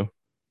matches do.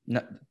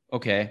 No,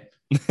 okay.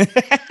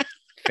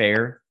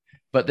 Fair.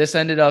 But this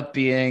ended up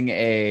being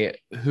a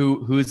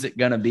who's it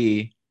gonna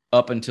be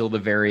up until the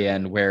very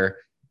end, where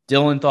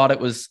Dylan thought it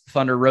was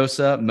Thunder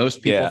Rosa.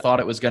 Most people thought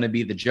it was going to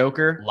be the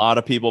Joker. A lot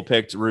of people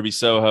picked Ruby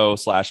Soho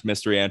 /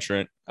 mystery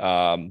entrant.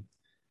 I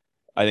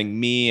think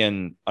me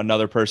and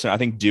another person, I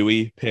think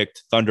Dewey,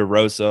 picked Thunder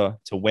Rosa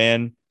to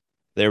win.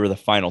 They were the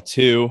final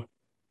two.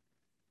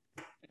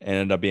 It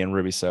ended up being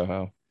Ruby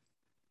Soho.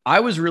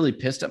 I was really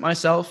pissed at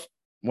myself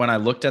when I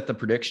looked at the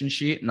prediction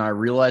sheet and I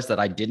realized that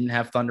I didn't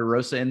have Thunder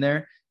Rosa in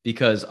there,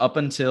 because up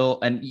until,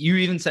 and you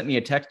even sent me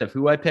a text of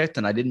who I picked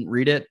and I didn't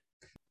read it.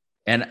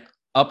 And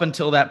up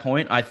until that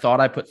point, I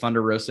thought I put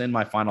Thunder Rosa in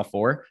my final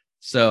four.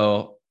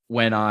 So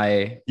when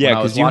I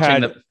because you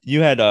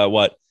had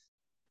what?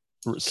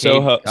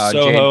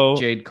 Soho,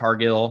 Jade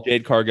Cargill,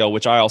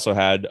 which I also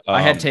had.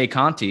 I had Tay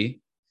Conti.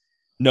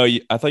 No,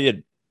 I thought you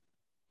had.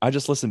 I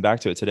just listened back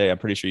to it today. I'm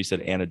pretty sure you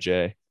said Anna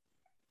J.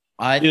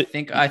 I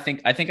think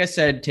I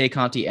said Tay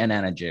Conti and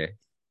Anna J.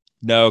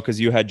 No, because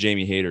you had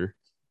Jamie Hayter.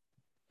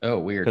 Oh,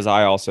 weird. Because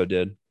I also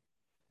did.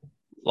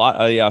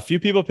 A few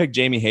people picked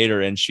Jamie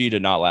Hayter, and she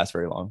did not last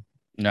very long.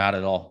 Not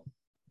at all.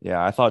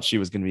 Yeah, I thought she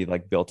was going to be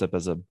like built up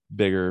as a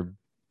bigger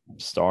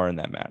star in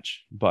that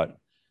match, but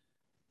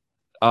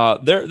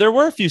there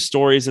were a few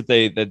stories that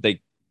they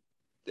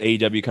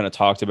AEW kind of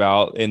talked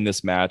about in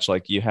this match.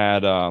 Like you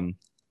had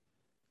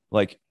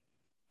like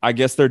I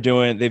guess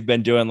they've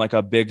been doing like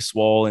a Big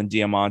Swole and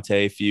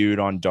Diamante feud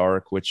on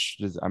Dark, which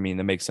is, I mean,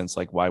 that makes sense.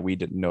 Like why we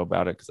didn't know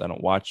about it, because I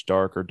don't watch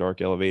Dark or Dark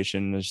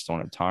Elevation. I just don't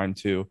have time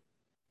to.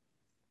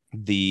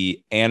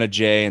 The Anna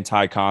J and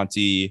Ty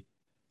Conti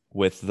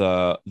with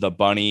the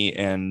Bunny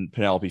and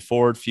Penelope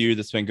Ford feud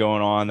that's been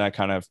going on, that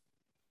kind of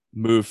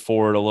moved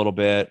forward a little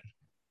bit.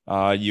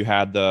 You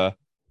had the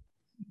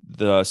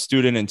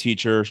student and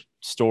teacher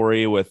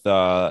story with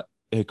Hikaru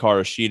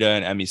Shida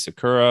and Emi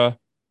Sakura.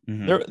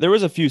 Mm-hmm. There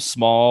was a few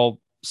small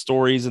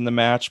stories in the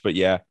match, but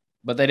yeah.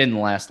 But they didn't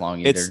last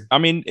long either.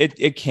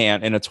 It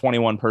can't in a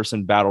 21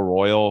 person battle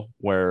royal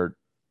where,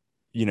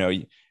 you know,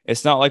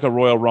 it's not like a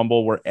Royal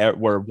Rumble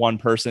where one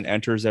person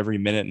enters every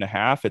minute and a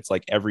half. It's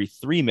like every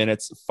 3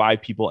 minutes,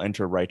 5 people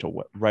enter right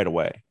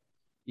away.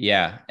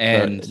 Yeah,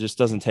 and it just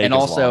doesn't take. And as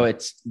also, long.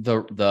 It's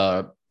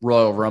the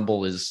Royal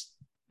Rumble is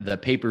the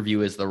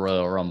pay-per-view is the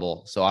Royal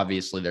Rumble, so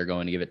obviously they're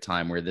going to give it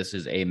time. Where this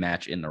is a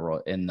match in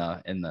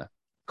the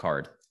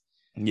card.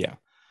 Yeah.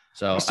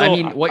 So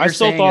what you're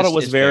saying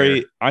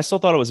I still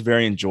thought it was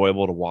very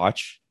enjoyable to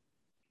watch.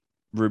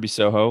 Ruby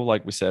Soho,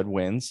 like we said,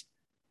 wins.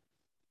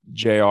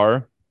 JR.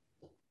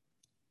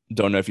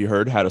 Don't know if you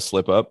heard, had a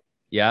slip up.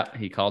 Yeah,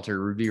 he called her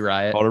Ruby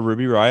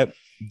Riot.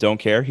 Don't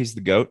care. He's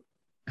the GOAT.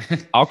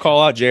 I'll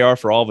call out JR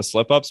for all of his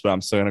slip ups, but I'm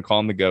still going to call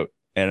him the GOAT.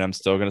 And I'm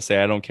still going to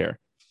say I don't care.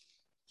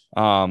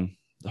 4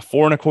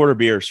 1/4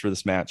 beers for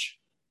this match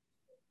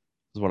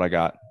is what I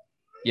got.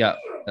 Yeah,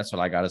 that's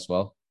what I got as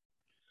well.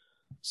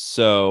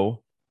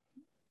 So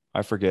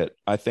I forget.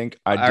 I think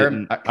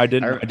I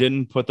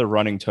didn't put the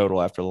running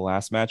total after the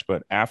last match,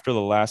 but after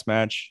the last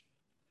match,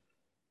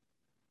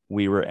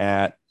 we were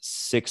at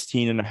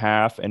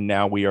 16.5, and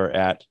now we are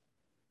at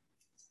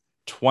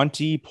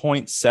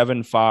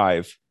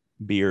 20.75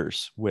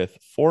 beers with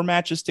 4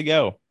 matches to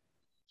go.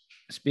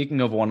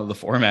 Speaking of one of the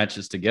 4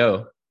 matches to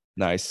go.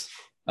 Nice.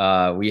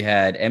 We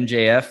had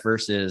MJF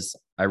versus,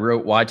 I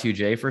wrote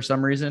Y2J for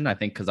some reason. I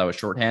think because I was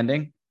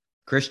shorthanding,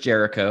 Chris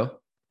Jericho.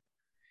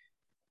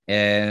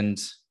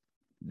 And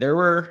there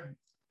were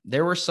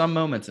some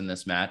moments in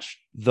this match.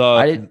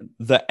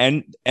 MJF's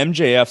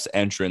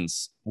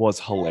entrance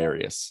was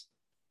hilarious.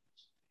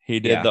 He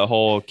did the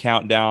whole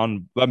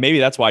countdown, but maybe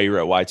that's why you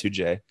wrote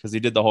Y2J, because he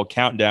did the whole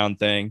countdown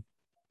thing,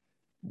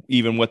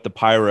 even with the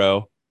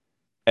pyro,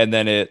 and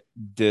then it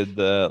did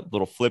the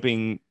little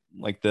flipping,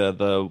 like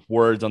the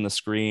words on the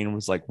screen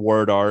was like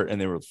word art,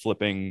 and they were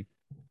flipping,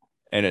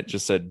 and it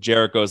just said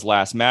Jericho's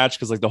last match,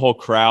 because like the whole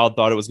crowd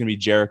thought it was gonna be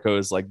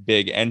Jericho's like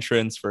big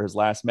entrance for his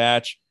last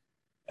match,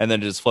 and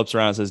then it just flips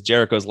around and says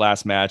Jericho's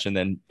last match, and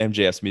then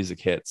MJF's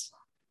music hits.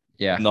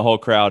 Yeah, and the whole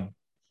crowd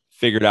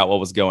figured out what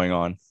was going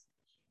on.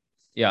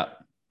 Yeah.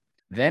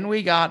 Then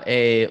we got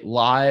a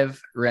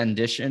live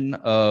rendition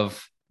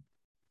of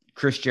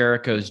Chris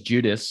Jericho's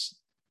Judas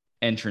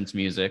entrance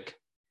music.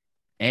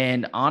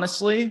 And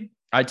honestly,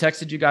 I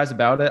texted you guys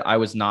about it. I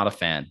was not a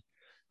fan.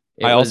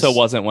 I also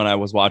wasn't when I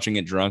was watching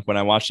it drunk. When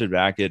I watched it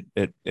back,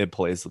 it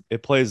plays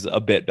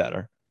a bit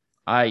better.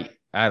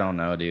 I don't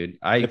know, dude.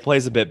 It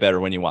plays a bit better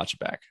when you watch it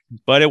back,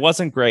 but it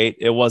wasn't great.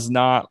 It was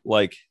not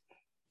like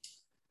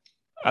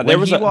there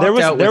was a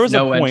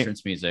point.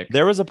 Entrance music.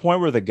 There was a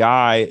point where the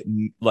guy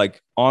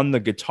like on the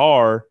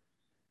guitar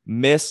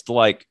missed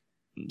like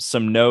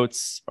some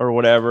notes or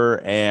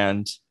whatever,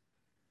 and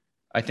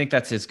I think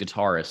that's his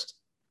guitarist.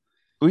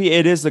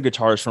 It is the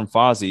guitarist from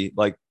Fozzy.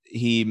 Like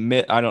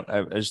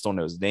I just don't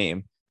know his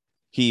name.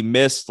 He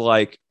missed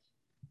like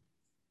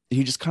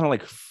he just kind of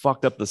like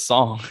fucked up the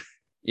song.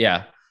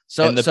 Yeah.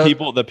 And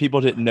the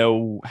people didn't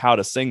know how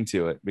to sing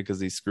to it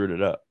because he screwed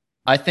it up.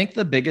 I think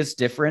the biggest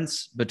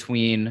difference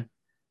between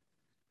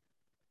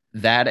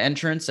that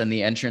entrance and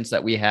the entrance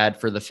that we had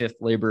for the Fifth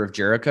Labor of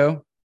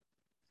Jericho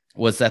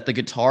was that the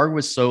guitar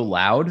was so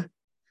loud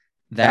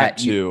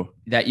that you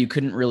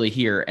couldn't really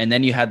hear. And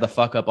then you had the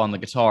fuck up on the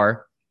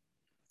guitar,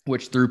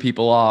 which threw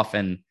people off.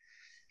 And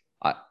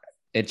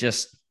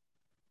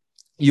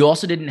you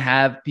also didn't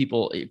have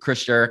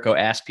Chris Jericho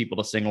ask people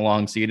to sing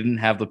along. So you didn't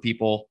have the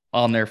people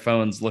on their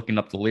phones looking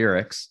up the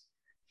lyrics.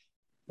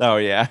 Oh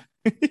yeah.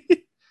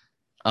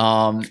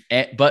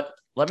 But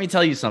let me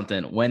tell you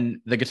something.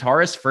 When the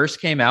guitarist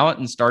first came out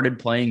and started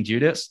playing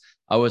Judas,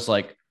 I was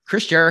like,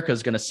 Chris Jericho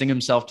is going to sing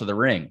himself to the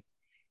ring.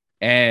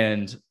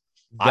 And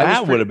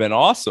that would have been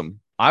awesome.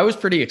 I was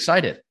pretty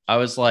excited. I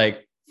was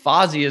like,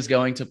 Fozzy is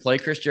going to play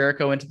Chris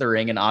Jericho into the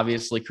ring. And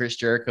obviously Chris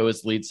Jericho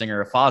is lead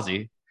singer of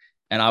Fozzy.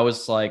 And I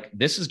was like,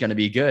 this is going to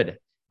be good.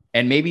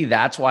 And maybe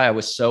that's why I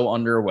was so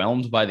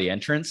underwhelmed by the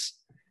entrance.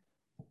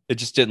 It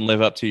just didn't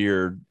live up to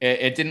your...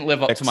 It didn't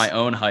live up to my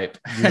own hype.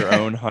 Your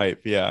own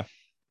hype, yeah.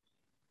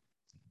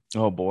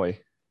 Oh, boy.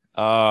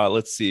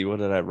 Let's see. What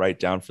did I write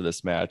down for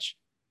this match?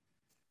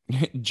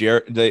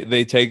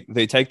 They take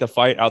the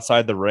fight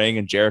outside the ring,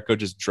 and Jericho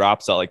just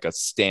drops out like a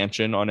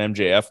stanchion on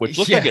MJF, which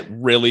looked like it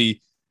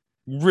really,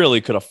 really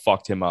could have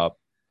fucked him up.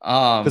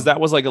 Because that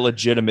was like a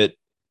legitimate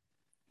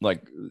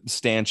like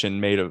stanchion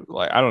made of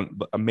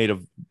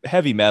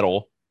heavy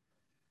metal,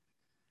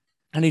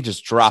 and he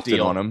just dropped it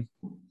on him.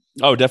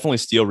 Oh, definitely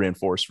steel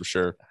reinforced for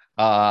sure.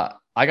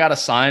 I got a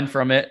sign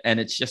from it, and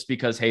it's just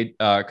because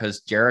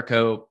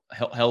Jericho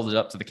held it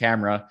up to the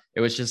camera.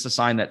 It was just a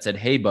sign that said,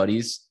 "Hey,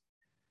 buddies."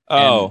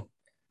 Oh,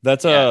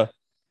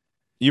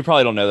 you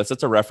probably don't know this.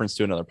 That's a reference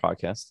to another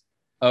podcast.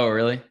 Oh,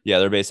 really? Yeah,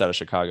 they're based out of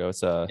Chicago.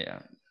 It's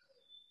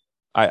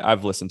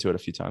I've listened to it a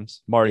few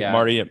times. Marty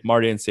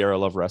and Sarah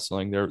love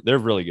wrestling. They're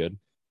really good.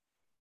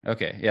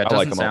 Okay, yeah, it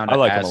doesn't sound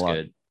as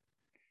good.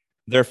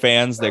 They're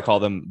fans. They call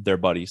them their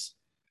buddies.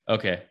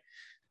 Okay.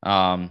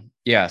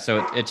 Yeah,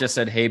 so it just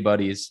said, "Hey,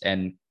 buddies,"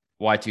 and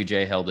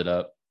Y2J held it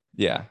up.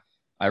 Yeah.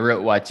 I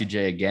wrote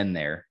Y2J again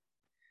there.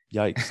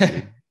 Yikes,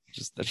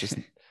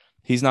 dude.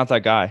 He's not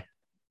that guy.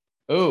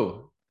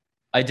 Oh,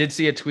 I did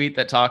see a tweet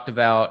that talked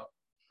about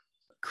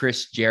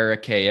Chris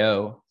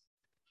Jericho,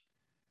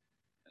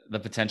 the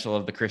potential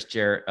of the Chris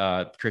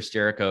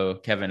Jericho,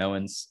 Kevin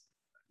Owens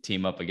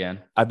team up again.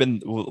 I've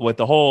been with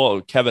the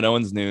whole Kevin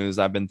Owens news.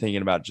 I've been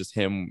thinking about just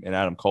him and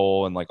Adam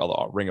Cole and like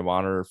all the Ring of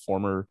Honor,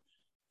 former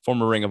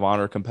Ring of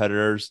Honor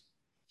competitors,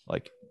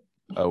 like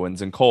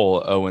Owens and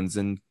Cole, Owens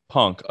and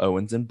Punk,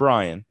 Owens and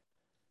Bryan.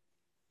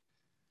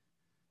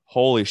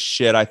 Holy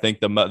shit. I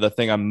think the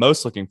thing I'm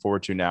most looking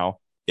forward to now,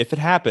 if it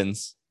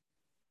happens,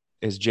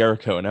 is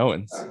Jericho and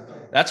Owens.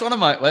 That's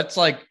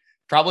like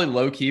probably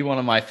low key one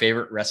of my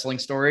favorite wrestling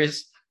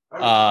stories.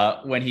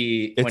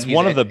 It's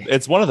one of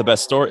the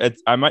best stories.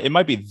 It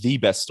might be the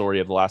best story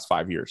of the last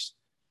 5 years.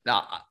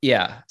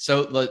 Yeah.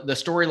 So the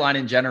storyline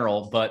in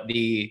general, but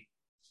the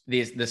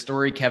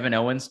story Kevin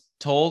Owens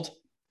told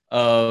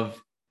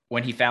of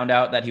when he found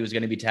out that he was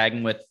going to be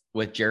tagging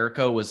with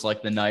Jericho was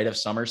like the night of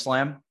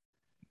SummerSlam.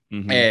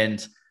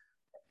 Mm-hmm.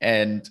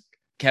 And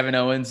Kevin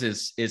Owens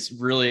is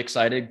really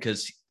excited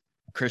because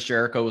Chris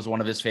Jericho was one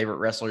of his favorite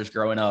wrestlers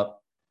growing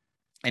up,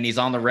 and he's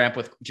on the ramp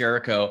with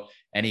Jericho,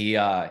 and he's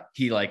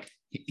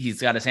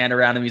got his hand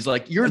around him. He's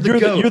like, "You're the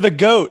goat. You're the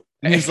goat."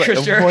 And he's Chris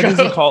like, Jericho,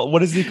 what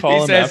does he call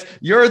him? He says,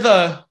 "You're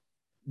the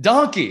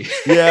donkey."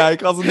 Yeah, he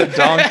calls him the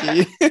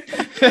donkey.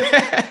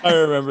 I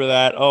remember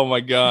that. Oh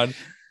my God.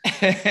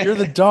 You're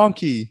the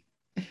donkey.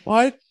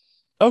 What?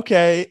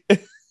 Okay.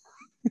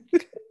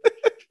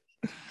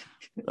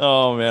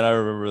 Oh man, I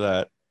remember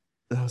that.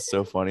 That was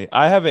so funny.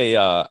 I have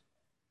a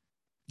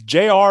JR.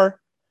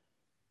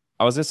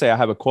 I was gonna say I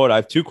have a quote. I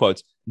have two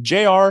quotes.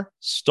 JR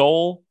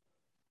stole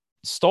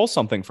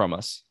something from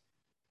us.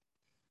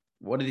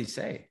 What did he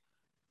say?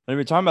 When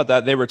we were talking about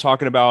that, they were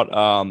talking about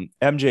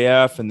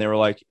MJF, and they were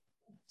like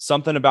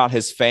something about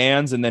his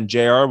fans, and then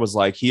JR was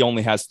like, he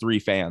only has 3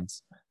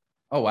 fans.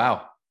 Oh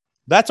wow.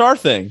 That's our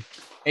thing.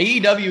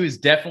 AEW is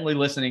definitely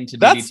listening to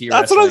DDT.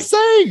 That's what I'm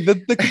saying.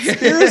 The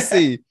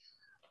conspiracy.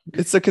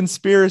 It's a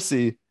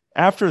conspiracy.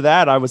 After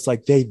that, I was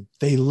like, they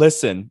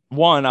listen.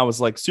 One, I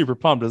was like super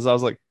pumped as I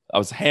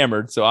was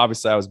hammered. So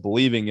obviously I was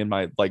believing in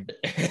my like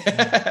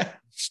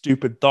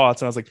stupid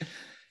thoughts. And I was like,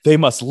 they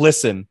must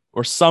listen,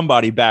 or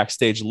somebody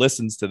backstage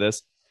listens to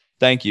this.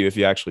 Thank you if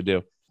you actually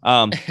do.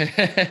 And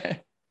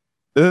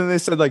then they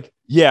said like,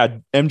 yeah,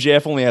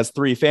 MJF only has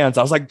 3 fans.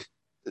 I was like,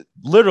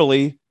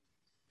 literally,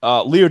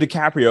 Leo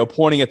DiCaprio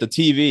pointing at the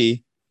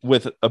TV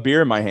with a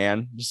beer in my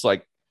hand, just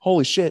like,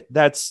 holy shit,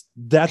 that's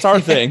our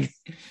thing.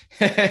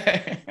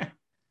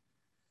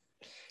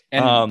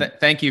 And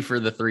thank you for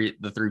the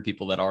three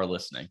people that are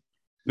listening.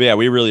 Yeah,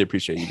 we really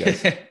appreciate you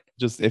guys.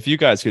 Just if you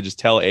guys could just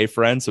tell a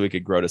friend so we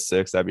could grow to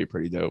 6, that'd be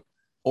pretty dope.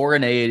 Or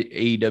an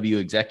AEW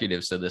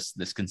executive, so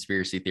this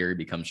conspiracy theory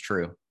becomes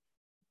true.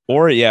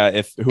 Or yeah,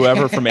 if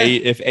whoever from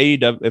if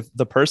AEW, if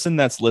the person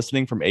that's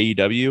listening from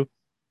AEW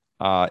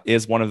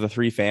is one of the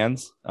 3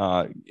 fans,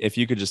 if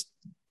you could just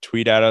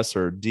tweet at us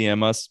or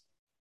DM us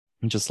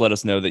and just let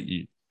us know that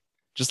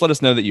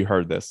you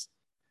heard this.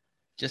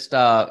 Just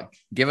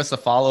give us a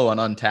follow on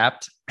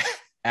Untapped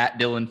at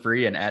Dylan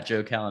Free and at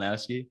Joe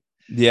Kalinowski.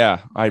 Yeah,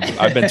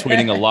 I've been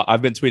tweeting a lot.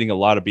 I've been tweeting a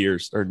lot of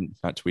beers, or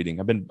not tweeting.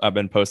 I've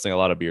been posting a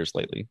lot of beers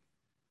lately.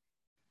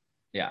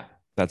 Yeah,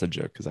 that's a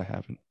joke because I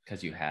haven't.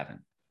 Because you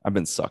haven't. I've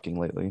been sucking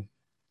lately.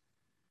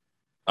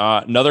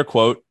 Another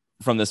quote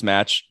from this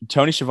match: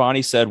 Tony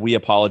Schiavone said, "We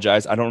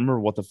apologize." I don't remember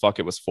what the fuck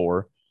it was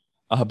for,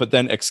 but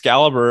then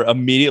Excalibur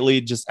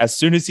immediately, just as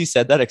soon as he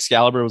said that,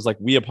 Excalibur was like,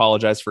 "We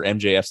apologize for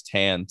MJF's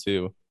tan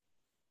too."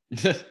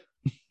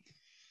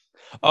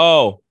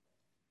 Oh.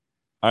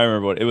 I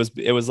remember what it was.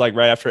 It was like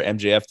right after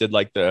MJF did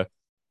like the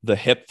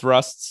hip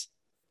thrusts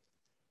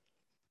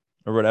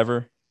or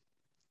whatever.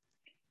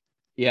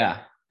 Yeah.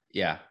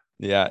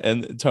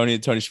 And Tony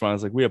Schiavone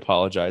was like, "We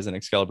apologize," and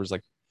Excalibur's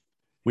like,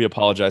 "We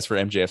apologize for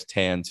MJF's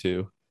tan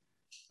too."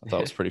 I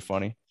thought it was pretty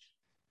funny.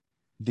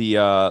 The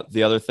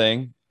other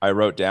thing I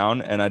wrote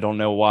down, and I don't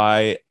know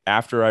why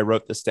after I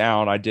wrote this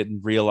down, I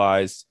didn't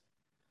realize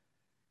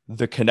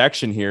the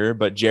connection here,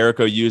 but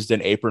Jericho used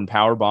an apron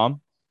power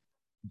bomb.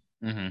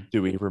 Mm-hmm.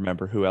 Do we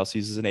remember who else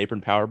uses an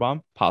apron power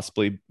bomb?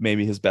 Possibly,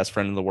 maybe his best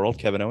friend in the world,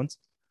 Kevin Owens.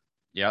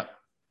 Yep.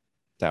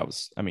 That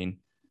was, I mean,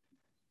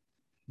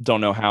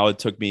 don't know how it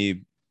took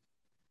me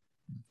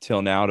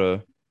till now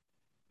to,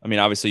 I mean,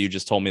 obviously you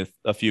just told me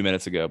a few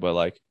minutes ago, but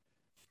like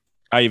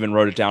I even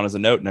wrote it down as a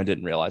note and I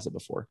didn't realize it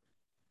before.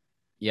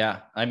 Yeah.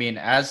 I mean,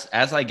 as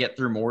I get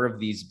through more of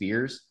these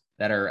beers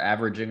that are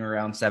averaging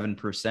around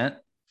 7%,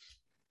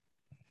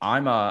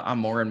 I'm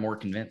more and more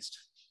convinced.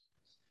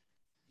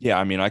 Yeah,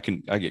 I mean, I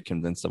get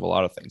convinced of a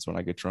lot of things when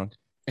I get drunk.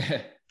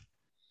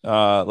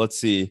 Let's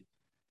see.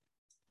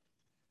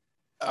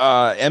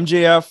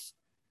 MJF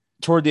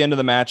toward the end of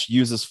the match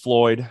uses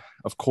Floyd.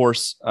 Of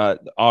course,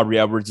 Aubrey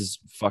Edwards is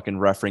fucking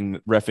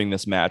reffing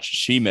this match.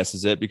 She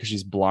misses it because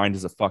she's blind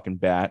as a fucking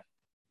bat.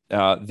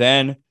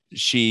 Then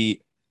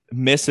she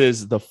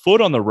misses the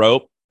foot on the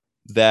rope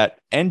that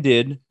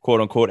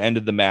quote unquote,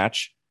 ended the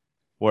match,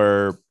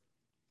 where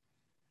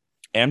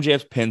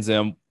MJF pins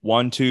him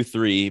 1, 2,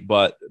 3,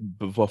 but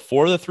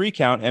before the 3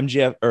 count,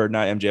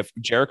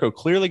 Jericho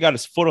clearly got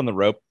his foot on the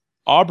rope.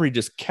 Aubrey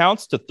just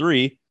counts to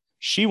 3.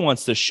 She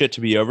wants this shit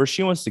to be over.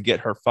 She wants to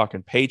get her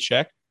fucking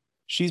paycheck.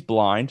 She's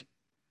blind,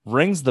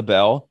 rings the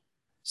bell.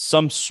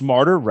 Some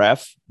smarter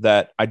ref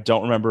that I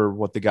don't remember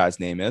what the guy's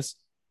name is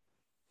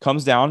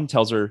comes down and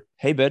tells her,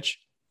 "Hey, bitch,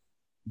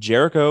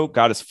 Jericho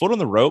got his foot on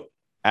the rope.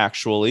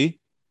 Actually,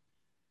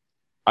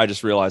 I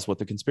just realized what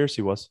the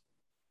conspiracy was."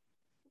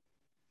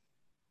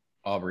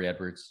 Aubrey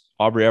Edwards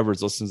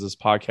listens to this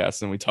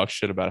podcast and we talk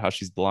shit about how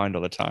she's blind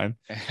all the time.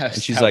 And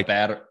she's how like,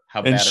 bad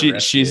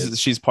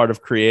she's part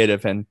of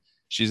creative. And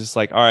she's just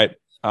like, all right,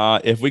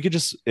 if we could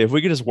just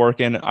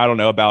work in, I don't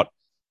know, about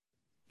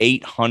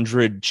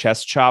 800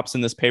 chest chops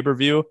in this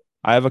pay-per-view,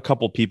 I have a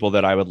couple people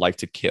that I would like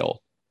to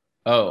kill.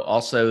 Oh,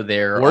 also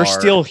we're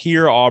still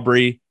here,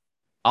 Aubrey.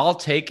 I'll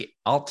take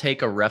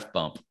a ref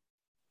bump.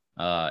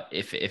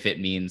 If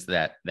it means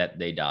that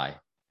they die.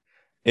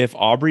 If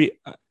Aubrey,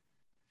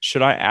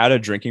 should I add a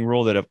drinking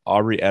rule that if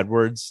Aubrey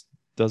Edwards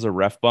does a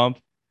ref bump,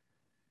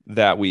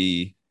 that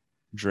we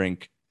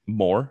drink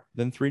more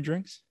than 3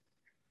 drinks?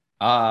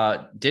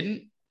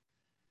 Didn't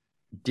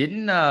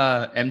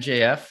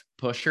MJF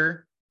push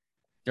her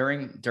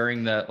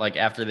during the, like,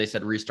 after they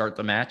said restart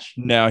the match?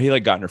 No, he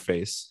like got in her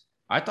face.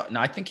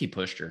 I think he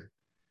pushed her.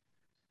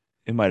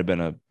 It might have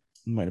been a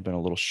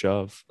little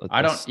shove.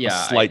 A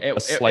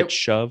slight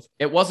shove.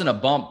 It wasn't a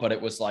bump, but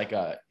it was like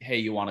a, hey,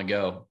 you want to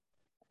go?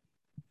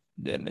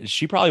 And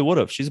she probably would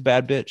have. She's a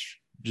bad bitch.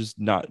 She's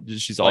like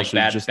also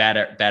bad, just bad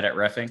at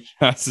reffing.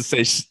 I was to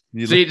say,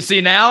 see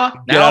now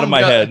get out of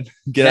my head.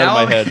 Get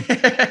out of my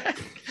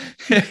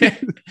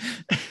head.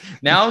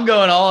 Now I'm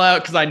going all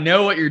out because I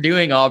know what you're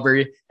doing,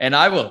 Aubrey, and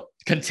I will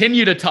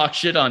continue to talk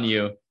shit on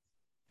you.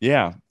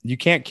 Yeah, you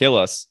can't kill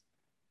us.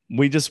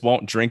 We just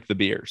won't drink the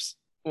beers.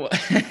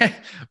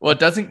 What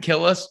doesn't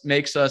kill us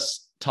makes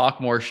us talk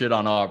more shit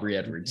on Aubrey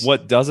Edwards.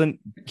 What doesn't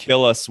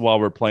kill us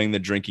while we're playing the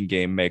drinking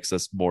game makes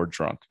us more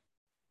drunk.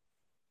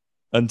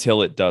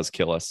 Until it does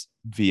kill us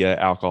via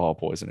alcohol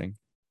poisoning.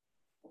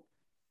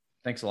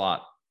 Thanks a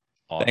lot,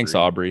 Aubrey. Thanks,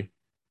 Aubrey.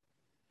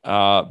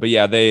 But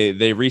yeah,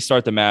 they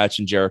restart the match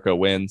and Jericho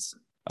wins.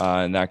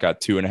 And that got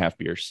 2.5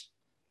 beers.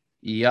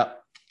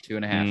 Yep,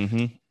 2.5.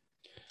 Mm-hmm.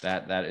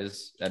 That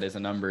is a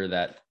number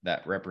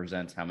that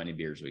represents how many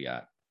beers we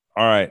got.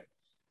 All right.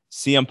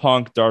 CM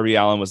Punk, Darby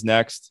Allin was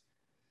next.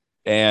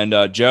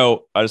 And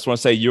Joe, I just want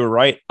to say you were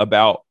right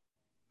about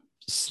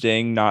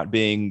Sting not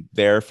being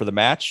there for the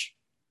match.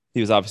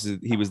 He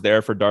was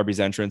there for Darby's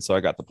entrance, so I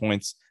got the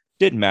points.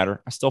 Didn't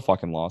matter. I still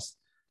fucking lost.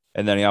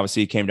 And then he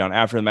obviously came down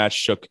after the match,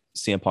 shook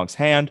CM Punk's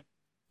hand.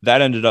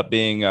 That ended up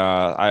being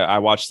I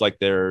watched like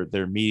their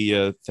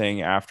media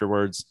thing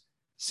afterwards.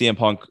 CM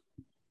Punk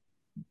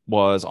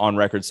was on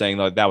record saying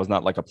like that was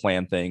not like a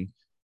planned thing.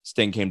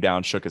 Sting came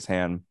down, shook his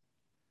hand.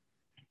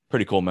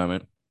 Pretty cool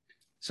moment.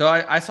 So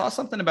I saw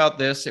something about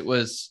this. It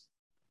was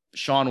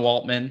Sean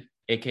Waltman,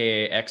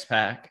 aka X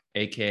Pac,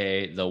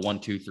 aka the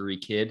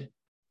 1-2-3 Kid,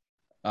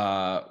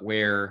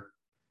 where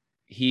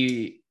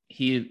he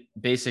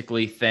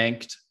basically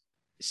thanked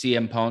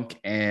CM Punk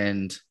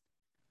and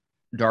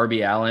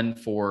Darby Allin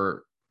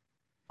for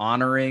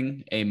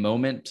honoring a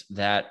moment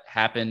that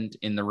happened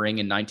in the ring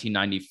in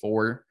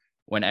 1994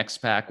 when X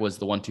Pac was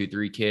the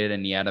 1-2-3 Kid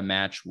and he had a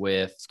match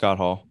with Scott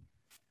Hall.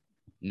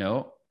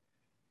 No,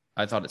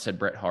 I thought it said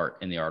Bret Hart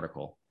in the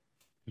article.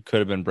 It could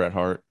have been Bret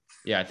Hart.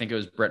 Yeah, I think it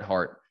was Bret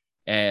Hart.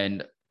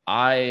 And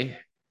I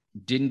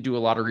didn't do a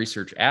lot of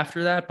research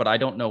after that, but I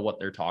don't know what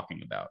they're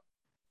talking about.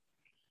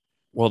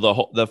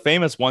 Well, the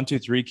famous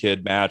 1-2-3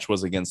 Kid match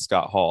was against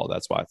Scott Hall.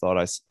 That's why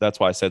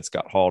I said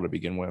Scott Hall to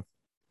begin with.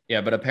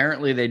 Yeah, but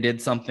apparently they did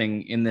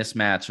something in this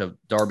match of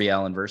Darby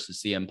Allin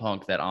versus CM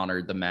Punk that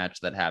honored the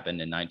match that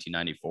happened in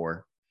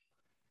 1994.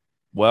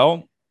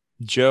 Well,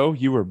 Joe,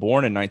 you were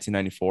born in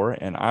 1994,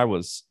 and I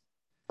was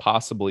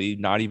possibly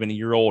not even a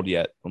year old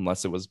yet,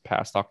 unless it was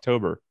past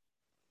October.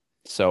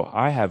 So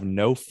I have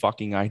no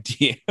fucking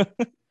idea.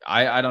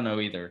 I don't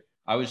know either.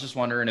 I was just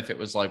wondering if it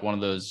was like one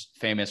of those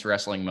famous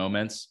wrestling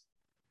moments.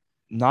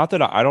 Not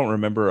that I don't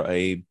remember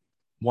a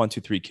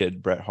 1-2-3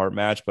 Kid Bret Hart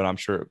match, but I'm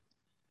sure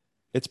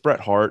it's Bret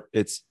Hart.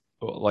 It's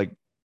like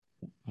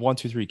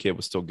 1-2-3 Kid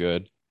was still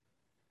good.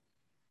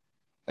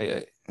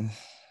 It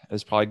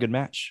was probably a good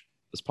match.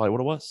 That's probably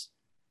what it was.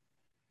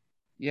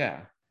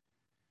 Yeah.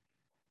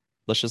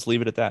 Let's just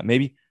leave it at that.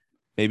 Maybe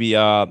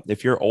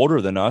if you're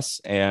older than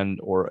us and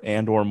or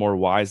more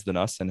wise than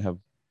us and have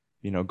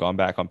gone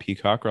back on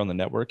Peacock or on the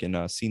network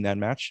and seen that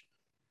match,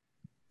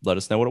 let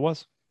us know what it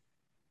was.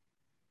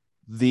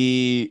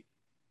 The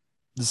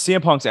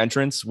CM Punk's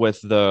entrance with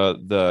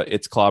the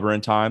it's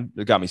clobbering time,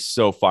 it got me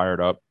so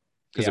fired up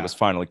because it was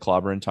finally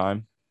clobbering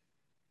time.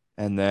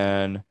 And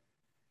then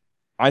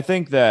I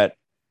think that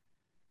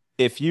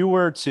if you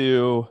were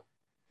to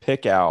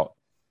pick out,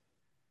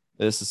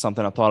 this is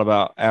something I thought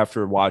about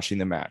after watching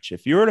the match.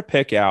 If you were to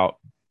pick out,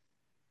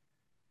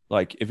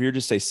 like, if you're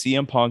just say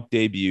CM Punk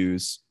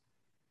debuts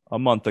a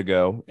month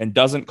ago and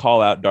doesn't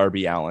call out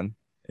Darby Allin,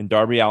 and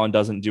Darby Allin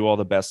doesn't do all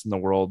the best in the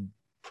world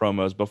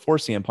promos before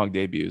CM Punk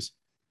debuts,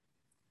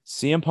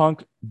 CM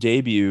Punk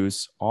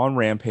debuts on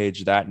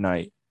Rampage that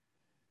night,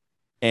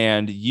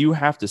 and you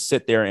have to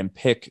sit there and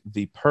pick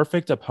the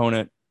perfect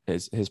opponent,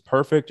 his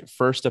perfect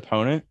first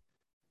opponent.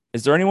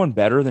 Is there anyone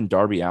better than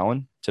Darby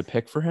Allin to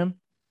pick for him?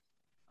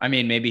 I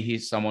mean, maybe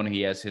he's someone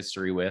he has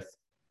history with,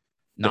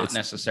 not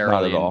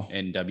necessarily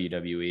in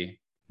WWE.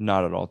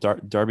 Not at all.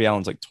 Darby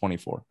Allin's like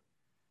 24.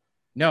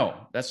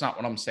 No, that's not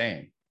what I'm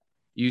saying.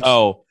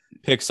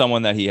 Pick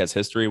someone that he has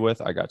history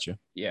with. I got you.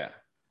 Yeah.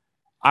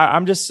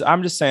 I'm just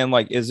saying,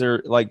 like, is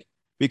there like,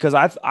 because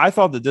I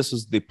thought that this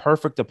was the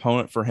perfect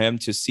opponent for him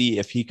to see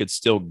if he could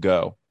still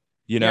go,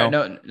 Yeah,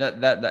 no,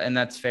 that and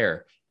that's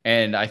fair.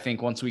 And I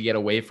think once we get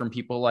away from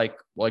people like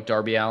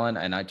Darby Allin,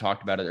 and I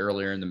talked about it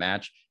earlier in the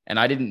match, and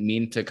I didn't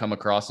mean to come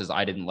across as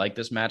I didn't like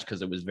this match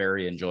because it was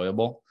very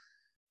enjoyable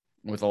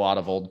with a lot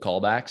of old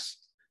callbacks.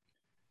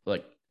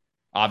 Like,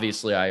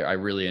 obviously, I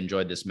really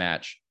enjoyed this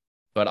match,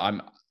 but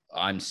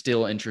I'm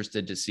still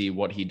interested to see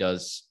what he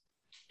does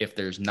if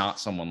there's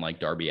not someone like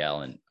Darby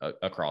Allin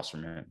across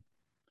from him.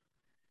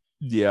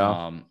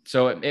 Yeah.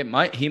 So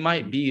he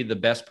might be the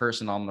best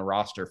person on the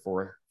roster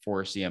for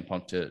CM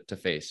Punk to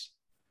face.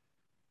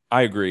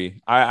 I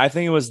agree. I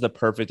think it was the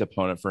perfect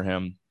opponent for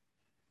him.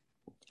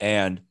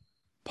 And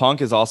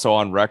Punk is also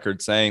on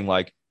record saying,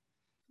 like,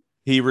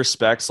 he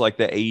respects like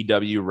the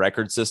AEW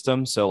record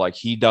system. So like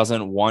he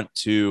doesn't want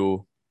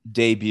to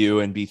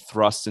debut and be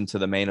thrust into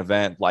the main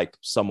event like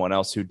someone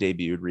else who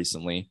debuted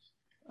recently.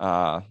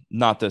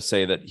 Not to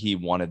say that he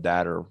wanted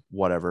that or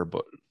whatever,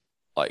 but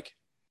like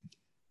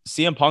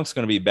CM Punk's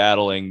going to be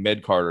battling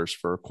mid-carders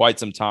for quite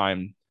some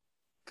time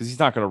because he's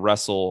not going to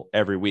wrestle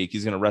every week.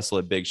 He's going to wrestle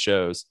at big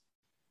shows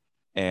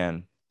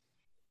and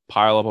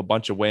pile up a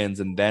bunch of wins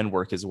and then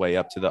work his way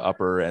up to the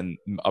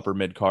upper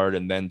mid card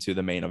and then to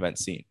the main event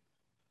scene.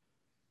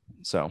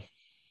 So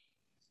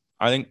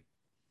I think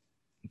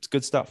it's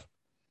good stuff.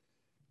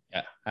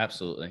 Yeah,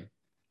 absolutely.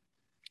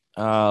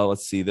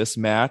 Let's see. This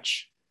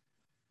match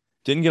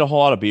didn't get a whole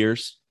lot of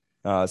beers.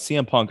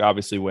 CM Punk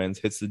obviously wins,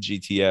 hits the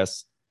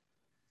GTS.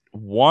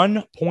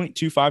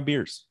 1.25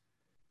 beers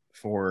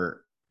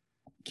for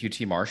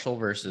QT Marshall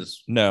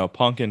versus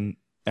Punk and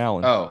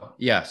Allin. Oh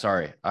yeah,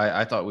 sorry.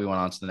 I thought we went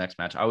on to the next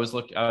match. I was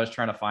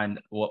trying to find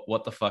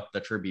what the fuck the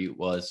tribute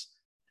was.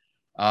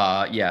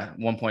 Yeah,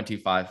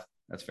 1.25.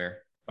 That's fair.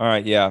 All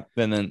right, yeah.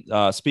 And then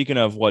speaking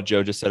of what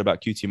Joe just said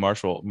about QT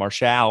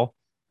Marshall,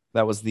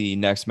 that was the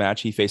next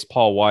match. He faced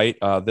Paul White.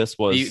 This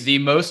was The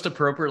most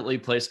appropriately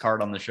placed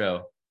card on the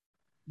show.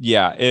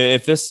 yeah.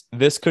 If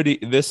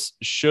this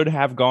should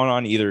have gone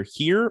on either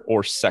here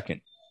or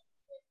second,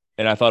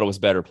 and I thought it was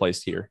better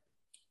placed here.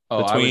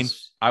 Oh, Between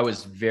I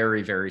was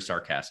very, very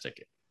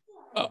sarcastic.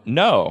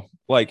 no,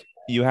 like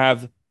you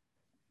have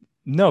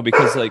no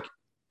because like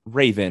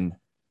Raven,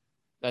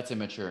 That's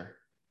immature.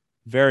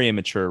 very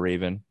immature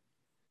Raven.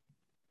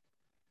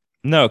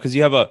 No, because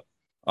you have a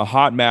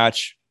hot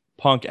match,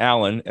 Punk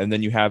Allen, and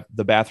then you have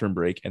the bathroom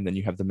break, and then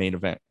you have the main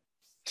event.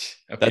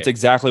 Okay. That's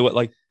exactly what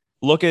like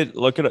look at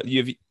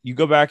you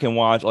go back and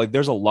watch like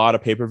there's a lot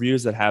of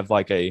pay-per-views that have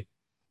like a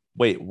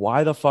wait,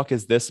 why the fuck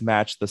is this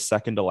match the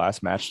second to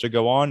last match to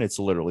go on? It's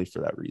literally for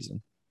that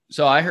reason.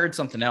 So I heard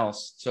something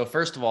else. So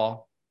first of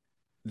all,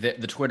 the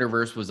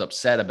Twitterverse was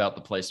upset about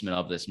the placement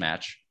of this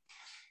match,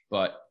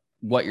 but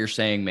what you're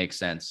saying makes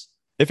sense.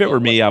 If it were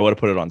me, I would have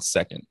put it on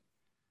second.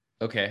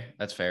 Okay,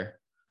 that's fair.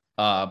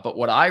 But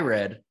what I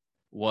read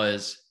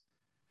was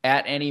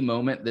at any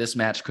moment, this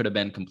match could have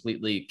been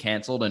completely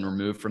canceled and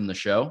removed from the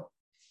show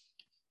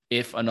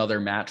if another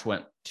match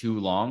went too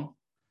long.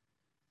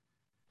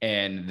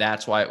 And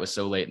that's why it was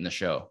so late in the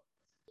show.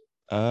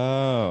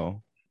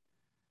 Oh,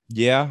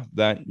 yeah,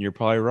 that you're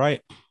probably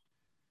right.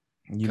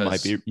 You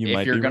might be. You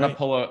might be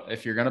right.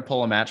 If you're gonna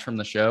pull a match from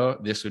the show,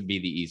 this would be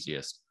the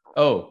easiest.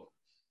 Oh,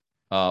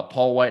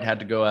 Paul White had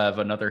to go have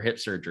another hip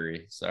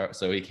surgery,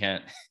 so he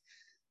can't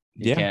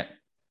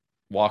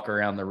walk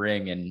around the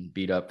ring and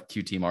beat up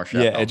QT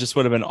Marshall. Yeah, it just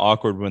would have been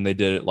awkward when they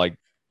did it like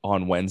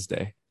on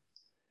Wednesday.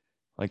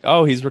 Like,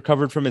 oh, he's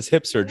recovered from his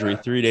hip surgery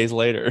 3 days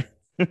later.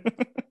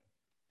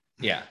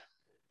 Yeah.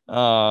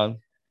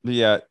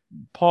 Yeah,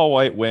 Paul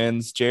White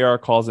wins. JR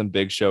calls him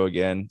Big Show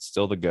again.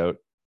 Still the GOAT.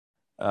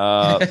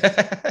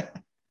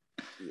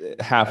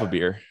 Half a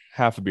beer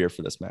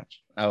for this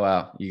match. Oh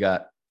wow,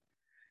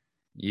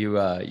 you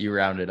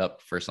rounded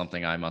up for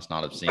something I must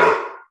not have seen.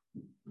 I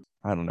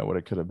don't know what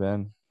it could have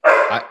been.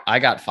 I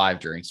got 5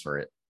 drinks for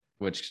it,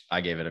 which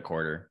I gave it a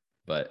quarter,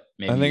 but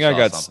maybe I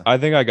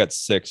think I got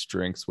 6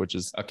 drinks, which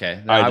is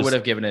okay. I would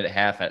have given it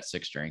half at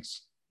 6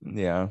 drinks.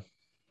 Yeah.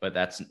 But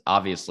that's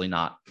obviously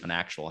not an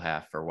actual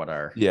half for what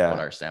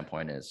our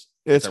standpoint is.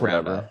 It's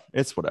whatever.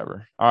 It's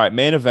whatever. All right,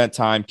 main event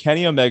time.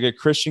 Kenny Omega,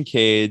 Christian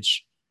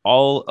Cage,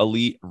 All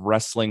Elite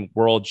Wrestling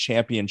World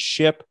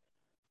Championship.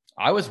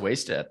 I was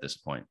wasted at this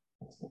point.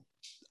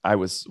 I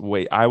was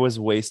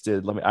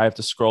wasted. I have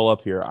to scroll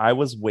up here. I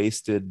was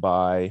wasted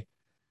by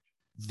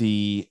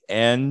the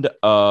end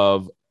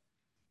of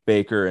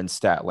Baker and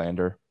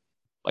Statlander.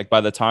 Like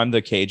by the time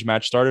the cage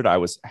match started, I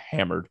was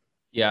hammered.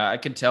 Yeah, I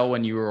could tell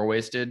when you were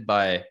wasted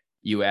by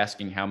you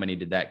asking how many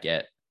did that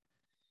get.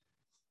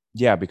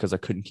 Yeah, because I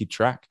couldn't keep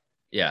track.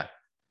 Yeah.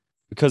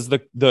 Because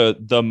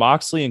the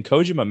Moxley and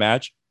Kojima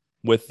match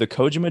with the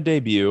Kojima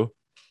debut,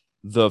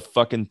 the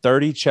fucking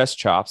 30 chest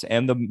chops,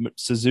 and the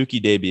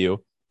Suzuki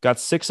debut got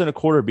 6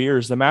 1/4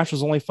 beers. The match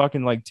was only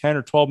fucking like 10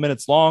 or 12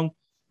 minutes long.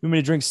 You want me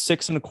to drink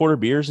 6 1/4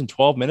 beers in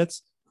 12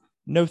 minutes?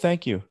 No,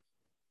 thank you.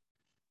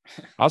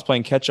 I was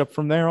playing catch up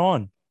from there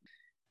on.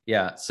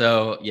 Yeah.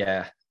 So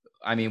yeah.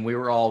 I mean, we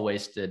were all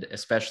wasted,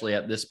 especially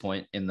at this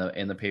point in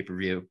the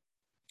pay-per-view.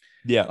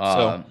 Yeah.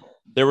 So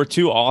there were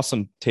 2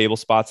 awesome table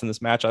spots in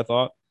this match, I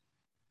thought.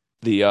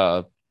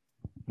 The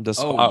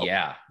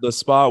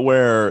spot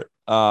where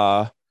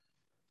I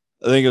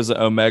think it was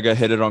Omega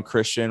hit it on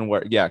Christian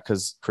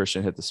because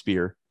Christian hit the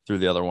spear through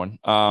the other one.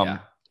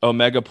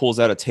 Omega pulls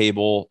out a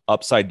table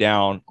upside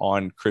down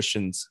on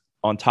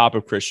top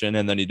of Christian,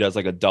 and then he does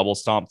like a double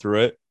stomp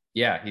through it.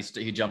 Yeah,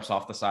 he jumps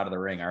off the side of the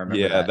ring. I remember.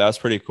 Yeah, that's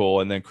pretty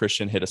cool. And then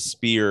Christian hit a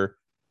spear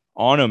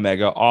on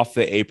Omega off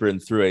the apron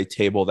through a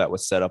table that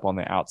was set up on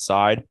the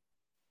outside.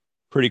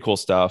 Pretty cool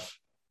stuff.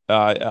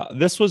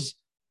 This was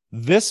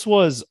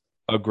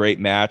a great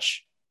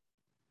match,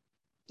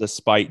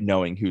 despite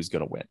knowing who's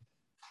going to win.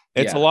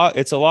 It's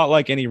a lot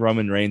like any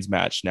Roman Reigns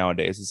match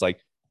nowadays. It's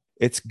like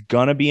it's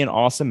gonna be an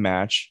awesome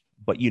match,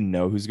 but you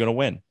know who's going to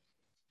win.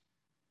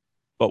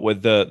 But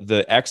with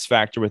the X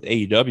factor with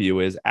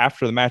AEW is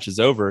after the match is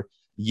over,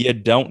 you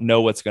don't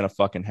know what's going to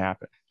fucking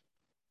happen.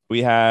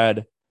 We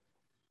had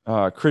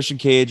Christian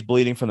Cage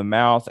bleeding from the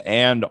mouth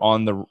and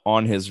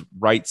on his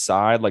right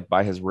side, like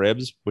by his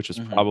ribs, which is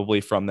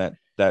probably from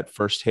that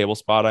first table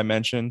spot I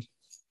mentioned.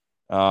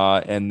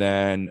 And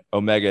then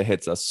Omega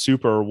hits a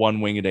super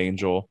one-winged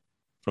angel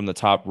from the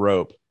top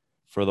rope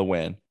for the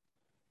win.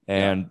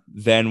 And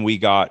then we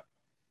got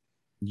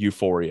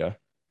Euphoria.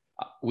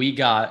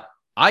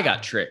 I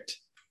got tricked.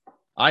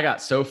 I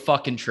got so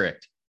fucking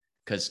tricked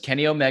because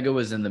Kenny Omega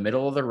was in the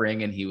middle of the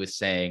ring and he was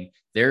saying,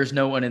 "There's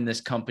no one in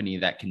this company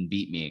that can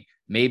beat me."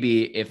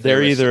 Maybe if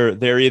they're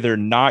either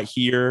not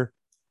here,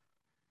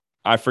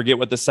 I forget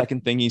what the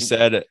second thing he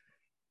said,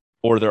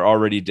 or they're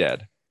already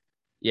dead.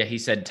 Yeah, he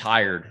said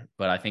tired,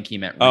 but I think he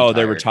meant retired. Oh,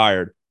 they're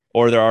retired,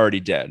 or they're already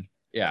dead.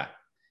 Yeah,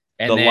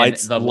 and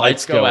the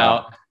lights go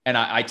out, and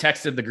I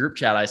texted the group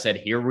chat. I said,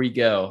 "Here we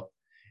go,"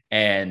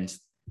 and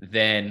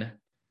then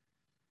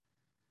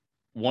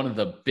one of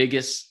the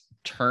biggest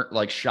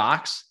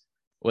shocks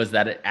was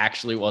that it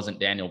actually wasn't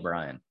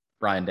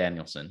Brian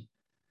Danielson.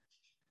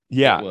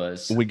 Yeah. It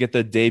was. We get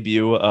the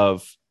debut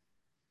of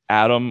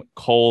Adam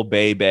Cole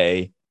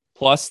Bay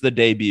plus the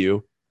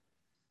debut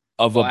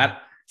of a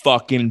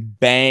fucking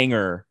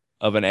banger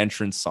of an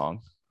entrance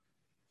song.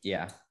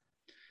 Yeah.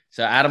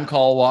 So Adam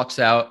Cole walks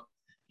out.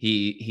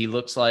 He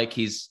looks like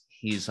he's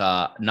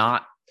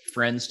not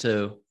friends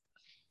to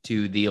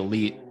the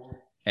Elite,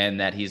 and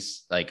that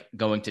he's like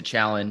going to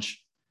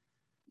challenge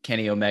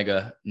Kenny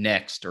Omega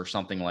next or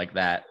something like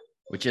that,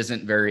 which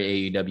isn't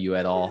very AEW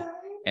at all.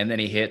 And then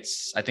he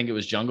hits, I think it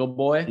was Jungle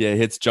Boy. Yeah, he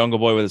hits Jungle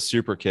Boy with a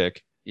super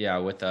kick. Yeah,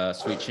 with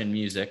Sweet Chin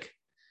Music.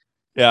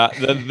 Yeah,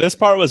 this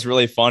part was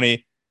really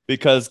funny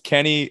because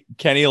Kenny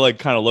like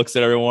kind of looks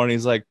at everyone and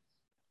he's like,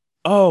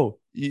 "Oh,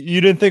 you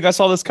didn't think I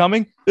saw this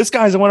coming? This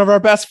guy's one of our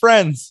best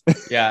friends."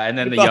 Yeah, and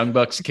then the Young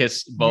Bucks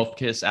kiss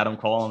Adam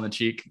Cole on the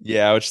cheek.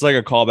 Yeah, which is like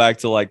a callback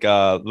to like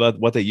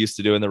what they used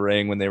to do in the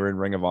ring when they were in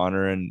Ring of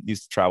Honor and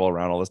used to travel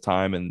around all this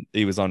time, and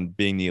he was on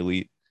Being the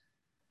Elite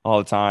all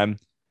the time.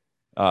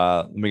 We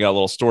got a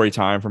little story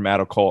time from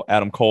Adam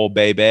Cole,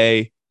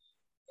 Bay.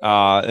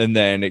 And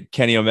then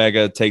Kenny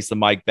Omega takes the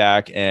mic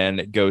back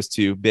and goes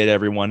to bid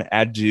everyone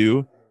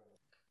adieu.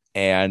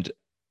 And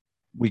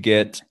we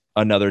get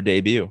another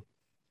debut,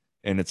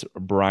 and it's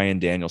Brian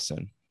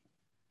Danielson.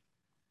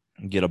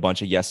 Get a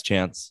bunch of yes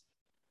chants.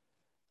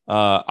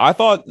 I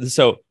thought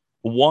so.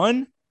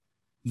 One,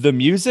 the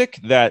music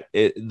that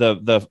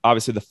the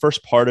obviously the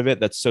first part of it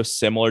that's so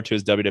similar to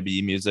his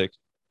WWE music.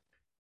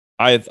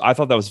 I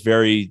thought that was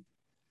very.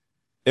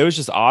 It was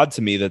just odd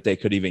to me that they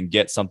could even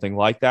get something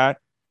like that.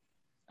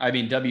 I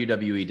mean,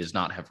 WWE does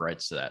not have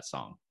rights to that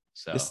song.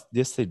 So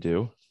yes they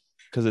do,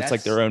 because it's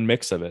like their own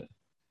mix of it.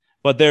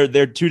 But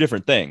they're two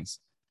different things.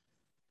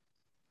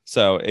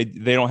 So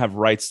they don't have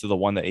rights to the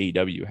one that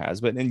AEW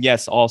has. But and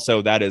yes,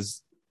 also that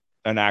is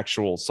an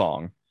actual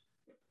song.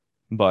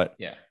 But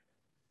yeah,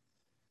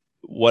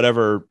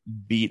 whatever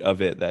beat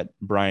of it that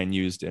Brian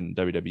used in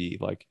WWE,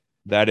 like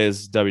that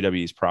is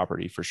WWE's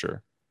property for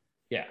sure.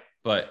 Yeah,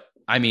 but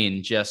I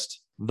mean, just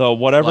the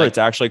whatever it's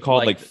actually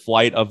called, like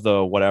Flight of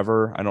the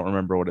whatever. I don't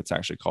remember what it's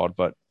actually called,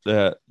 but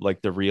the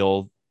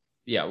real.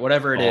 Yeah,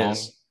 whatever it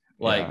is,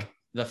 like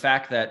the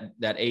fact that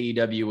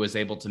AEW was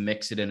able to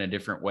mix it in a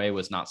different way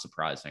was not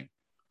surprising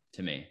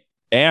to me.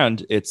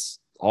 And it's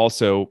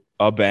also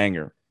a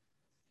banger.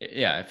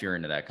 Yeah, if you're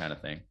into that kind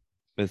of thing.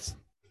 I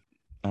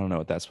don't know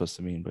what that's supposed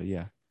to mean, but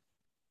yeah.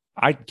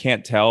 I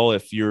can't tell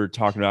if you're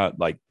talking about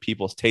like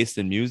people's taste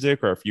in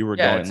music or if you were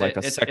going like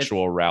a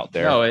sexual route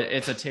there. No,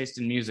 it's a taste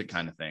in music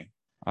kind of thing.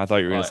 I thought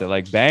you were going to say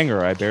like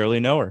banger. I barely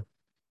know her.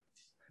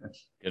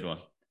 Good one.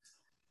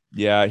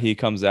 Yeah, he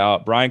comes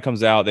out. Brian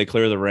comes out. They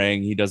clear the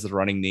ring. He does the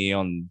running knee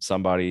on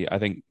somebody. I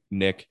think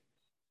Nick.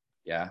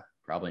 Yeah,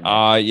 probably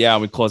Nick. Yeah,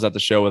 we close out the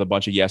show with a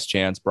bunch of yes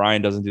chants.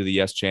 Brian doesn't do the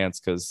yes chants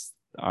because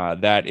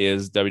that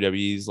is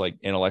WWE's like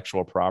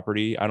intellectual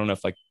property. I don't know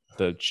if like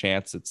the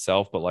chants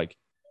itself, but like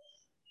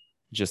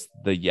just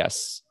the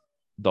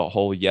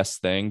whole yes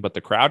thing. But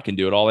the crowd can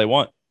do it all they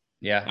want.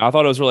 Yeah. I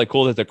thought it was really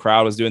cool that the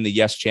crowd was doing the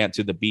yes chant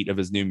to the beat of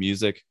his new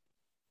music.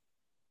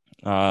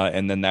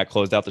 And then that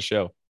closed out the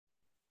show.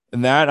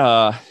 And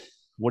that,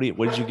 what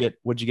did you get?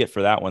 What'd you get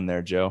for that one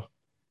there, Joe?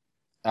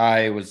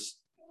 I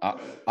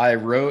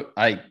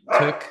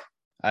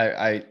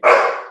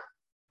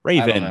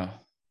Raven.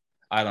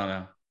 I don't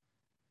know.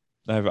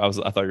 I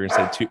thought you were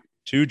gonna say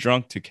too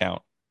drunk to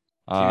count.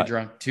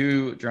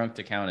 Too drunk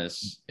to count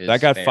is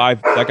that got fair.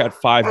 five. That got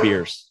 5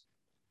 beers.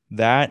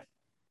 That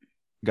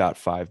got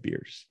 5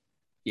 beers.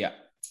 Yeah,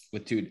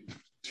 with two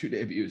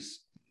debuts.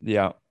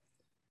 Yeah.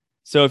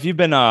 So if you've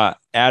been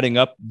adding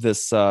up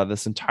this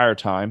entire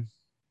time,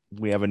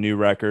 we have a new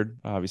record.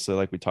 Obviously,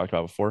 like we talked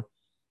about before,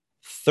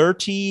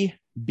 30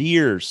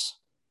 beers,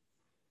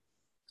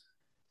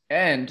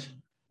 and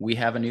we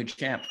have a new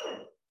champ.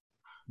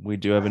 We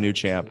do have a new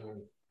champ.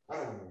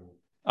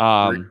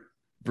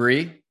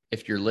 Bree,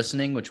 if you're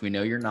listening, which we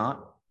know you're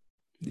not.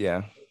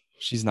 Yeah,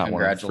 she's not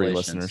one of the 3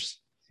 listeners.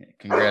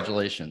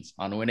 Congratulations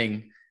on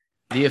winning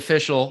the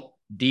official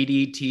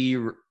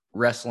DDT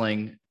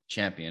Wrestling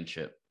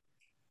Championship.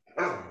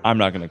 I'm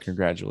not going to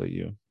congratulate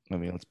you. I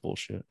mean, that's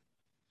bullshit.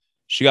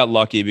 She got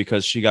lucky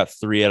because she got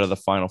 3 out of the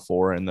final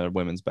 4 in the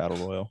women's battle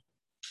royal.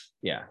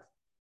 Yeah.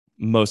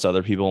 Most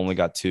other people only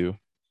got 2.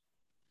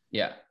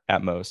 Yeah.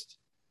 At most.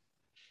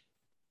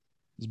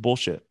 It's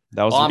bullshit.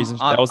 That was the reason.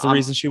 That was the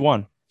reason she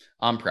won.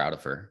 I'm proud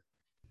of her.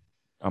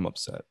 I'm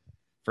upset.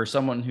 For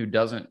someone who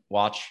doesn't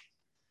watch.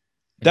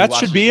 That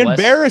should be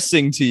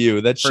embarrassing to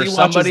you. That she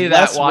watches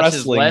less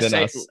wrestling than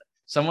us.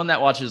 Someone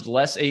that watches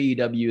less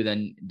AEW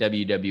than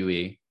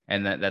WWE,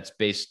 and that's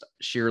based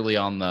sheerly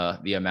on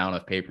the amount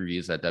of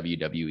pay-per-views that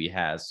WWE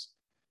has.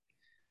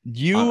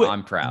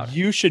 I'm proud.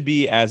 You should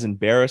be as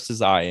embarrassed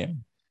as I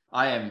am.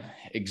 I am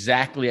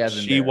exactly as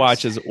embarrassed. She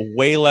watches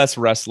way less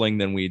wrestling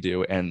than we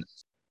do, and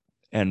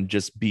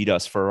just beat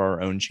us for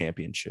our own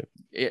championship.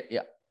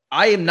 Yeah.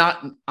 I'm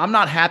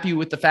not happy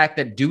with the fact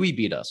that Dewey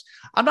beat us.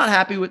 I'm not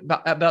happy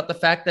about the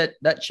fact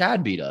that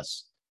Chad beat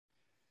us.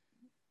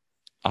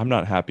 I'm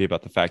not happy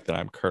about the fact that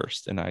I'm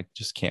cursed and I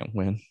just can't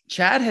win.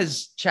 Chad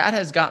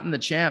has gotten the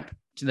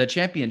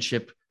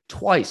championship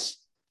twice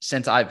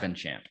since I've been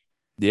champ.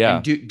 Yeah.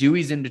 And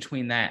Dewey's in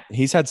between that.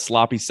 He's had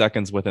sloppy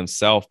seconds with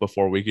himself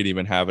before we could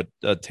even have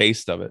a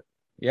taste of it.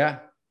 Yeah.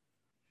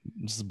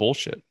 This is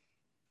bullshit.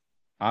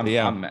 I'm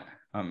mad.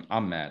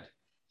 I'm mad.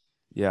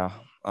 Yeah.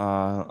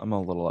 I'm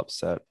a little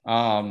upset.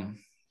 That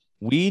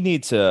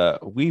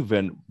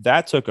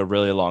took a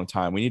really long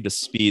time. We need to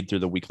speed through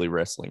the weekly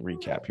wrestling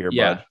recap here,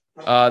 yeah.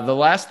 bud. The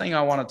last thing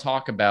I want to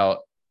talk about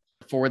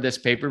for this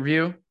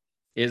pay-per-view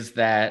is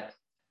that,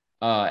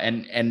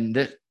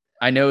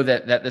 I know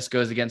that this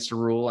goes against the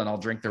rule, and I'll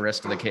drink the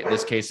rest of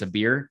this case of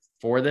beer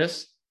for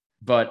this.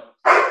 But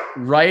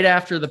right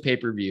after the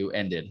pay-per-view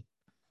ended,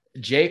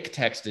 Jake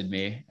texted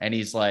me and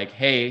he's like,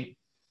 "Hey,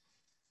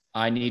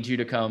 I need you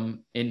to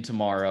come in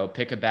tomorrow,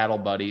 pick a battle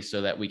buddy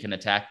so that we can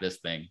attack this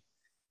thing."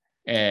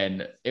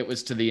 And it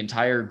was to the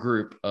entire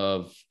group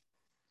of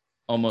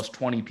almost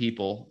 20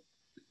 people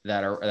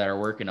that are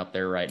working up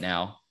there right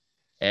now.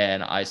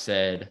 And I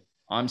said,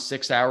 "I'm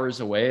 6 hours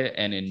away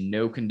and in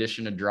no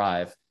condition to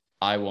drive.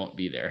 I won't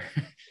be there."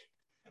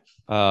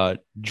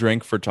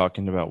 Drink for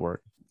talking about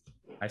work.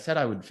 I said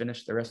I would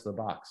finish the rest of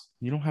the box.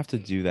 You don't have to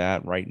do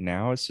that right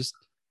now. It's just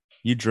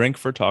you drink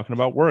for talking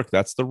about work.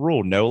 That's the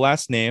rule. No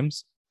last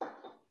names.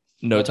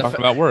 No talking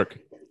about work.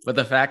 But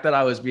the fact that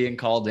I was being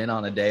called in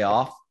on a day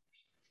off,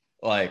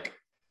 like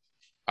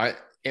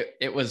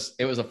it was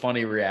a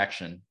funny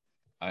reaction.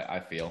 I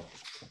feel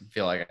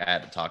like I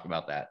had to talk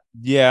about that.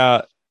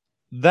 Yeah,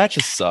 that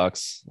just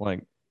sucks.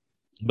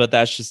 But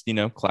that's just,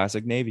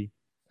 classic Navy.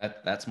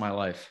 That's my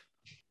life.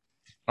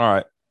 All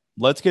right,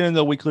 let's get into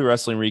the weekly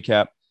wrestling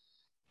recap.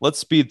 Let's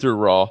speed through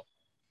Raw.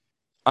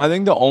 I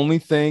think the only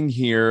thing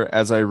here,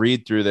 as I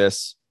read through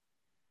this,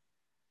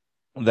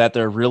 that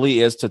there really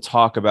is to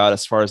talk about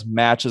as far as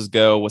matches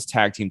go was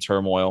tag team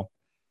turmoil.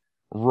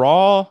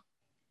 Raw,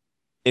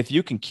 if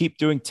you can keep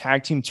doing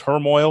tag team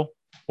turmoil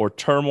or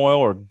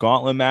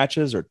gauntlet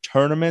matches or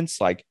tournaments,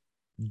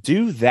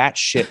 do that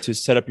shit to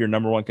set up your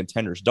number one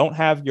contenders. Don't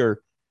have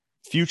your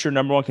future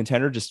number one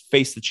contender just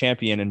face the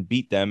champion and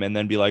beat them and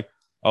then be like,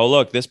 "Oh,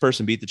 look, this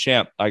person beat the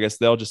champ. I guess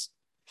they'll just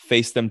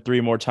face them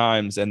 3 more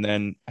times and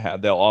then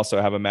they'll also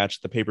have a match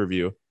at the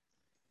pay-per-view."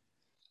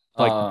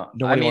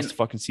 Nobody wants to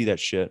fucking see that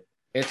shit.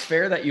 It's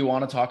fair that you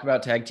want to talk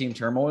about tag team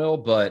turmoil,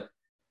 but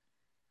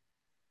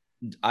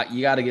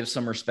you got to give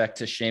some respect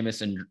to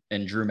Sheamus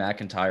and Drew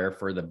McIntyre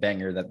for the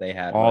banger that they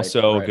had.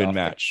 Also a good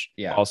match.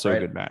 A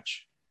good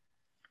match.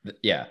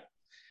 Yeah.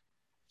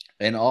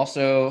 And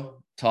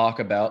also talk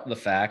about the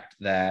fact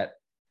that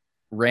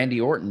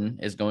Randy Orton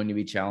is going to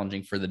be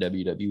challenging for the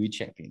WWE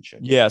Championship.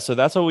 Yeah, so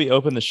that's what we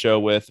opened the show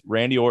with.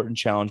 Randy Orton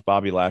challenged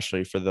Bobby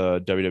Lashley for the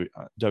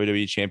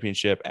WWE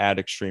Championship at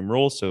Extreme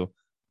Rules, so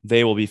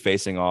they will be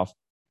facing off.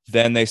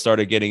 Then they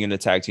started getting into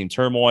tag team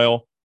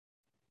turmoil.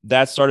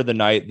 That started the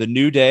night. The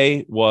New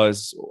Day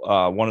was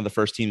one of the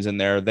first teams in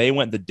there. They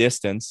went the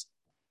distance,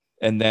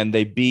 and then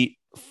they beat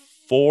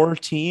 4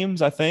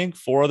 teams, I think,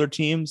 4 other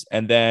teams.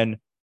 And then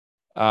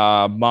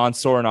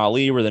Mansoor and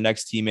Ali were the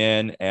next team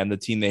in, and the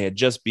team they had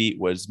just beat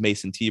was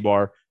Mason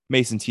T-Bar.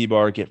 Mason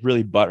T-Bar get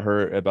really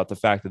butthurt about the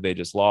fact that they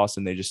just lost,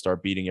 and they just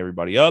start beating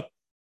everybody up.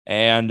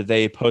 And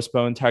they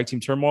postponed tag team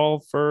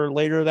turmoil for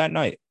later that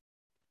night,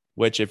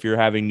 which if you're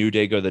having New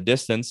Day go the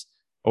distance,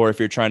 or if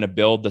you're trying to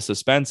build the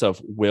suspense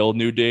of will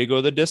New Day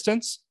go the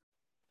distance,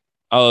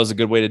 it was a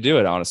good way to do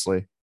it,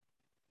 honestly.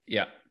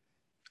 Yeah.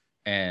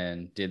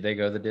 And did they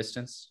go the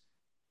distance?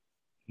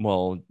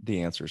 Well,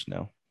 the answer is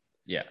no.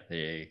 Yeah.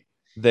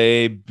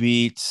 They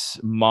beat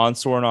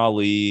Mansoor and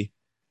Ali,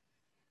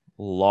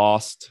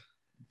 lost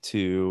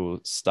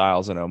to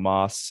Styles and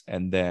Omos,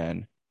 and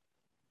then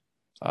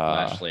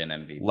Lashley and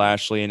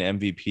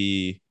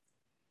MVP.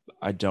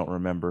 I don't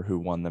remember who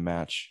won the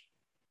match.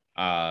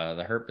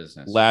 The Hurt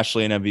Business.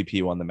 Lashley and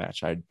MVP won the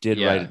match. I did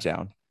write it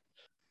down.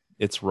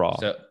 It's Raw.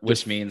 So,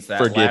 which means that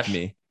forgive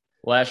me.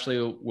 Lashley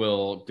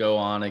will go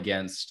on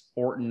against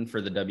Orton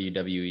for the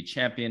WWE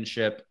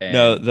Championship. And...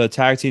 No, the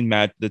tag team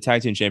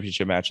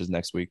championship match is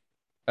next week.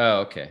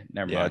 Oh, okay.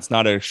 Never mind. Yeah, it's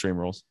not at Extreme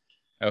Rules.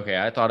 Okay,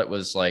 I thought it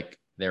was like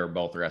they were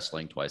both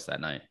wrestling twice that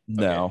night.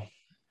 Okay.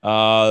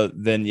 No.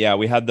 Then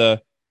we had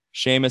the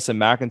Sheamus and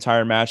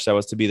McIntyre match that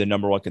was to be the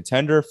number one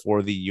contender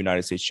for the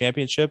United States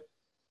Championship.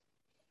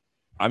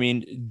 I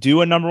mean,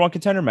 do a number one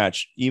contender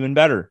match. Even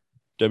better.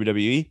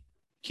 WWE,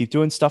 keep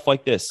doing stuff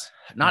like this.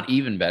 Not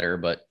even better,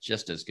 but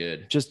just as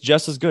good.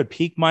 Just as good.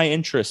 Pique my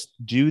interest.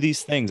 Do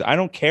these things. I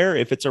don't care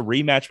if it's a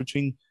rematch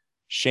between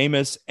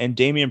Sheamus and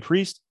Damian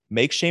Priest.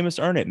 Make Sheamus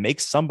earn it.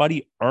 Make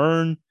somebody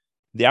earn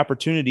the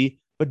opportunity,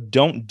 but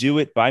don't do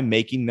it by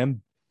making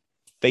them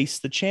face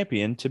the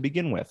champion to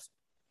begin with,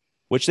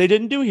 which they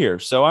didn't do here.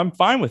 So I'm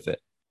fine with it.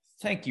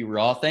 Thank you,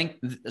 Raw.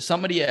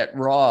 Somebody at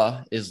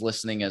Raw is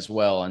listening as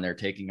well, and they're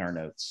taking our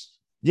notes.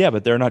 Yeah,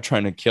 but they're not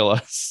trying to kill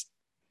us.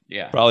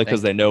 Yeah. Probably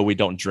because they know we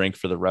don't drink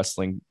for the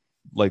wrestling,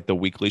 like the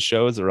weekly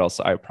shows, or else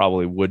I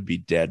probably would be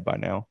dead by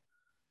now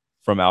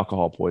from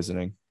alcohol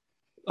poisoning.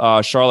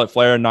 Charlotte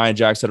Flair and Nia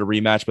Jax had a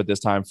rematch, but this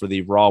time for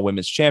the Raw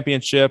Women's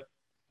Championship.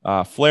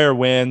 Flair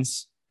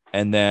wins,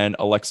 and then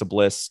Alexa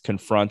Bliss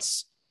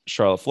confronts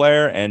Charlotte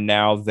Flair, and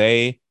now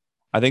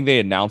I think they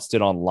announced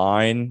it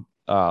online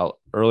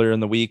earlier in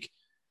the week.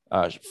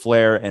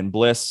 Flair and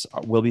Bliss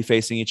will be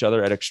facing each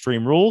other at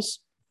Extreme Rules.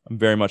 I'm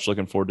very much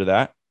looking forward to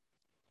that.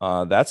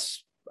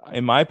 That's,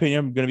 in my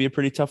opinion, going to be a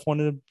pretty tough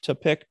one to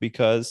pick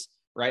because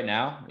right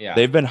now, yeah,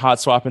 they've been hot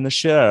swapping the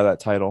shit out of that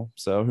title.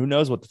 So who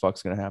knows what the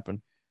fuck's going to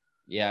happen?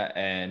 Yeah,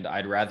 and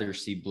I'd rather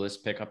see Bliss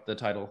pick up the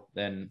title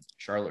than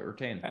Charlotte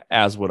retain.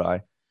 As would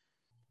I.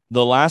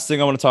 The last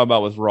thing I want to talk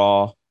about with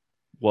Raw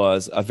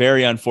was a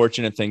very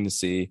unfortunate thing to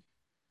see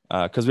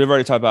because we've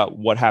already talked about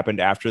what happened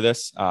after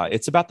this.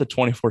 It's about the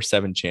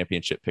 24/7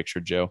 championship picture,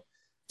 Joe.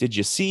 Did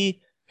you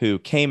see who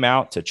came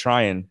out to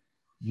try and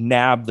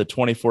nab the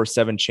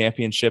 24/7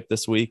 championship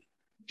this week?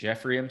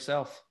 Jeffrey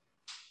himself.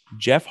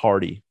 Jeff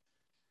Hardy.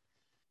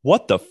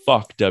 What the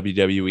fuck,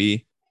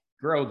 WWE?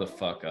 Grow the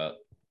fuck up.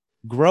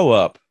 Grow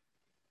up.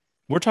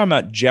 We're talking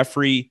about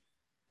Jeffrey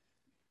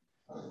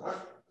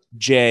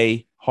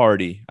J.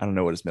 Hardy. I don't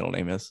know what his middle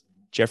name is.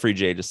 Jeffrey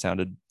J just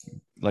sounded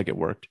like it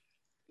worked.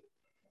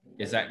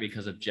 Is that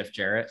because of Jeff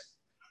Jarrett?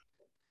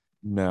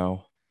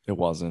 No, it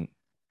wasn't.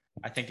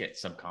 I think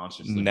it's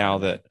subconsciously. Now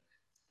that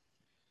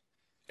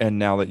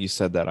you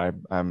said that,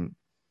 I'm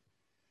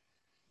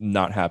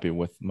not happy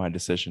with my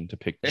decision to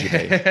pick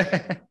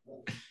J.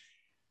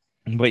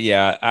 But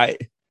yeah,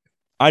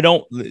 I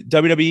don't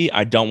WWE.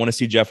 I don't want to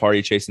see Jeff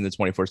Hardy chasing the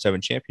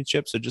 24/7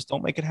 championship. So just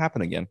don't make it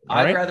happen again.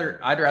 I'd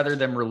rather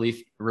them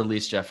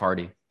release Jeff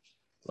Hardy.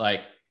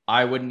 Like,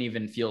 I wouldn't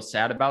even feel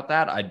sad about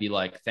that. I'd be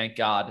like, thank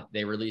God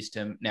they released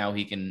him. Now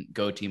he can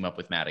go team up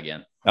with Matt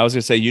again. I was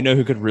gonna say, you know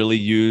who could really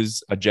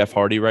use a Jeff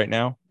Hardy right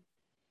now?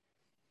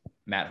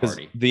 Matt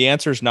Hardy. The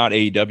answer is not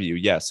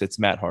AEW. Yes, it's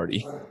Matt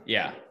Hardy.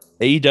 Yeah.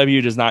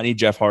 AEW does not need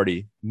Jeff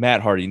Hardy.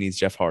 Matt Hardy needs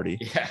Jeff Hardy.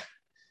 Yeah.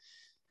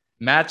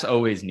 Matt's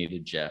always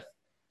needed Jeff.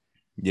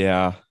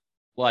 Yeah.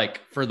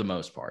 Like, for the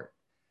most part.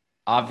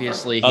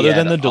 Obviously, other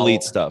than the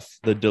delete stuff,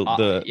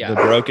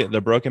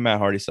 the broken Matt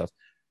Hardy stuff.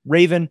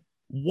 Raven,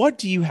 what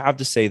do you have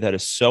to say that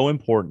is so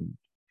important?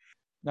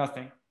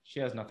 Nothing. She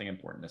has nothing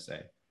important to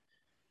say.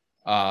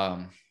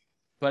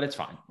 But it's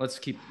fine. Let's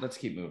keep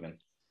moving.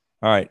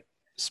 All right.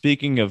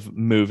 Speaking of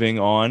moving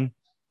on,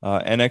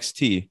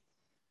 NXT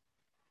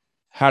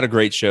had a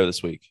great show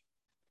this week.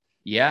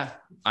 Yeah.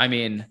 I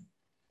mean,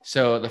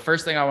 so the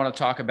first thing I want to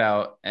talk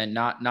about, and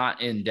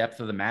not in depth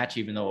of the match,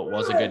 even though it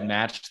was a good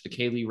match, the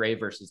Kaylee Ray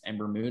versus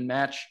Ember Moon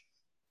match.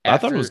 I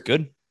thought it was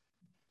good.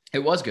 It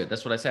was good.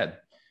 That's what I said.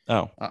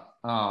 Oh.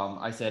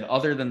 I said,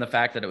 other than the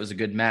fact that it was a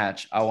good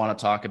match, I want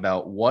to talk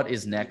about what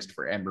is next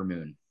for Ember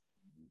Moon.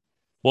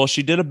 Well,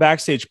 she did a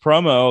backstage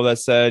promo that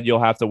said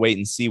you'll have to wait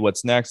and see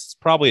what's next. It's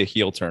probably a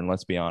heel turn,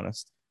 let's be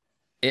honest.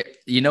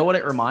 You know what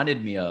it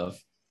reminded me of?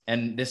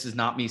 And this is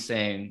not me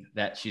saying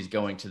that she's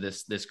going to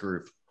this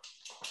group,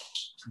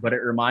 but it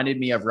reminded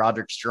me of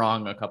Roderick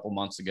Strong a couple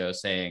months ago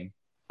saying,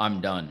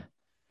 I'm done.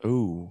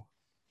 Ooh.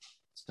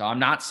 So I'm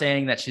not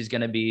saying that she's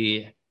going to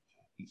be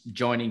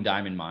joining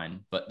Diamond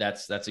Mine, but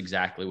that's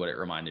exactly what it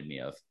reminded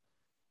me of.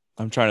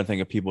 I'm trying to think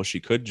of people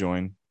she could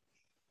join,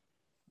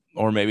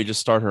 or maybe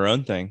just start her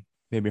own thing.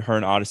 Maybe her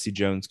and Odyssey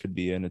Jones could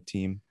be in a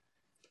team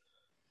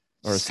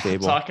or a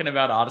stable. Talking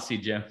about Odyssey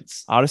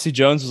Jones. Odyssey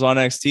Jones was on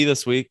NXT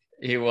this week.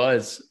 He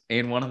was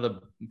in one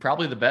of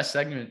probably the best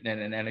segment in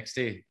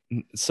NXT.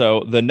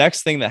 So the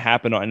next thing that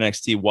happened on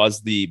NXT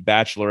was the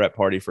bachelorette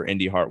party for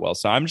Indy Hartwell.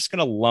 So I'm just going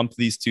to lump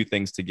these two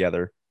things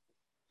together.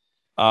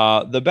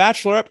 The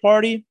bachelorette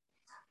party,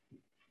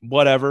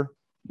 whatever.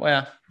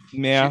 Well,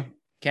 yeah.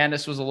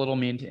 Candace was a little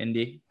mean to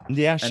Indy.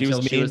 Yeah, she was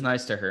mean. She was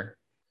nice to her.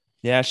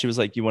 Yeah, she was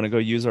like, you want to go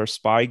use our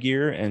spy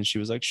gear? And she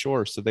was like,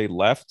 sure. So they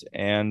left,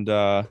 and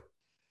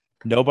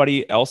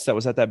nobody else that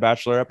was at that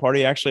bachelorette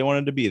party actually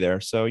wanted to be there.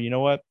 So you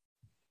know what?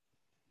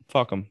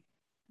 Fuck them.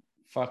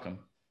 Fuck them.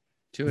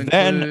 To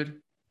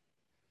include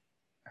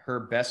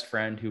her best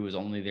friend who was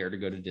only there to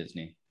go to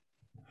Disney.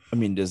 I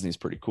mean, Disney's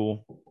pretty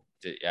cool.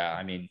 Yeah,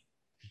 I mean.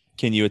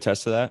 Can you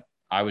attest to that?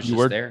 I was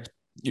just there.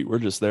 You were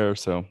just there,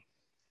 so.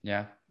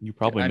 Yeah. You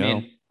probably know. I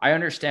mean, I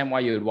understand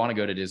why you would want to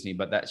go to Disney,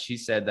 but that she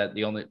said that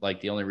the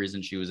only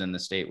reason she was in the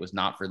state was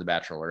not for the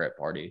bachelorette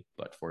party,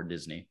 but for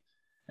Disney.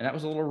 And that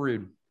was a little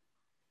rude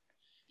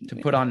to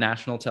put on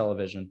national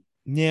television.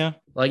 Yeah.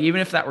 Like, even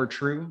if that were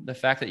true, the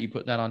fact that you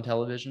put that on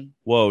television.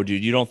 Whoa,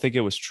 dude, you don't think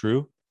it was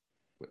true?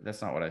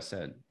 That's not what I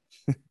said.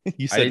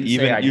 You said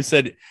even you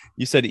said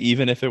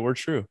even if it were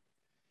true.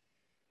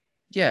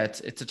 Yeah,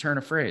 it's a turn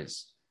of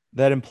phrase.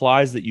 That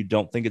implies that you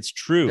don't think it's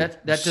true.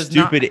 That does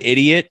stupid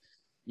idiot.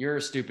 You're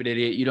a stupid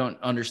idiot. You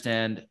don't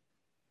understand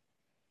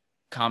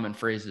common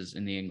phrases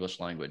in the English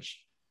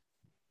language.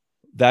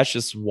 That's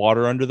just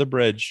water under the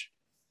bridge.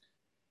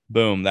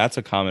 Boom. That's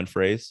a common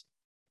phrase.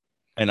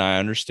 And I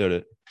understood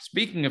it.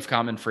 Speaking of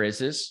common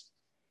phrases,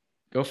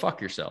 go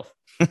fuck yourself.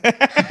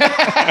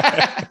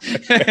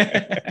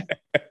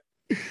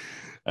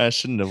 I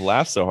shouldn't have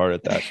laughed so hard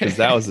at that because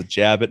that was a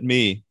jab at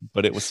me,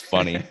 but it was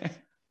funny.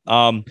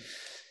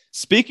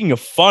 Speaking of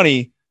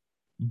funny,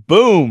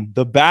 boom,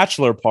 the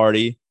bachelor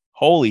party.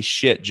 Holy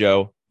shit,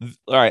 Joe.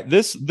 All right,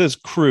 this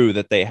crew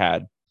that they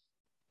had.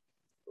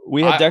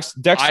 We had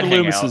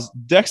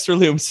Dexter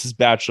Loomis's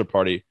bachelor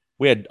party.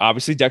 We had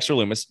obviously Dexter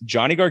Loomis,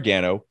 Johnny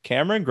Gargano,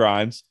 Cameron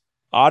Grimes,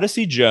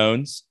 Odyssey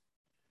Jones,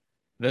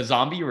 the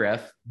zombie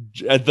ref,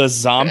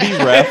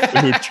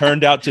 who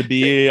turned out to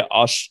be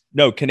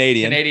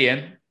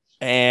Canadian,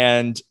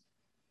 and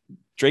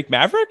Drake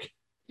Maverick.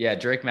 Yeah,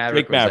 Drake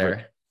Maverick was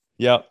there.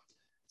 Yep.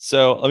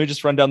 So let me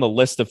just run down the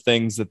list of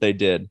things that they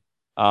did.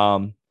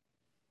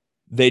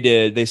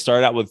 They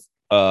started out with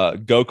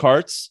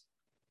go-karts,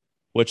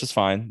 which is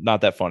fine.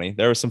 Not that funny.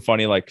 There were some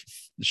funny like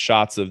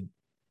shots of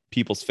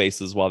people's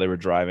faces while they were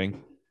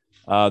driving.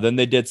 Then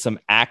they did some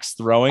axe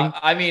throwing.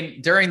 I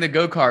mean, during the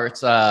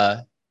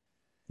go-karts,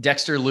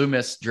 Dexter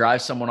Loomis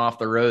drives someone off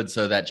the road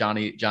so that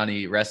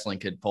Johnny Wrestling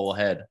could pull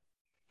ahead.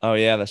 Oh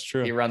yeah, that's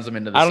true. He runs them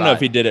into the I don't know if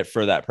he did it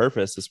for that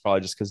purpose. It's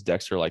probably just because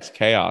Dexter likes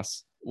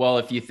chaos. Well,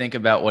 if you think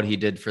about what he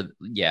did for,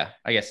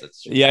 I guess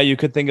that's true. Yeah, you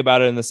could think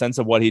about it in the sense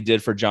of what he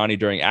did for Johnny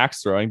during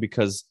axe throwing,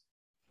 because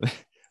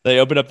they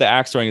opened up the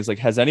axe throwing. It's like,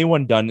 has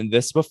anyone done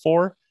this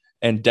before?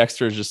 And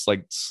Dexter just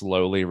like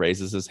slowly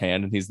raises his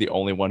hand, and he's the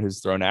only one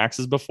who's thrown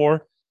axes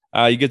before.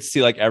 You get to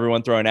see like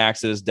everyone throwing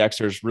axes.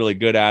 Dexter's really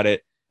good at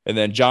it. And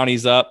then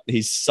Johnny's up.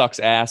 He sucks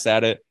ass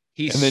at it.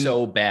 He's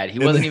so bad. He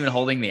wasn't even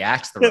holding the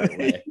axe the right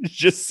way.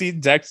 Just see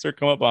Dexter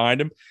come up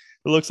behind him.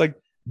 It looks like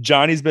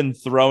Johnny's been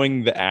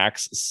throwing the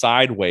axe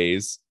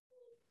sideways,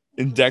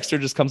 and Dexter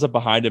just comes up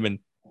behind him and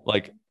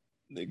like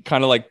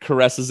kind of like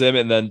caresses him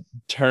and then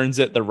turns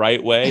it the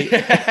right way.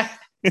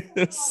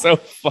 It's so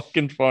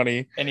fucking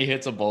funny. And he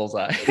hits a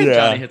bullseye. Yeah.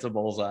 Johnny hits a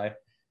bullseye.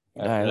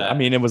 I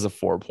mean, it was a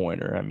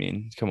 4-pointer. I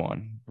mean, come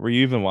on. Were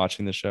you even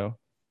watching the show?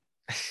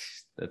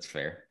 That's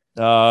fair.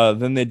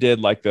 Then they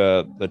did like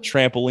the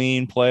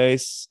trampoline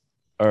place,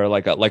 or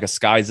like a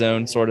Sky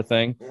Zone sort of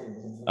thing.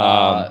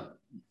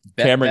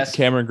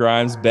 Cameron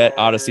Grimes bet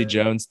Odyssey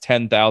Jones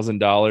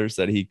 $10,000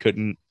 that he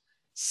couldn't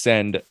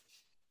send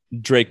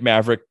Drake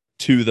Maverick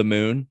to the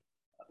moon.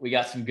 We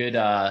got some good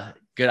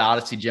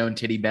Odyssey Jones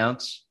titty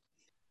bounce.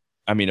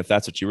 I mean, if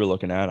that's what you were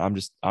looking at, I'm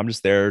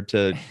just there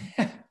to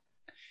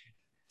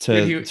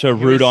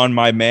root on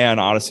my man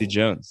Odyssey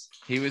Jones.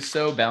 He was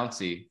so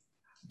bouncy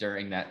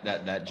during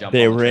that jump.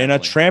 They were in a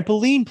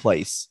trampoline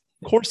place.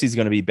 Of course, he's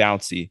going to be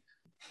bouncy.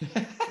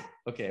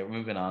 Okay,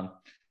 moving on.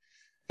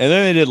 And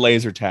then they did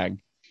laser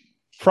tag.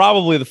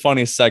 Probably the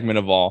funniest segment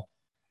of all,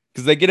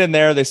 because they get in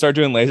there, they start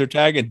doing laser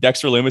tag, and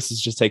Dexter Loomis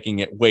is just taking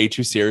it way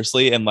too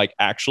seriously and like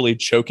actually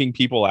choking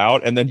people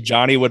out. And then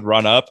Johnny would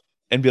run up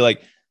and be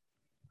like,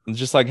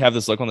 just like have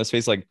this look on his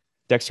face, like,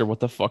 Dexter, what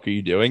the fuck are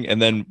you doing?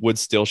 And then would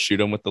still shoot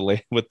him with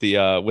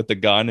the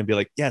gun and be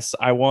like, yes,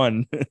 I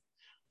won,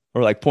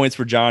 or like points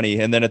for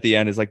Johnny. And then at the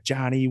end is like,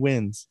 Johnny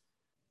wins.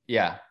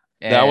 Yeah,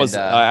 that was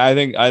I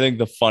think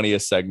the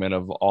funniest segment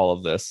of all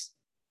of this.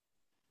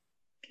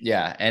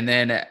 Yeah, and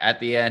then at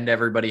the end,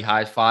 everybody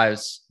high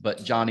fives,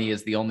 but Johnny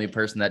is the only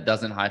person that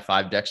doesn't high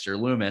five Dexter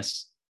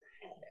Loomis.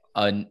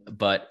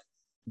 But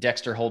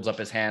Dexter holds up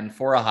his hand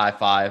for a high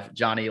five.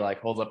 Johnny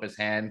like holds up his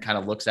hand, kind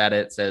of looks at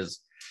it, says,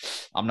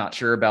 "I'm not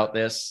sure about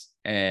this."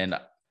 And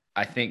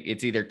I think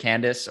it's either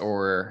Candace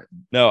or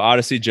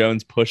Odyssey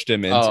Jones pushed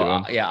him into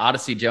him. Yeah,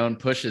 Odyssey Jones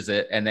pushes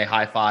it, and they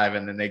high five,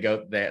 and then they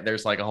go.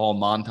 There's like a whole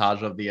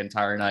montage of the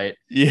entire night.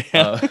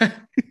 Yeah.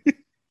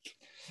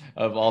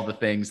 Of all the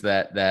things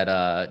that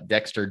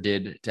Dexter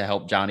did to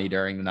help Johnny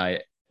during the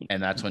night.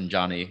 And that's when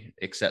Johnny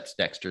accepts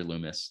Dexter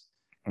Loomis.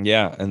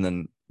 Yeah. And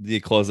then you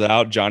close it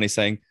out. Johnny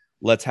saying,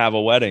 let's have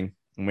a wedding.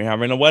 And we're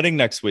having a wedding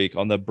next week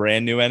on the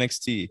brand new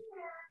NXT,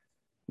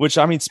 which,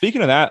 I mean,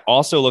 speaking of that,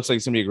 also looks like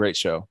it's going to be a great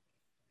show.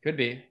 Could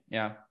be.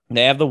 Yeah.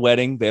 They have the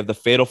wedding. They have the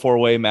fatal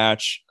 4-way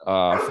match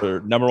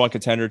for number one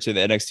contender to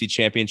the NXT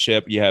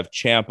championship. You have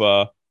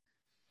Ciampa,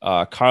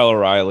 Kyle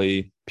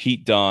O'Reilly,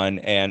 Pete Dunne,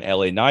 and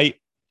LA Knight.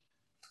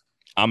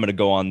 I'm gonna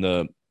go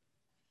on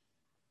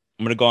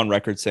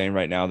record saying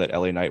right now that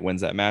LA Knight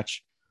wins that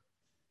match.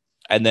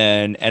 And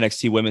then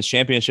NXT Women's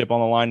Championship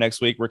on the line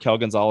next week, Raquel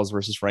Gonzalez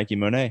versus Frankie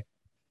Monet.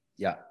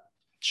 Yeah,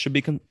 should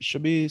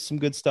be some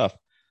good stuff.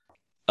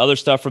 Other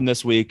stuff from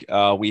this week,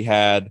 we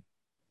had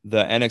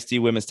the NXT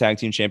Women's Tag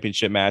Team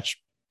Championship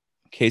match.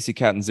 Casey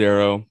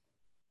Catanzaro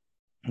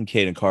and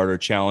Kaden Carter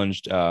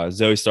challenged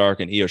Zoe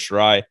Stark and Io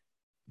Shirai.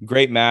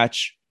 Great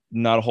match.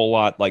 Not a whole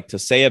lot like to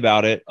say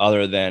about it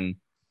other than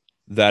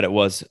that it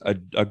was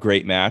a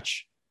great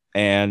match,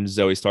 and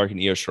Zoe Stark and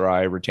Io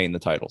Shirai retained the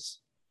titles.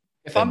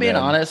 If I'm being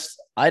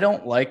honest, I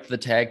don't like the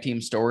tag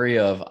team story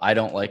of I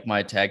don't like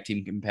my tag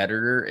team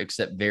competitor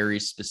except very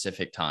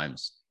specific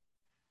times.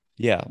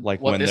 Yeah,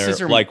 like when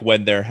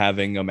they're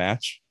having a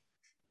match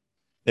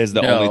is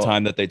the only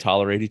time that they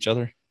tolerate each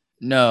other.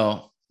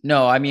 No.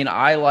 I mean,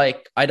 I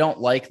don't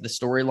like the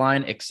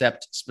storyline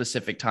except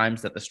specific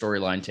times that the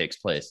storyline takes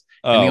place.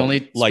 And the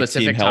only like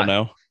specific Team Hell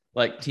No.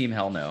 Like Team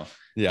Hell No.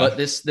 Yeah. But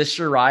this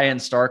Shirai and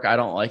Stark I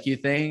don't like you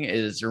thing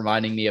is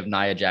reminding me of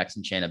Nia Jax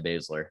and Shayna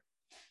Baszler.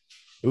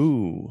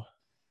 Ooh.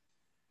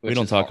 We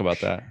don't talk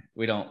about that.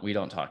 We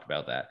don't talk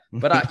about that.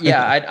 But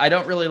I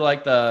don't really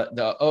like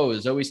the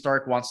Zoe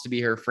Stark wants to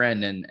be her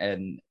friend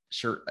and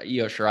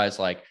Io Shirai's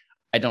like,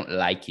 I don't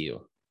like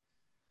you.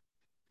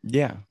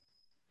 Yeah.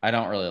 I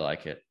don't really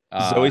like it.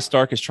 Zoe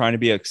Stark is trying to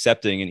be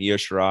accepting, and Io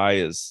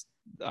Shirai is,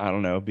 I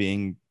don't know,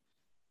 being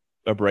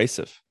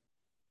abrasive.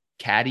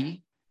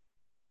 Catty?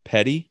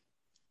 Petty?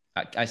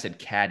 I said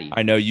catty.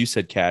 I know you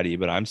said catty,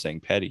 but I'm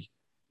saying petty.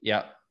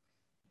 Yeah.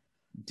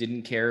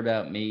 Didn't care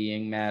about Mei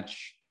Ying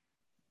match.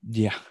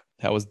 Yeah,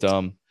 that was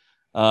dumb.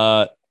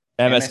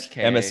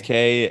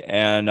 MSK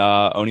and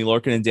Oni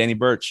Lorcan and Danny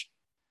Burch.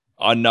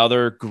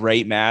 Another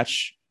great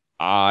match.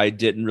 I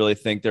didn't really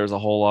think there was a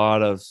whole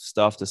lot of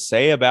stuff to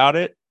say about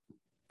it.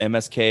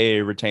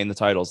 MSK retained the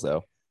titles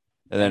though.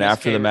 And then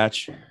after the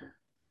match,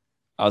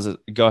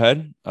 go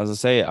ahead. I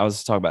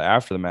was talking about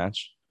after the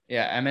match.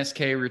 Yeah,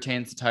 MSK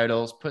retains the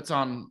titles, puts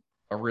on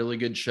a really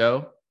good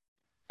show.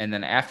 And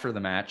then after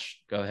the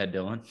match, go ahead,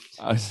 Dylan.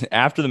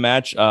 After the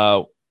match,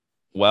 I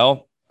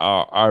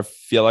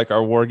feel like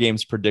our War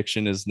Games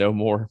prediction is no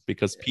more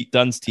because Pete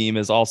Dunne's team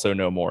is also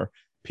no more.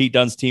 Pete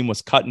Dunne's team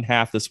was cut in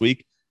half this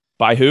week.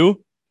 By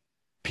who?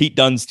 Pete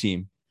Dunne's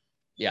team.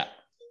 Yeah.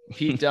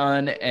 Pete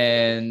Dunne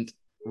and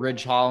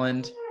Ridge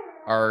Holland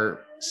are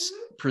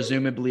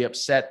presumably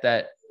upset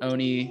that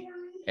Oni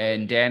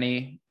and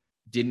Danny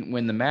didn't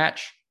win the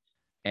match,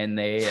 and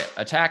they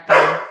attacked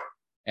them.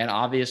 And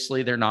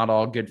obviously, they're not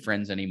all good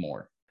friends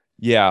anymore.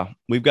 Yeah,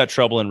 we've got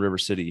trouble in River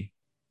City,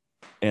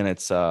 and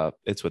it's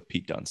with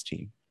Pete Dunne's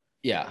team.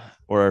 Yeah,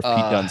 or Pete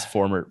Dunne's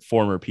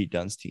former Pete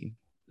Dunne's team.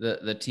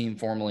 The team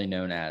formerly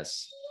known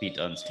as Pete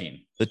Dunne's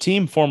team. The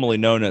team formerly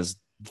known as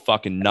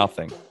fucking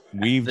nothing.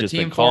 We've the just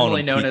team been calling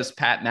formerly known as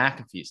Pat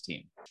McAfee's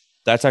team.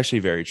 That's actually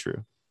very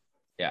true.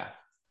 Yeah.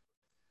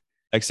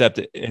 Except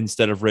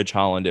instead of Ridge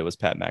Holland, it was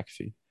Pat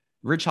McAfee.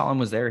 Ridge Holland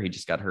was there. He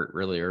just got hurt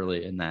really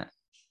early in that.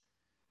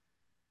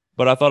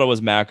 But I thought it was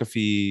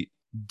McAfee,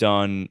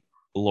 Dunn,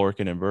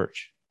 Lorcan, and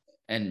Burch.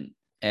 And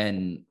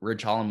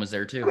Ridge Holland was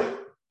there too.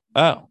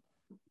 Oh.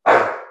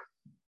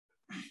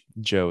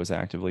 Joe is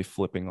actively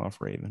flipping off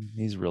Raven.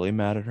 He's really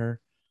mad at her.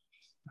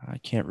 I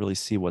can't really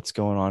see what's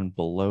going on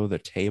below the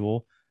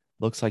table.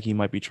 Looks like he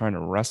might be trying to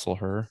wrestle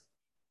her.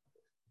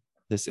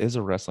 This is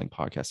a wrestling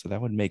podcast, so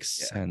that would make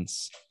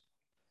sense.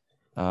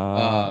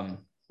 Oh,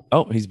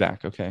 he's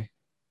back. Okay.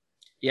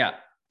 Yeah.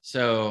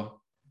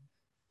 So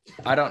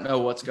I don't know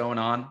what's going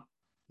on.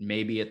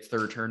 Maybe it's the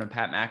return of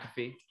Pat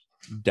McAfee.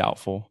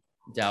 Doubtful.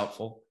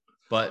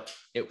 But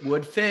it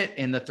would fit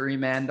in the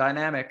 3-man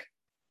dynamic.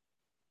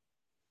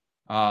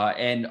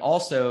 And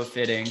also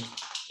fitting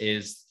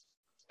is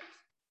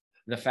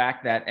the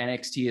fact that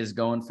NXT is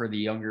going for the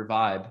younger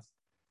vibe.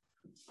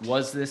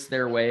 Was this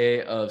their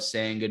way of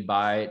saying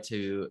goodbye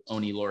to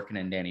Oni Lorcan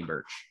and Danny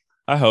Burch?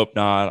 I hope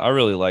not. I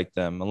really like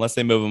them, unless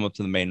they move them up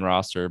to the main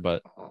roster.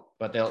 But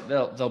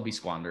they'll be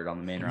squandered on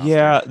the main roster.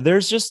 Yeah,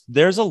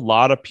 there's a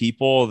lot of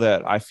people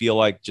that I feel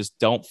like just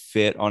don't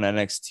fit on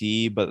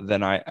NXT. But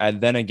then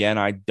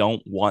I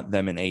don't want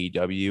them in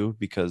AEW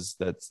because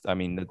that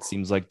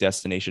seems like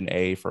destination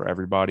A for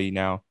everybody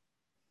now,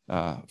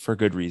 for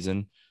good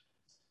reason.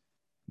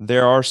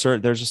 There's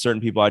just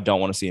certain people I don't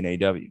want to see in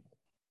AEW.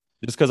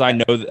 Just because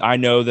I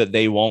know that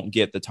they won't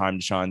get the time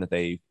to shine that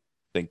they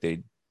think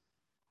that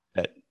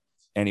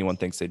anyone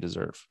thinks they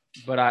deserve.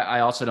 But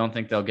I also don't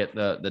think they'll get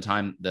the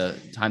time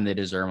they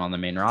deserve on the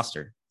main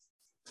roster.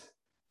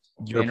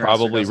 You're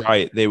probably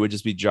right. They would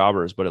just be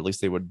jobbers, but at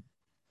least they would,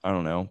 I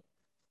don't know,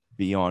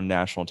 be on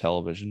national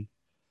television.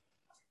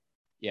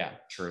 Yeah,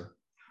 true.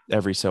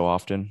 Every so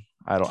often.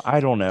 I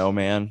don't know,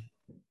 man.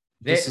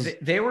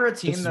 They were a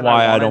team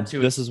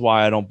This is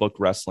why I don't book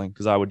wrestling,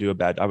 because I would do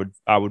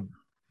I would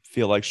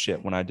feel like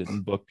shit when I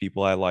didn't book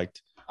people I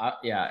liked.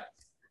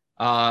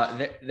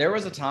 There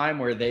was a time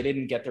where they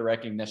didn't get the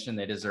recognition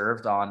they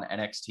deserved on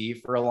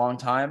NXT for a long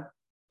time.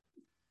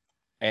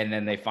 And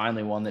then they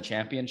finally won the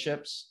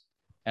championships.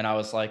 And I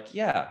was like,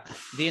 yeah,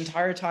 the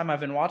entire time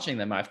I've been watching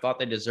them, I've thought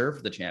they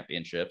deserved the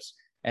championships.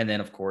 And then,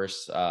 of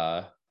course,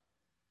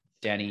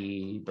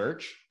 Danny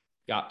Burch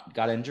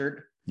got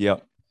injured.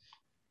 Yep.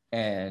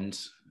 And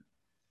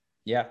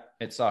yeah,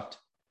 it sucked.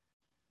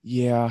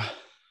 Yeah.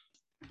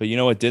 But you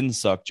know what didn't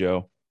suck,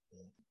 Joe?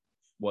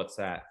 What's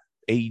that?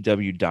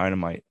 AEW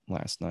Dynamite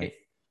last night.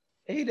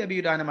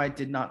 AEW Dynamite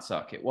did not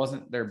suck. It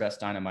wasn't their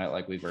best Dynamite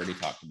like we've already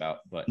talked about,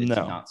 but it did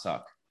not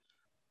suck.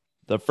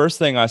 The first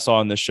thing I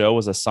saw in the show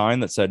was a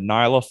sign that said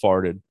Nyla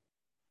farted.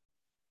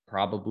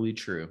 Probably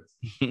true.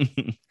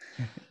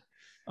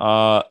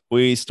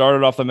 We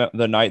started off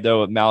the night,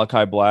 though, with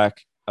Malachi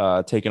Black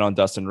taking on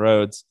Dustin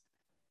Rhodes.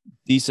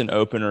 Decent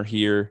opener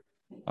here.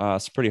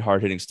 It's pretty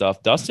hard-hitting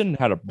stuff. Dustin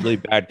had a really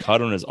bad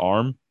cut on his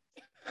arm.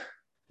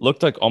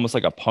 Looked like almost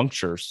like a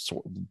puncture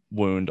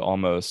wound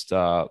almost.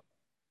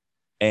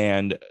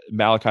 And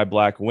Malachi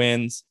Black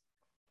wins.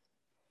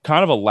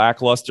 Kind of a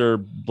lackluster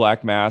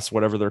Black Mass,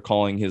 whatever they're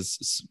calling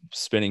his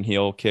spinning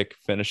heel kick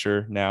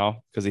finisher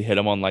now, because he hit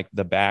him on like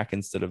the back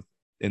instead of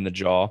in the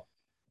jaw.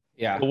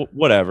 Yeah. But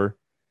whatever.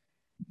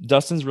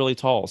 Dustin's really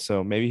tall,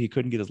 so maybe he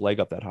couldn't get his leg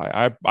up that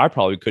high. I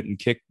probably couldn't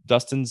kick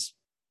Dustin's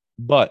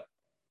butt.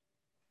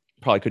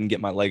 Probably couldn't get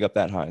my leg up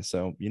that high.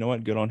 So you know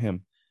what? Good on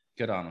him.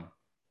 Good on him.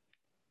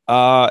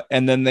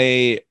 And then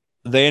they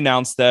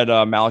announced that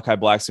Malachi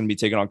Black's going to be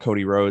taking on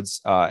Cody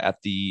Rhodes at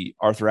the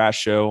Arthur Ashe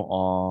show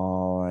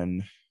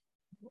on,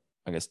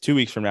 I guess, 2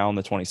 weeks from now on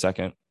the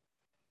 22nd.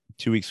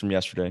 2 weeks from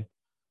yesterday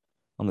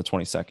on the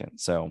 22nd.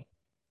 So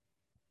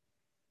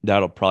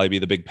that'll probably be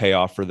the big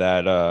payoff for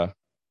that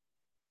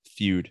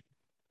feud.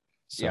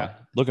 So Yeah.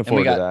 looking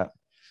forward to that.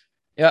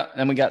 Yeah.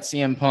 And we got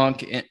CM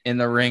Punk in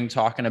the ring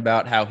talking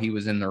about how he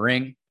was in the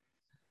ring.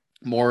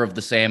 More of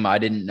the same. I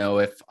didn't know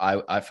if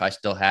I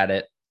still had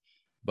it,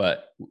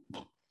 but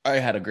I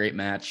had a great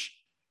match.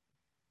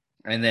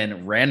 And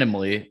then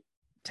randomly,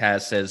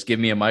 Taz says, "Give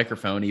me a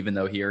microphone," even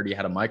though he already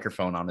had a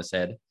microphone on his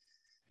head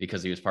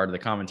because he was part of the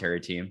commentary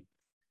team.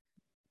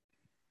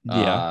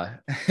 Yeah.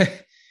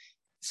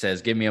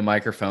 Says, "Give me a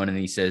microphone." And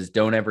he says,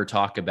 "Don't ever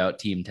talk about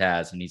Team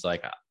Taz." And he's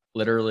like,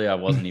 literally, I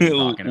wasn't even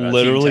talking about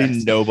literally Team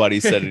Taz. Nobody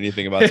said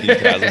anything about Team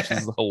Taz, which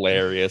is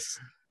hilarious.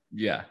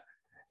 Yeah.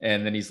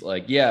 And then he's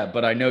like, "Yeah,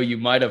 but I know you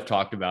might have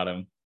talked about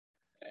him."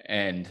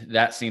 And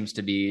that seems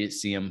to be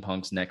CM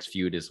Punk's next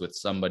feud is with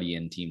somebody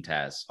in Team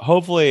Taz.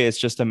 Hopefully it's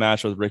just a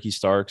match with Ricky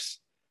Starks.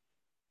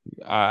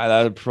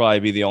 That would probably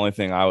be the only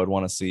thing I would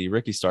want to see.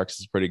 Ricky Starks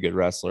is a pretty good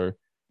wrestler.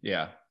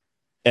 Yeah.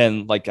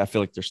 And like, I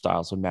feel like their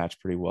styles would match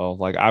pretty well.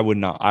 Like I would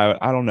not,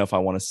 I don't know if I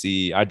want to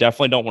see, I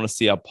definitely don't want to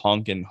see a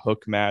Punk and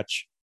Hook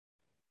match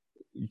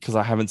because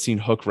I haven't seen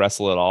Hook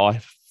wrestle at all.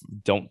 I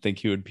don't think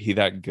he would be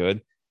that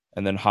good.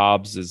 And then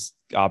Hobbs is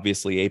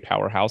obviously a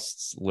powerhouse.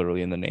 It's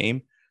literally in the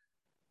name.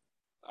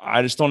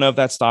 I just don't know if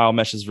that style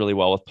meshes really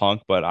well with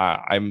Punk, but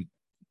I'm,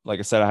 like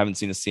I said, I haven't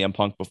seen a CM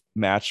Punk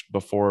match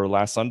before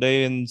last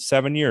Sunday in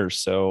 7 years.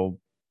 So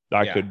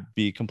I could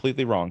be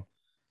completely wrong.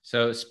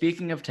 So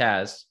speaking of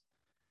Taz,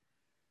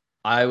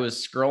 I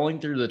was scrolling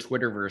through the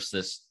Twitterverse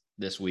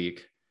this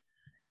week,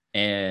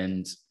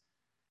 and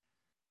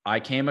I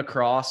came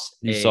across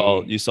you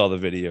saw the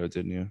video,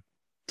 didn't you?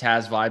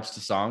 Taz vibes to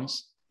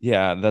songs.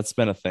 Yeah, that's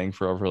been a thing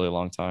for a really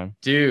long time,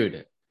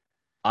 dude.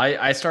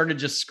 I started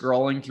just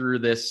scrolling through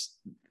this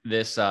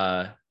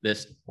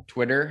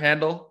Twitter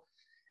handle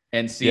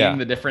and seeing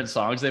the different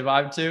songs he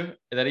vibes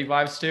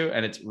to,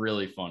 and it's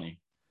really funny.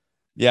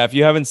 Yeah, if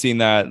you haven't seen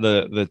that,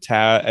 the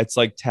Taz, it's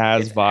like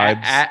Taz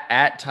vibes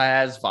at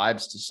Taz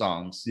vibes to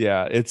songs.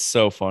 Yeah, it's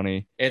so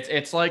funny.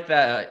 It's like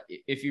that.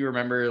 If you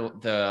remember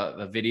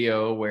the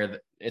video where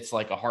it's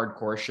like a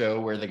hardcore show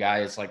where the guy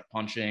is like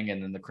punching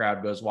and then the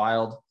crowd goes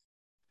wild.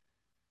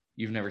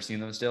 You've never seen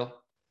them still?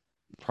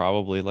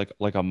 Probably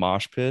like a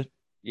mosh pit.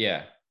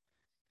 Yeah.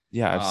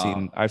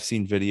 Yeah, I've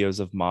seen videos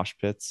of mosh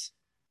pits.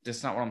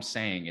 That's not what I'm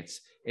saying.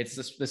 It's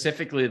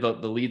specifically the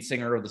lead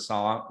singer of the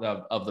song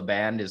of the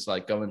band is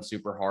like going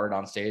super hard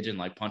on stage and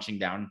like punching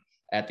down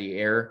at the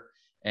air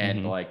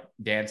and like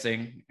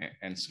dancing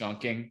and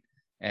skunking,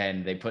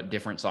 and they put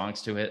different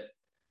songs to it.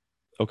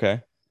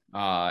 Okay.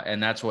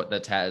 And that's what the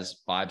Taz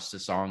vibes to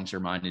songs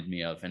reminded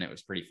me of, and it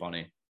was pretty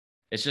funny.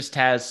 It's just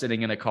Taz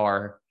sitting in a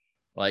car,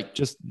 like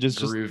just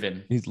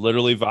grooving. He's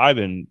literally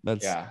vibing.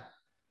 That's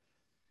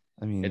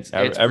I mean,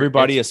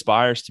 everybody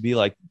aspires to be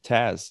like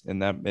Taz in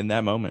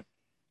that moment.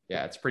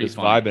 Yeah, it's pretty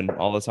funny. Vibing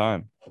all the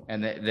time.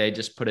 And they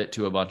just put it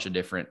to a bunch of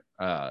different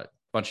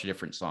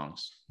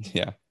songs.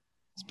 Yeah.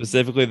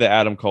 Specifically the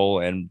Adam Cole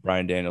and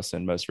Bryan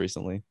Danielson most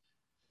recently.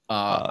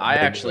 I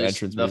actually,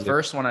 the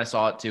first one I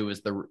saw it to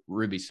was the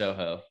Ruby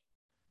Soho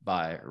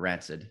by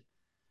Rancid.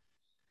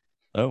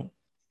 Oh.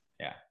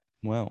 Yeah.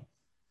 Well,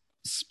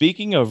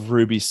 speaking of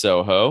Ruby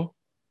Soho,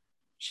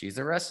 she's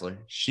a wrestler.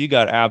 She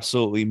got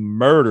absolutely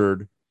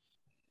murdered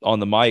on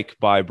the mic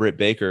by Britt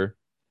Baker.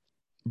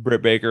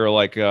 Britt Baker,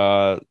 like,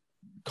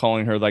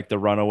 calling her like the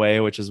runaway,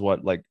 which is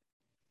what like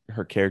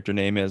her character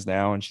name is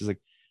now. And she's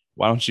like,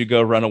 "Why don't you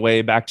go run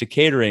away back to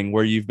catering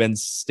where you've been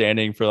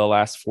standing for the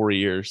last 4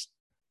 years?"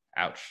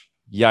 Ouch.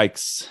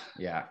 Yikes.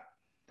 Yeah,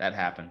 that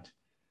happened.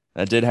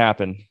 That did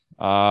happen.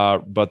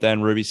 But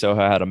then Ruby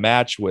Soho had a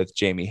match with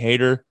Jamie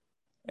Hayter,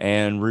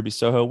 and Ruby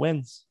Soho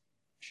wins.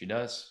 She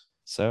does.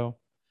 So.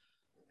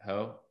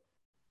 Ho.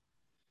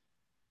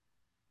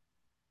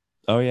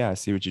 Oh, yeah, I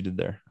see what you did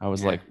there. I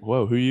was like,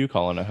 whoa, who are you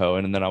calling a hoe?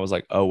 And then I was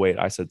like, oh, wait,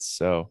 I said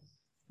so.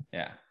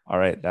 Yeah. All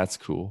right, that's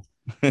cool.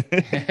 Let's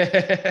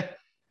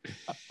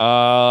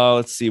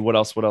see. What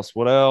else?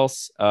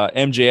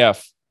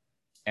 MJF.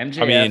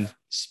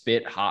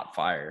 Spit hot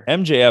fire.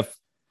 MJF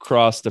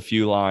crossed a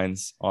few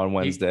lines on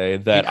Wednesday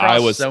that I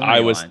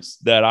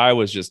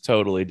was just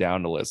totally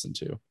down to listen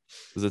to.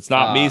 Because it's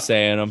not me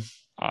saying them.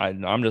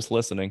 I'm just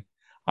listening.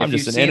 I'm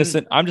just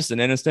an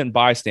innocent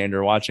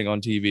bystander watching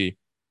on TV.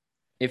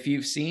 If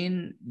you've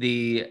seen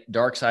the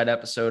Dark Side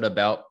episode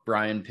about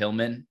Brian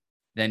Pillman,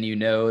 then you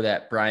know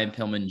that Brian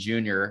Pillman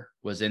Jr.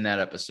 was in that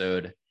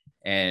episode.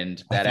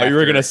 And that I thought you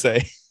were going to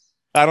say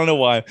I don't know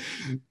why,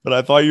 but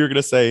I thought you were going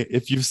to say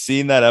if you've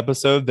seen that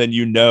episode, then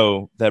you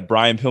know that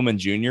Brian Pillman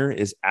Jr.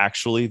 is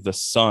actually the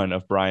son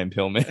of Brian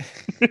Pillman.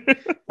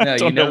 I No,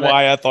 don't know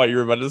why I thought you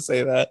were about to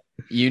say that.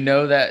 You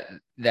know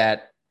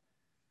that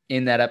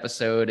in that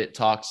episode it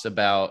talks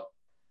about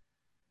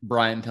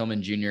Brian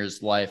Pillman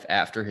Jr.'s life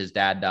after his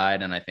dad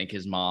died, and I think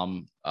his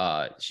mom,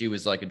 she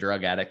was like a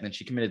drug addict, and then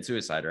she committed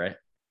suicide, right?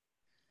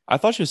 I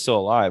thought she was still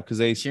alive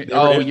because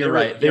You're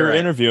right. They were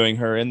interviewing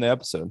her in the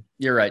episode.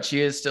 You're right. She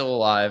is still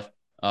alive.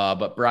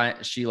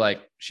 But she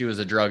was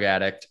a drug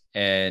addict,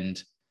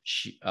 and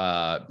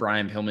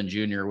Brian Pillman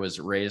Jr. was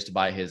raised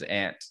by his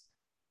aunt.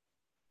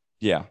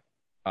 Yeah.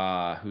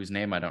 Whose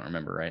name I don't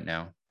remember right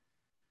now.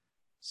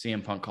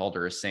 CM Punk called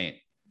her a saint.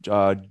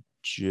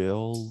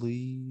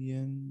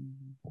 Jillian.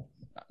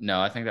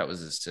 No, I think that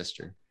was his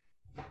sister.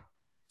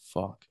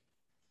 Fuck.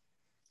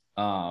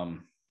 I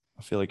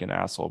feel like an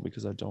asshole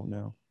because I don't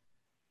know.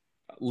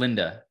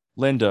 Linda.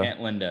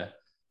 Aunt Linda.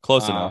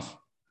 Close enough.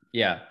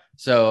 Yeah.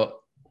 So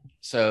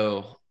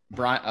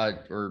Brian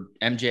or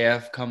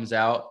MJF comes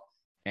out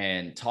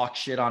and talks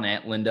shit on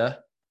Aunt Linda,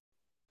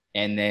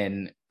 and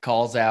then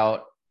calls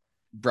out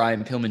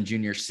Brian Pillman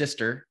Jr.'s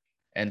sister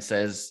and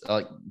says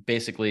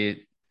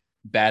basically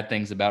bad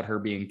things about her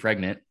being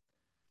pregnant.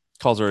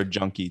 Calls her a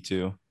junkie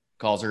too.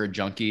 Calls her a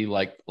junkie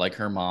like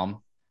her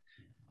mom.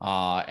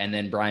 And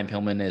then Brian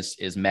Pillman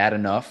is mad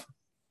enough.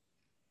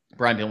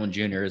 Brian Pillman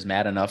Jr. is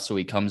mad enough, so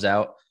he comes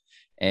out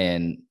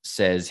and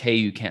says, "Hey,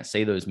 you can't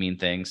say those mean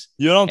things.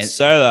 You don't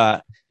say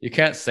that. You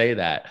can't say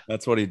that."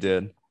 That's what he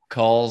did.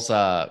 Calls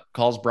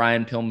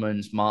Brian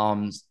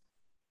Pillman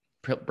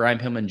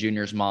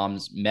Jr.'s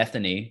mom's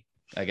Methany.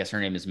 I guess her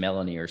name is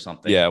Melanie or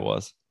something. Yeah, it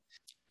was.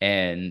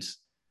 And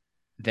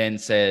then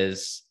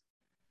says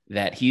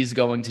that he's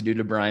going to do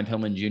to Brian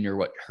Pillman Jr.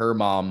 what her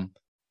mom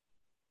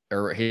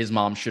or his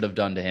mom should have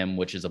done to him,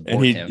 which is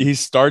abort him. He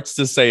starts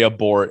to say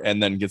abort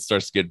and then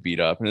starts to get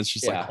beat up. And it's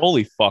just like,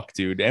 holy fuck,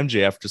 dude.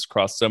 MJF just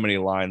crossed so many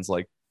lines.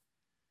 Like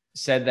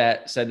said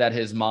that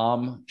his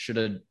mom should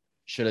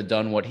have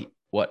done what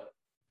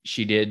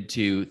she did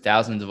to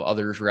thousands of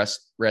others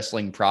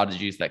wrestling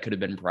prodigies that could have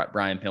been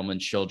Brian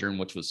Pillman's children,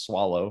 which was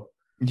swallow.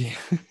 Yeah.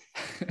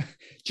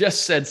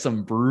 Just said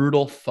some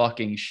brutal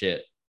fucking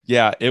shit.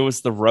 Yeah, it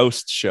was the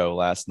roast show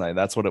last night.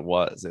 That's what it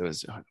was. It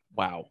was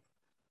wow.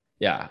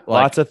 Yeah.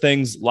 Lots of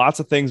things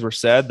were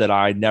said that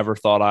I never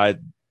thought I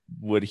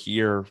would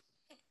hear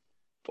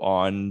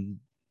on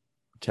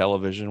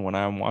television when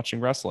I'm watching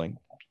wrestling.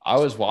 I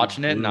was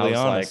watching it and I was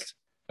like,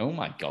 oh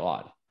my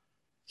God.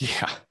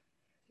 Yeah.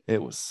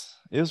 It was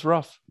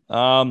rough.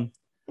 The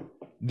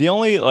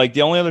only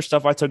other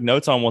stuff I took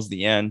notes on was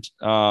the end.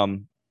 I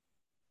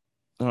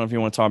don't know if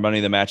you want to talk about any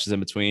of the matches in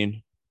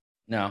between.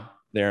 No.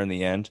 There in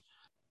the end.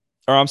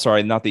 Or I'm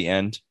sorry, not the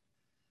end.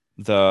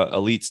 The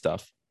elite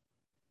stuff.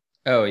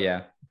 Oh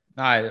yeah.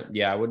 I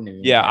wouldn't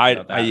even.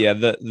 Yeah,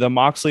 the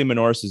Moxley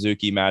Minoru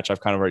Suzuki match I've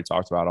kind of already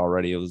talked about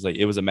already.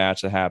 It was a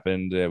match that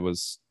happened. It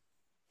was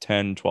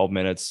 10, 12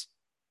 minutes.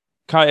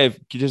 It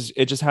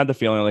just had the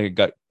feeling like it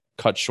got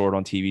cut short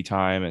on TV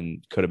time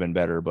and could have been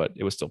better, but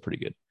it was still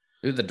pretty good.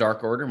 Ooh, the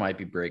Dark Order might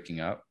be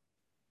breaking up.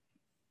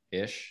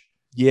 Ish.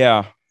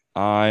 Yeah.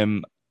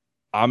 I'm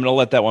gonna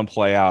let that one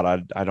play out.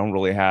 I don't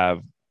really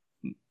have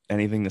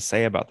anything to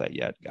say about that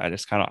yet.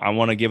 I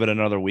want to give it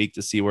another week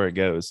to see where it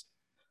goes.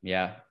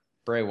 Yeah.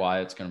 Bray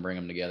Wyatt's going to bring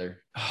them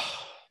together.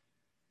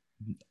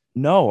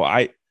 No,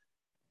 I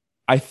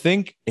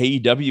think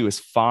AEW is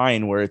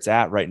fine where it's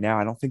at right now.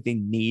 I don't think they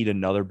need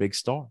another big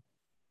star.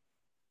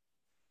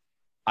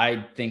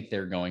 I think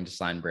they're going to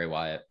sign Bray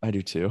Wyatt. I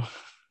do too.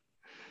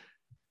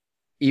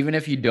 Even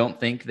if you don't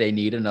think they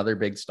need another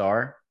big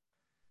star,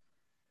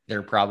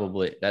 they're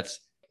probably that's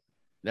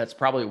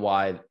probably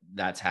why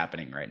that's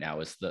happening right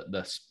now is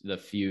the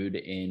feud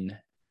in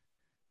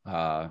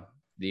Dark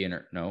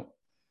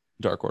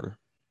Order.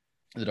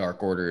 The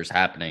Dark Order is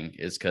happening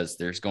is because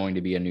there's going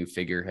to be a new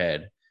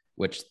figurehead,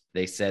 which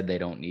they said they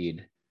don't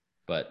need,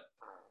 but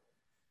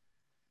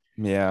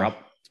yeah,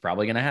 it's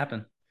probably going to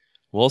happen.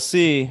 We'll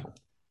see.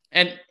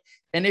 And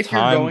if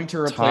you're going to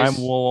replace, time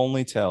will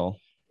only tell.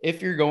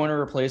 If you're going to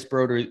replace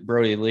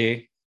Brody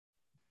Lee,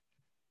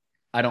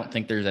 I don't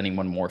think there's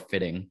anyone more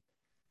fitting.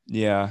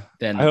 Yeah.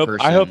 Than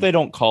I hope they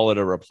don't call it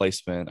a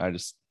replacement. I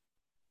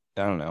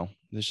don't know.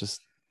 It's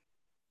just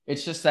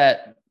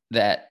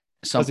that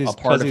a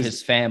part of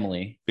his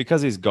family,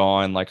 because he's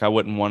gone. Like I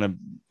wouldn't want to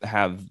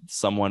have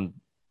someone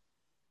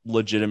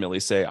legitimately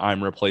say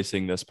I'm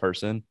replacing this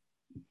person.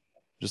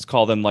 Just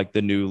call them like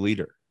the new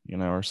leader,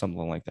 or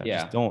something like that.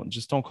 Yeah.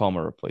 Just don't call him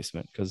a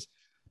replacement because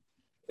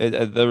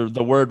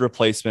the word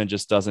replacement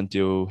just doesn't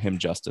do him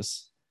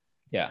justice.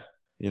 Yeah.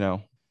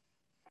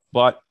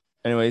 But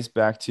anyways,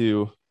 back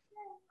to.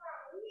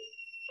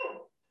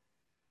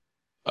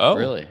 Oh,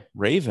 really?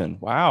 Raven.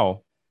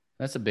 Wow.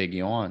 That's a big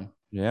yawn.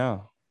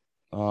 Yeah.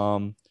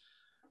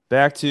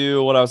 Back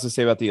to what I was to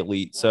say about the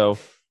Elite. So,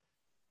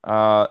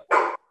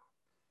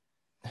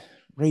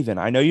 Raven,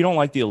 I know you don't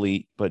like the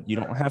Elite, but you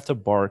don't have to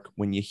bark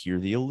when you hear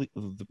the Elite.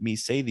 Me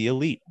say the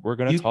Elite. We're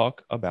going to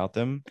talk about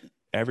them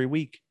every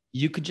week.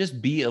 You could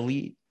just be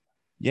elite.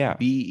 Yeah.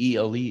 Be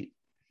elite.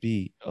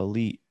 Be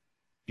elite.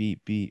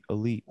 Be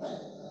elite.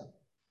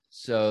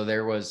 So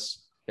there was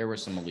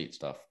some elite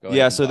stuff. Go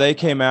Yeah, ahead. so they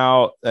came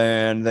out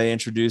and they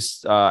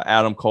introduced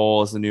Adam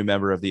Cole as the new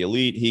member of the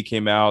Elite. He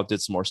came out,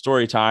 did some more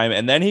story time,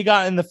 and then he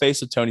got in the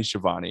face of Tony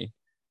Schiavone.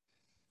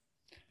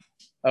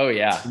 Oh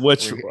yeah,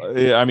 Which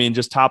I mean,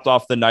 just topped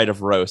off the night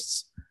of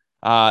roasts.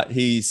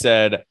 He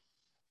said,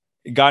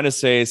 got in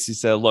his face. He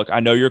said, "Look, I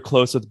know you're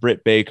close with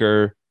Britt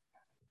Baker.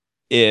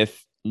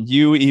 If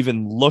you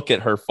even look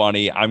at her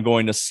funny, I'm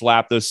going to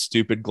slap those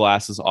stupid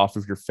glasses off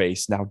of your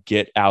face. Now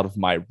get out of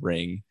my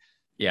ring."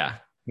 Yeah.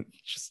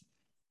 Just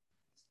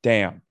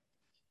damn.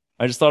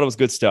 I just thought it was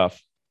good stuff.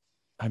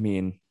 I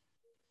mean,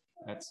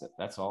 that's it.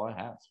 That's all I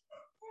have.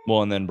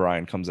 Well, and then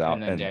Brian comes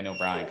out, and then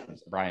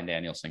Brian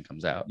Danielson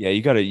comes out. Yeah,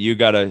 you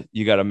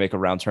gotta make a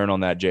round turn on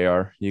that,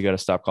 JR. You gotta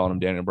stop calling him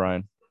Daniel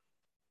Bryan,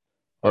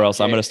 or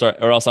else I'm gonna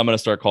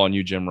start calling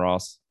you Jim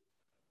Ross.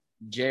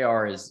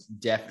 JR is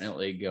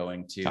definitely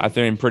going to.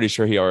 I'm pretty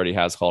sure he already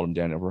has called him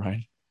Daniel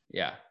Bryan.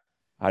 Yeah,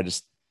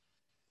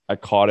 I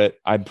caught it.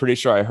 I'm pretty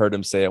sure I heard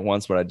him say it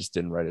once, but I just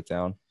didn't write it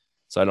down,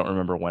 so I don't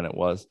remember when it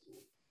was.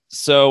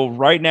 So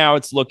right now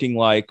it's looking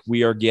like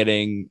we are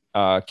getting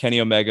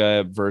Kenny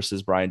Omega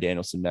versus Bryan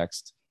Danielson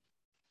next.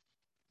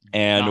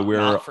 And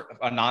not for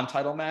a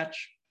non-title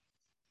match.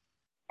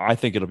 I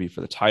think it'll be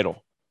for the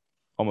title.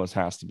 Almost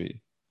has to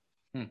be.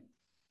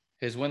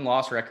 His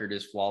win-loss record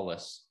is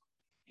flawless.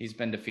 He's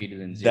been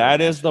defeated in 0 That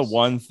matches. Is the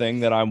one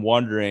thing that I'm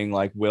wondering,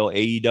 like, will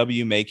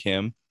AEW make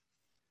him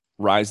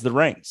rise the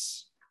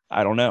ranks?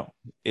 I don't know.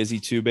 Is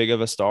he too big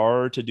of a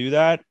star to do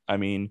that? I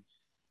mean,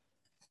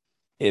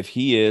 if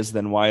he is,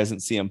 then why isn't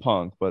CM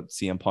Punk? But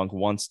CM Punk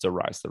wants to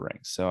rise the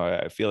ranks. So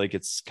I feel like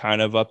it's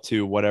kind of up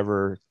to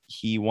whatever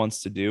he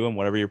wants to do, and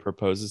whatever he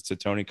proposes to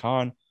Tony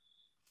Khan,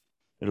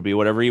 it'll be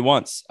whatever he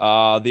wants.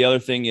 The other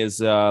thing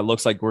is,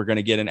 looks like we're going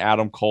to get an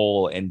Adam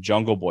Cole and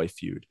Jungle Boy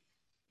feud.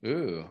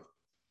 Ooh.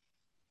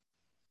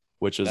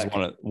 Which is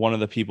one of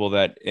the people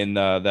that in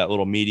that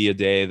little media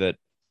day that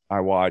I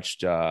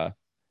watched,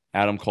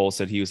 Adam Cole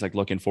said he was like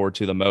looking forward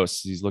to the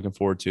most. He's looking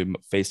forward to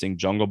facing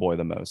Jungle Boy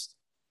the most,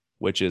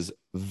 which is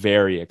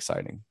very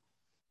exciting.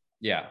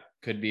 Yeah,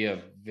 could be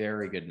a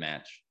very good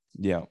match.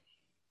 Yeah.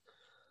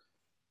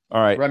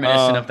 All right.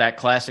 Reminiscent of that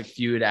classic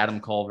feud, Adam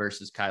Cole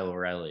versus Kyle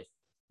O'Reilly.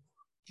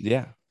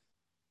 Yeah,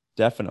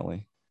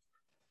 definitely.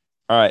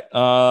 All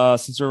right.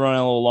 Since we're running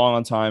a little long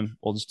on time,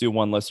 we'll just do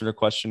one listener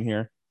question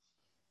here.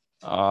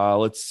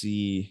 Let's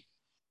see.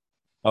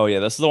 Oh yeah,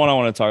 this is the one I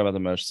want to talk about the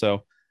most.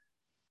 So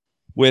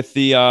with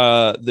the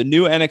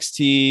new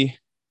NXT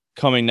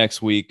coming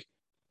next week,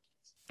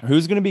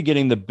 who's going to be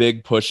getting the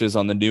big pushes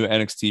on the new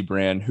NXT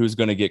brand? Who's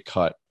going to get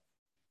cut?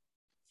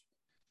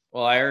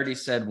 Well, I already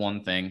said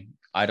one thing.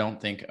 I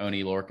don't think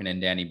Oney Lorcan and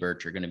Danny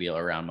Burch are going to be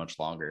around much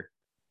longer.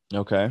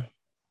 Okay.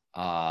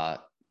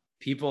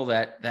 People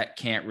that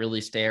can't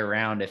really stay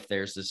around if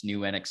there's this new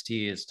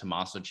NXT is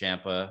Tommaso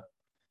Ciampa,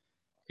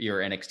 your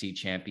NXT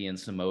champion,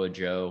 Samoa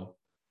Joe,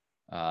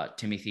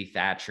 Timothy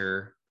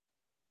Thatcher,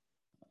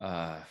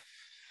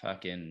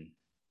 fucking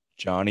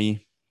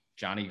Johnny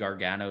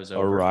Gargano's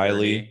over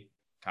O'Reilly. 30,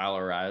 Kyle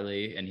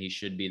O'Reilly, and he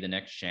should be the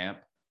next champ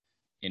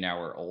in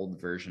our old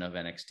version of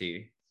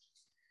NXT.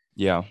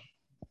 Yeah.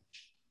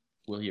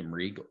 William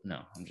Regal. No,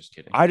 I'm just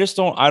kidding. I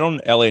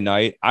don't LA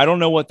Knight. I don't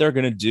know what they're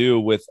going to do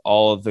with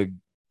all of the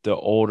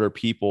older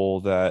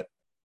people that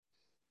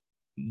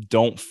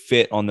don't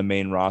fit on the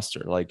main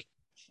roster. Like,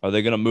 are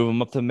they going to move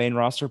him up to the main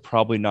roster?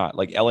 Probably not.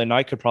 Like, LA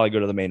Knight could probably go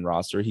to the main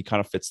roster. He kind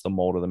of fits the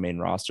mold of the main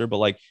roster, but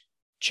like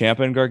Ciampa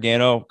and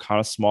Gargano, kind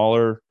of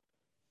smaller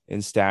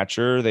in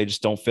stature. They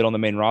just don't fit on the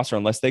main roster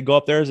unless they go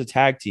up there as a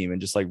tag team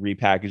and just like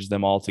repackage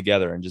them all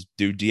together and just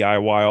do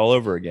DIY all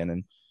over again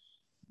and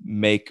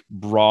make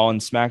Raw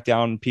and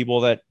SmackDown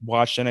people that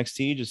watch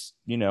NXT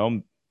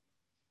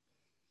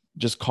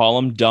just call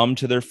them dumb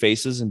to their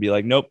faces and be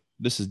like, nope,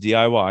 this is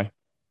DIY.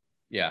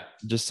 Yeah.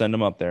 Just send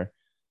them up there.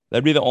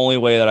 That'd be the only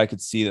way that I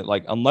could see that,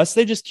 like, unless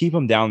they just keep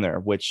them down there,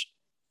 which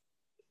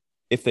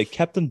if they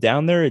kept them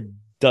down there, it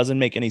doesn't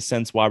make any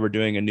sense why we're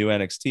doing a new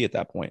NXT at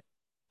that point.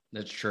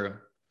 That's true.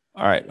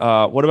 All right.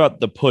 What about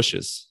the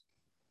pushes?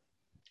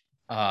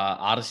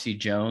 Odyssey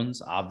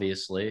Jones,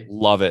 obviously.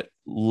 Love it.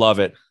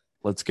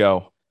 Let's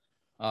go.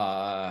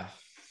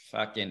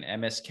 Fucking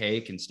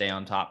MSK can stay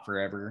on top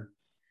forever.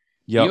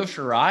 Yep. Io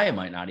Shirai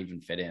might not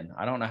even fit in.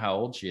 I don't know how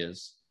old she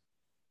is.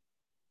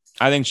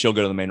 I think she'll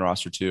go to the main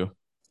roster too.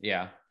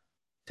 Yeah.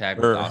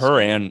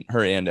 Her and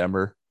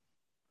Ember.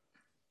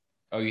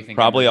 Oh, you think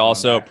probably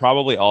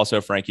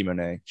also Frankie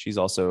Monet. She's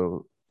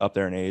also up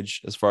there in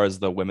age as far as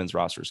the women's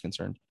roster is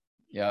concerned.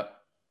 Yep.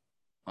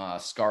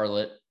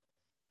 Scarlett.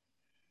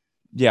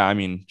 Yeah, I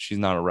mean, she's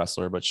not a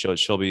wrestler, but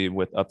she'll be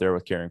up there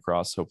with Karrion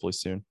Kross hopefully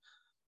soon.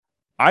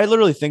 I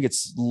literally think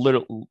it's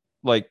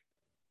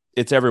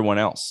it's everyone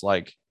else.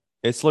 Like,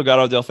 it's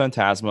Legado del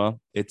Fantasma,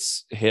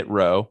 it's Hit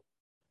Row,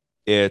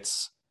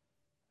 it's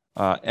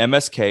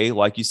MSK,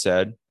 like you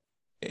said,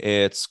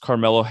 it's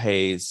Carmelo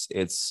Hayes,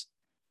 it's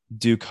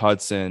Duke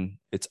Hudson,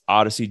 it's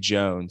Odyssey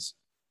Jones.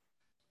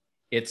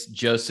 It's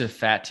Joseph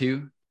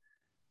Fatu.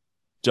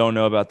 Don't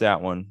know about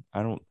that one.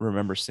 I don't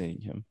remember seeing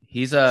him.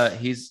 You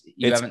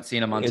haven't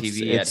seen him on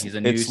TV yet. He's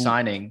a new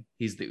signing.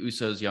 He's the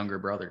Usos' younger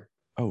brother.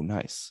 Oh,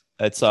 nice.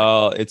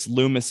 It's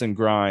Loomis and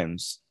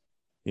Grimes,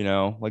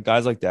 like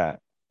guys like that.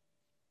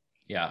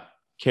 Yeah.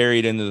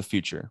 Carried into the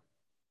future.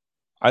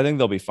 I think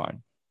they'll be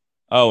fine.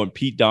 Oh, and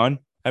Pete Dunne.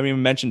 I haven't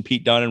even mentioned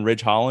Pete Dunne and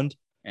Ridge Holland.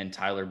 And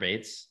Tyler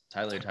Bates.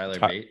 Tyler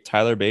Bate.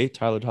 Tyler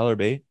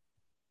Bate.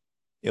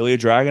 Ilya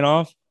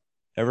Dragunov.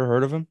 Ever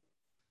heard of him?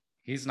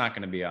 He's not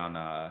going to be on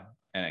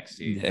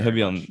NXT. Yeah,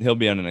 he'll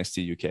be on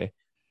NXT UK.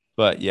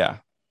 But yeah.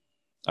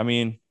 I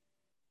mean,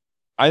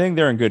 I think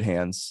they're in good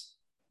hands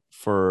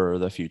for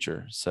the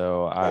future.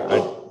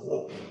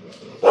 So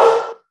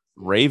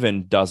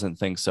Raven doesn't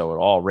think so at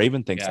all.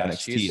 Raven thinks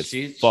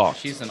NXT is fucked.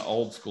 She's an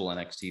old school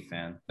NXT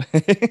fan.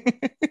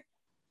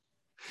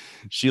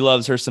 She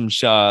loves her some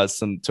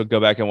to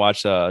go back and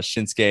watch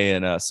Shinsuke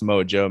and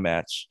Samoa Joe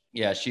match.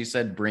 Yeah, she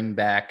said bring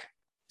back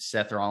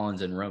Seth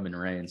Rollins and Roman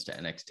Reigns to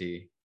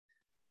NXT.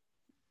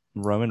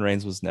 Roman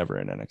Reigns was never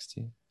in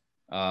NXT.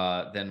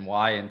 Then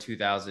why in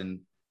 2000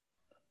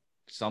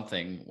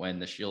 something when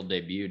the Shield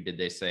debuted did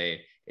they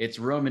say it's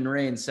Roman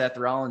Reigns, Seth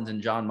Rollins,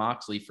 and Jon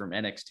Moxley from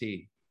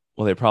NXT?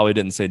 Well, they probably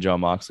didn't say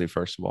Jon Moxley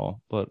first of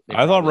all, but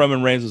I thought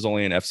Roman Reigns was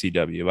only in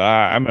FCW. But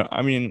I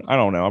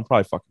don't know. I'm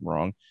probably fucking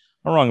wrong.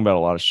 I'm wrong about a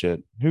lot of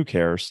shit. Who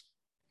cares?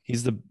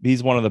 He's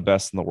one of the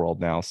best in the world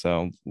now,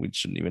 so we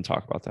shouldn't even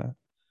talk about that.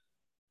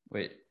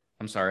 Wait,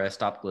 I'm sorry, I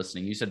stopped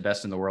listening. You said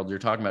best in the world. You're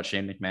talking about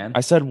Shane McMahon? I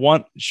said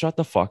one. Shut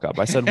the fuck up.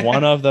 I said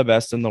one of the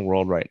best in the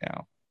world right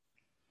now.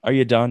 Are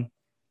you done?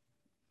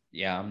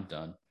 Yeah, I'm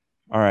done.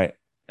 All right.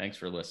 Thanks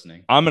for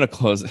listening. I'm gonna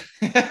close it.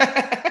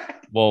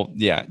 Well,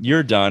 yeah,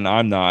 you're done.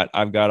 I'm not.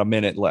 I've got a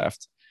minute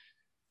left.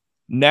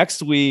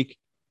 Next week,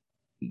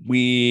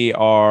 we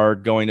are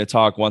going to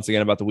talk once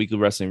again about the weekly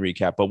wrestling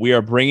recap, but we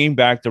are bringing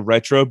back the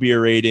retro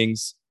beer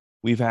ratings.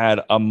 We've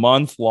had a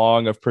month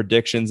long of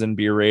predictions and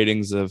beer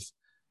ratings of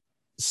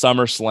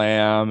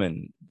SummerSlam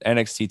and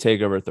NXT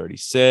TakeOver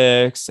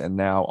 36 and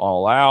now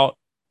All Out.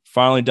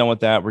 Finally done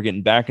with that. We're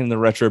getting back into the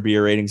retro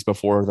beer ratings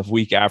before the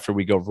week after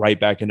we go right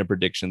back into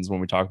predictions when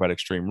we talk about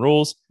Extreme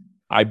Rules.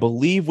 I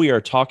believe we are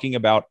talking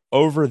about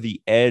Over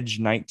the Edge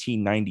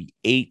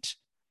 1998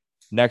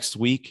 next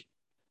week.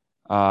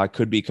 I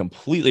could be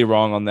completely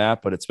wrong on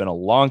that, but it's been a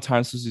long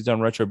time since we've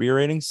done retro beer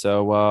ratings.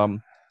 So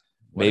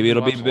maybe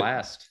it'll be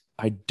last.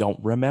 I don't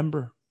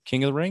remember.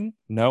 King of the Ring?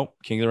 No,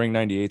 King of the Ring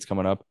 98 is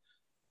coming up.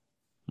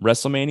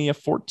 WrestleMania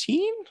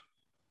 14?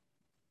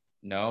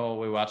 No,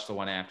 we watched the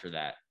one after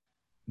that.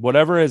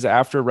 Whatever is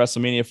after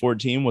WrestleMania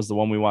 14 was the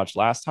one we watched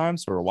last time.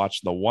 So we're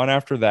watching the one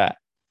after that.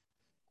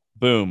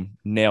 Boom.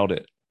 Nailed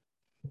it.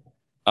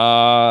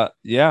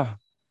 Yeah.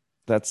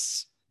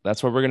 That's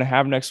what we're going to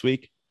have next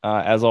week.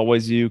 As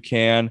always, you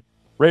can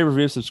rate,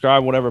 review,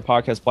 subscribe, whatever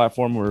podcast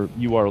platform where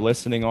you are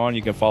listening on.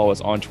 You can follow us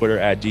on Twitter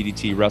at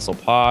DDT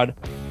WrestlePod.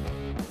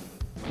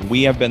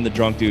 We have been the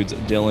Drunk Dudes,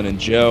 Dylan and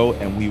Joe,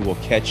 and we will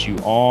catch you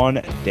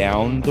on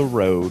down the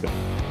road.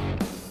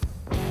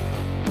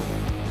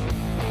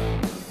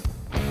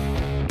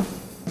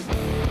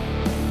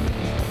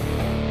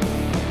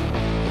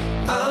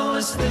 I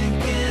was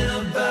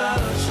thinking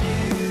about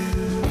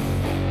you,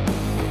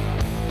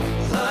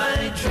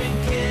 like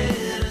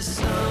drinking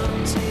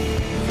some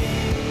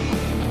TV.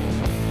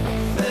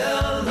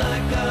 Felt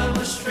like I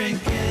was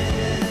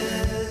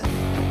drinking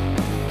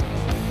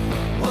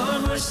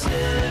one more sip.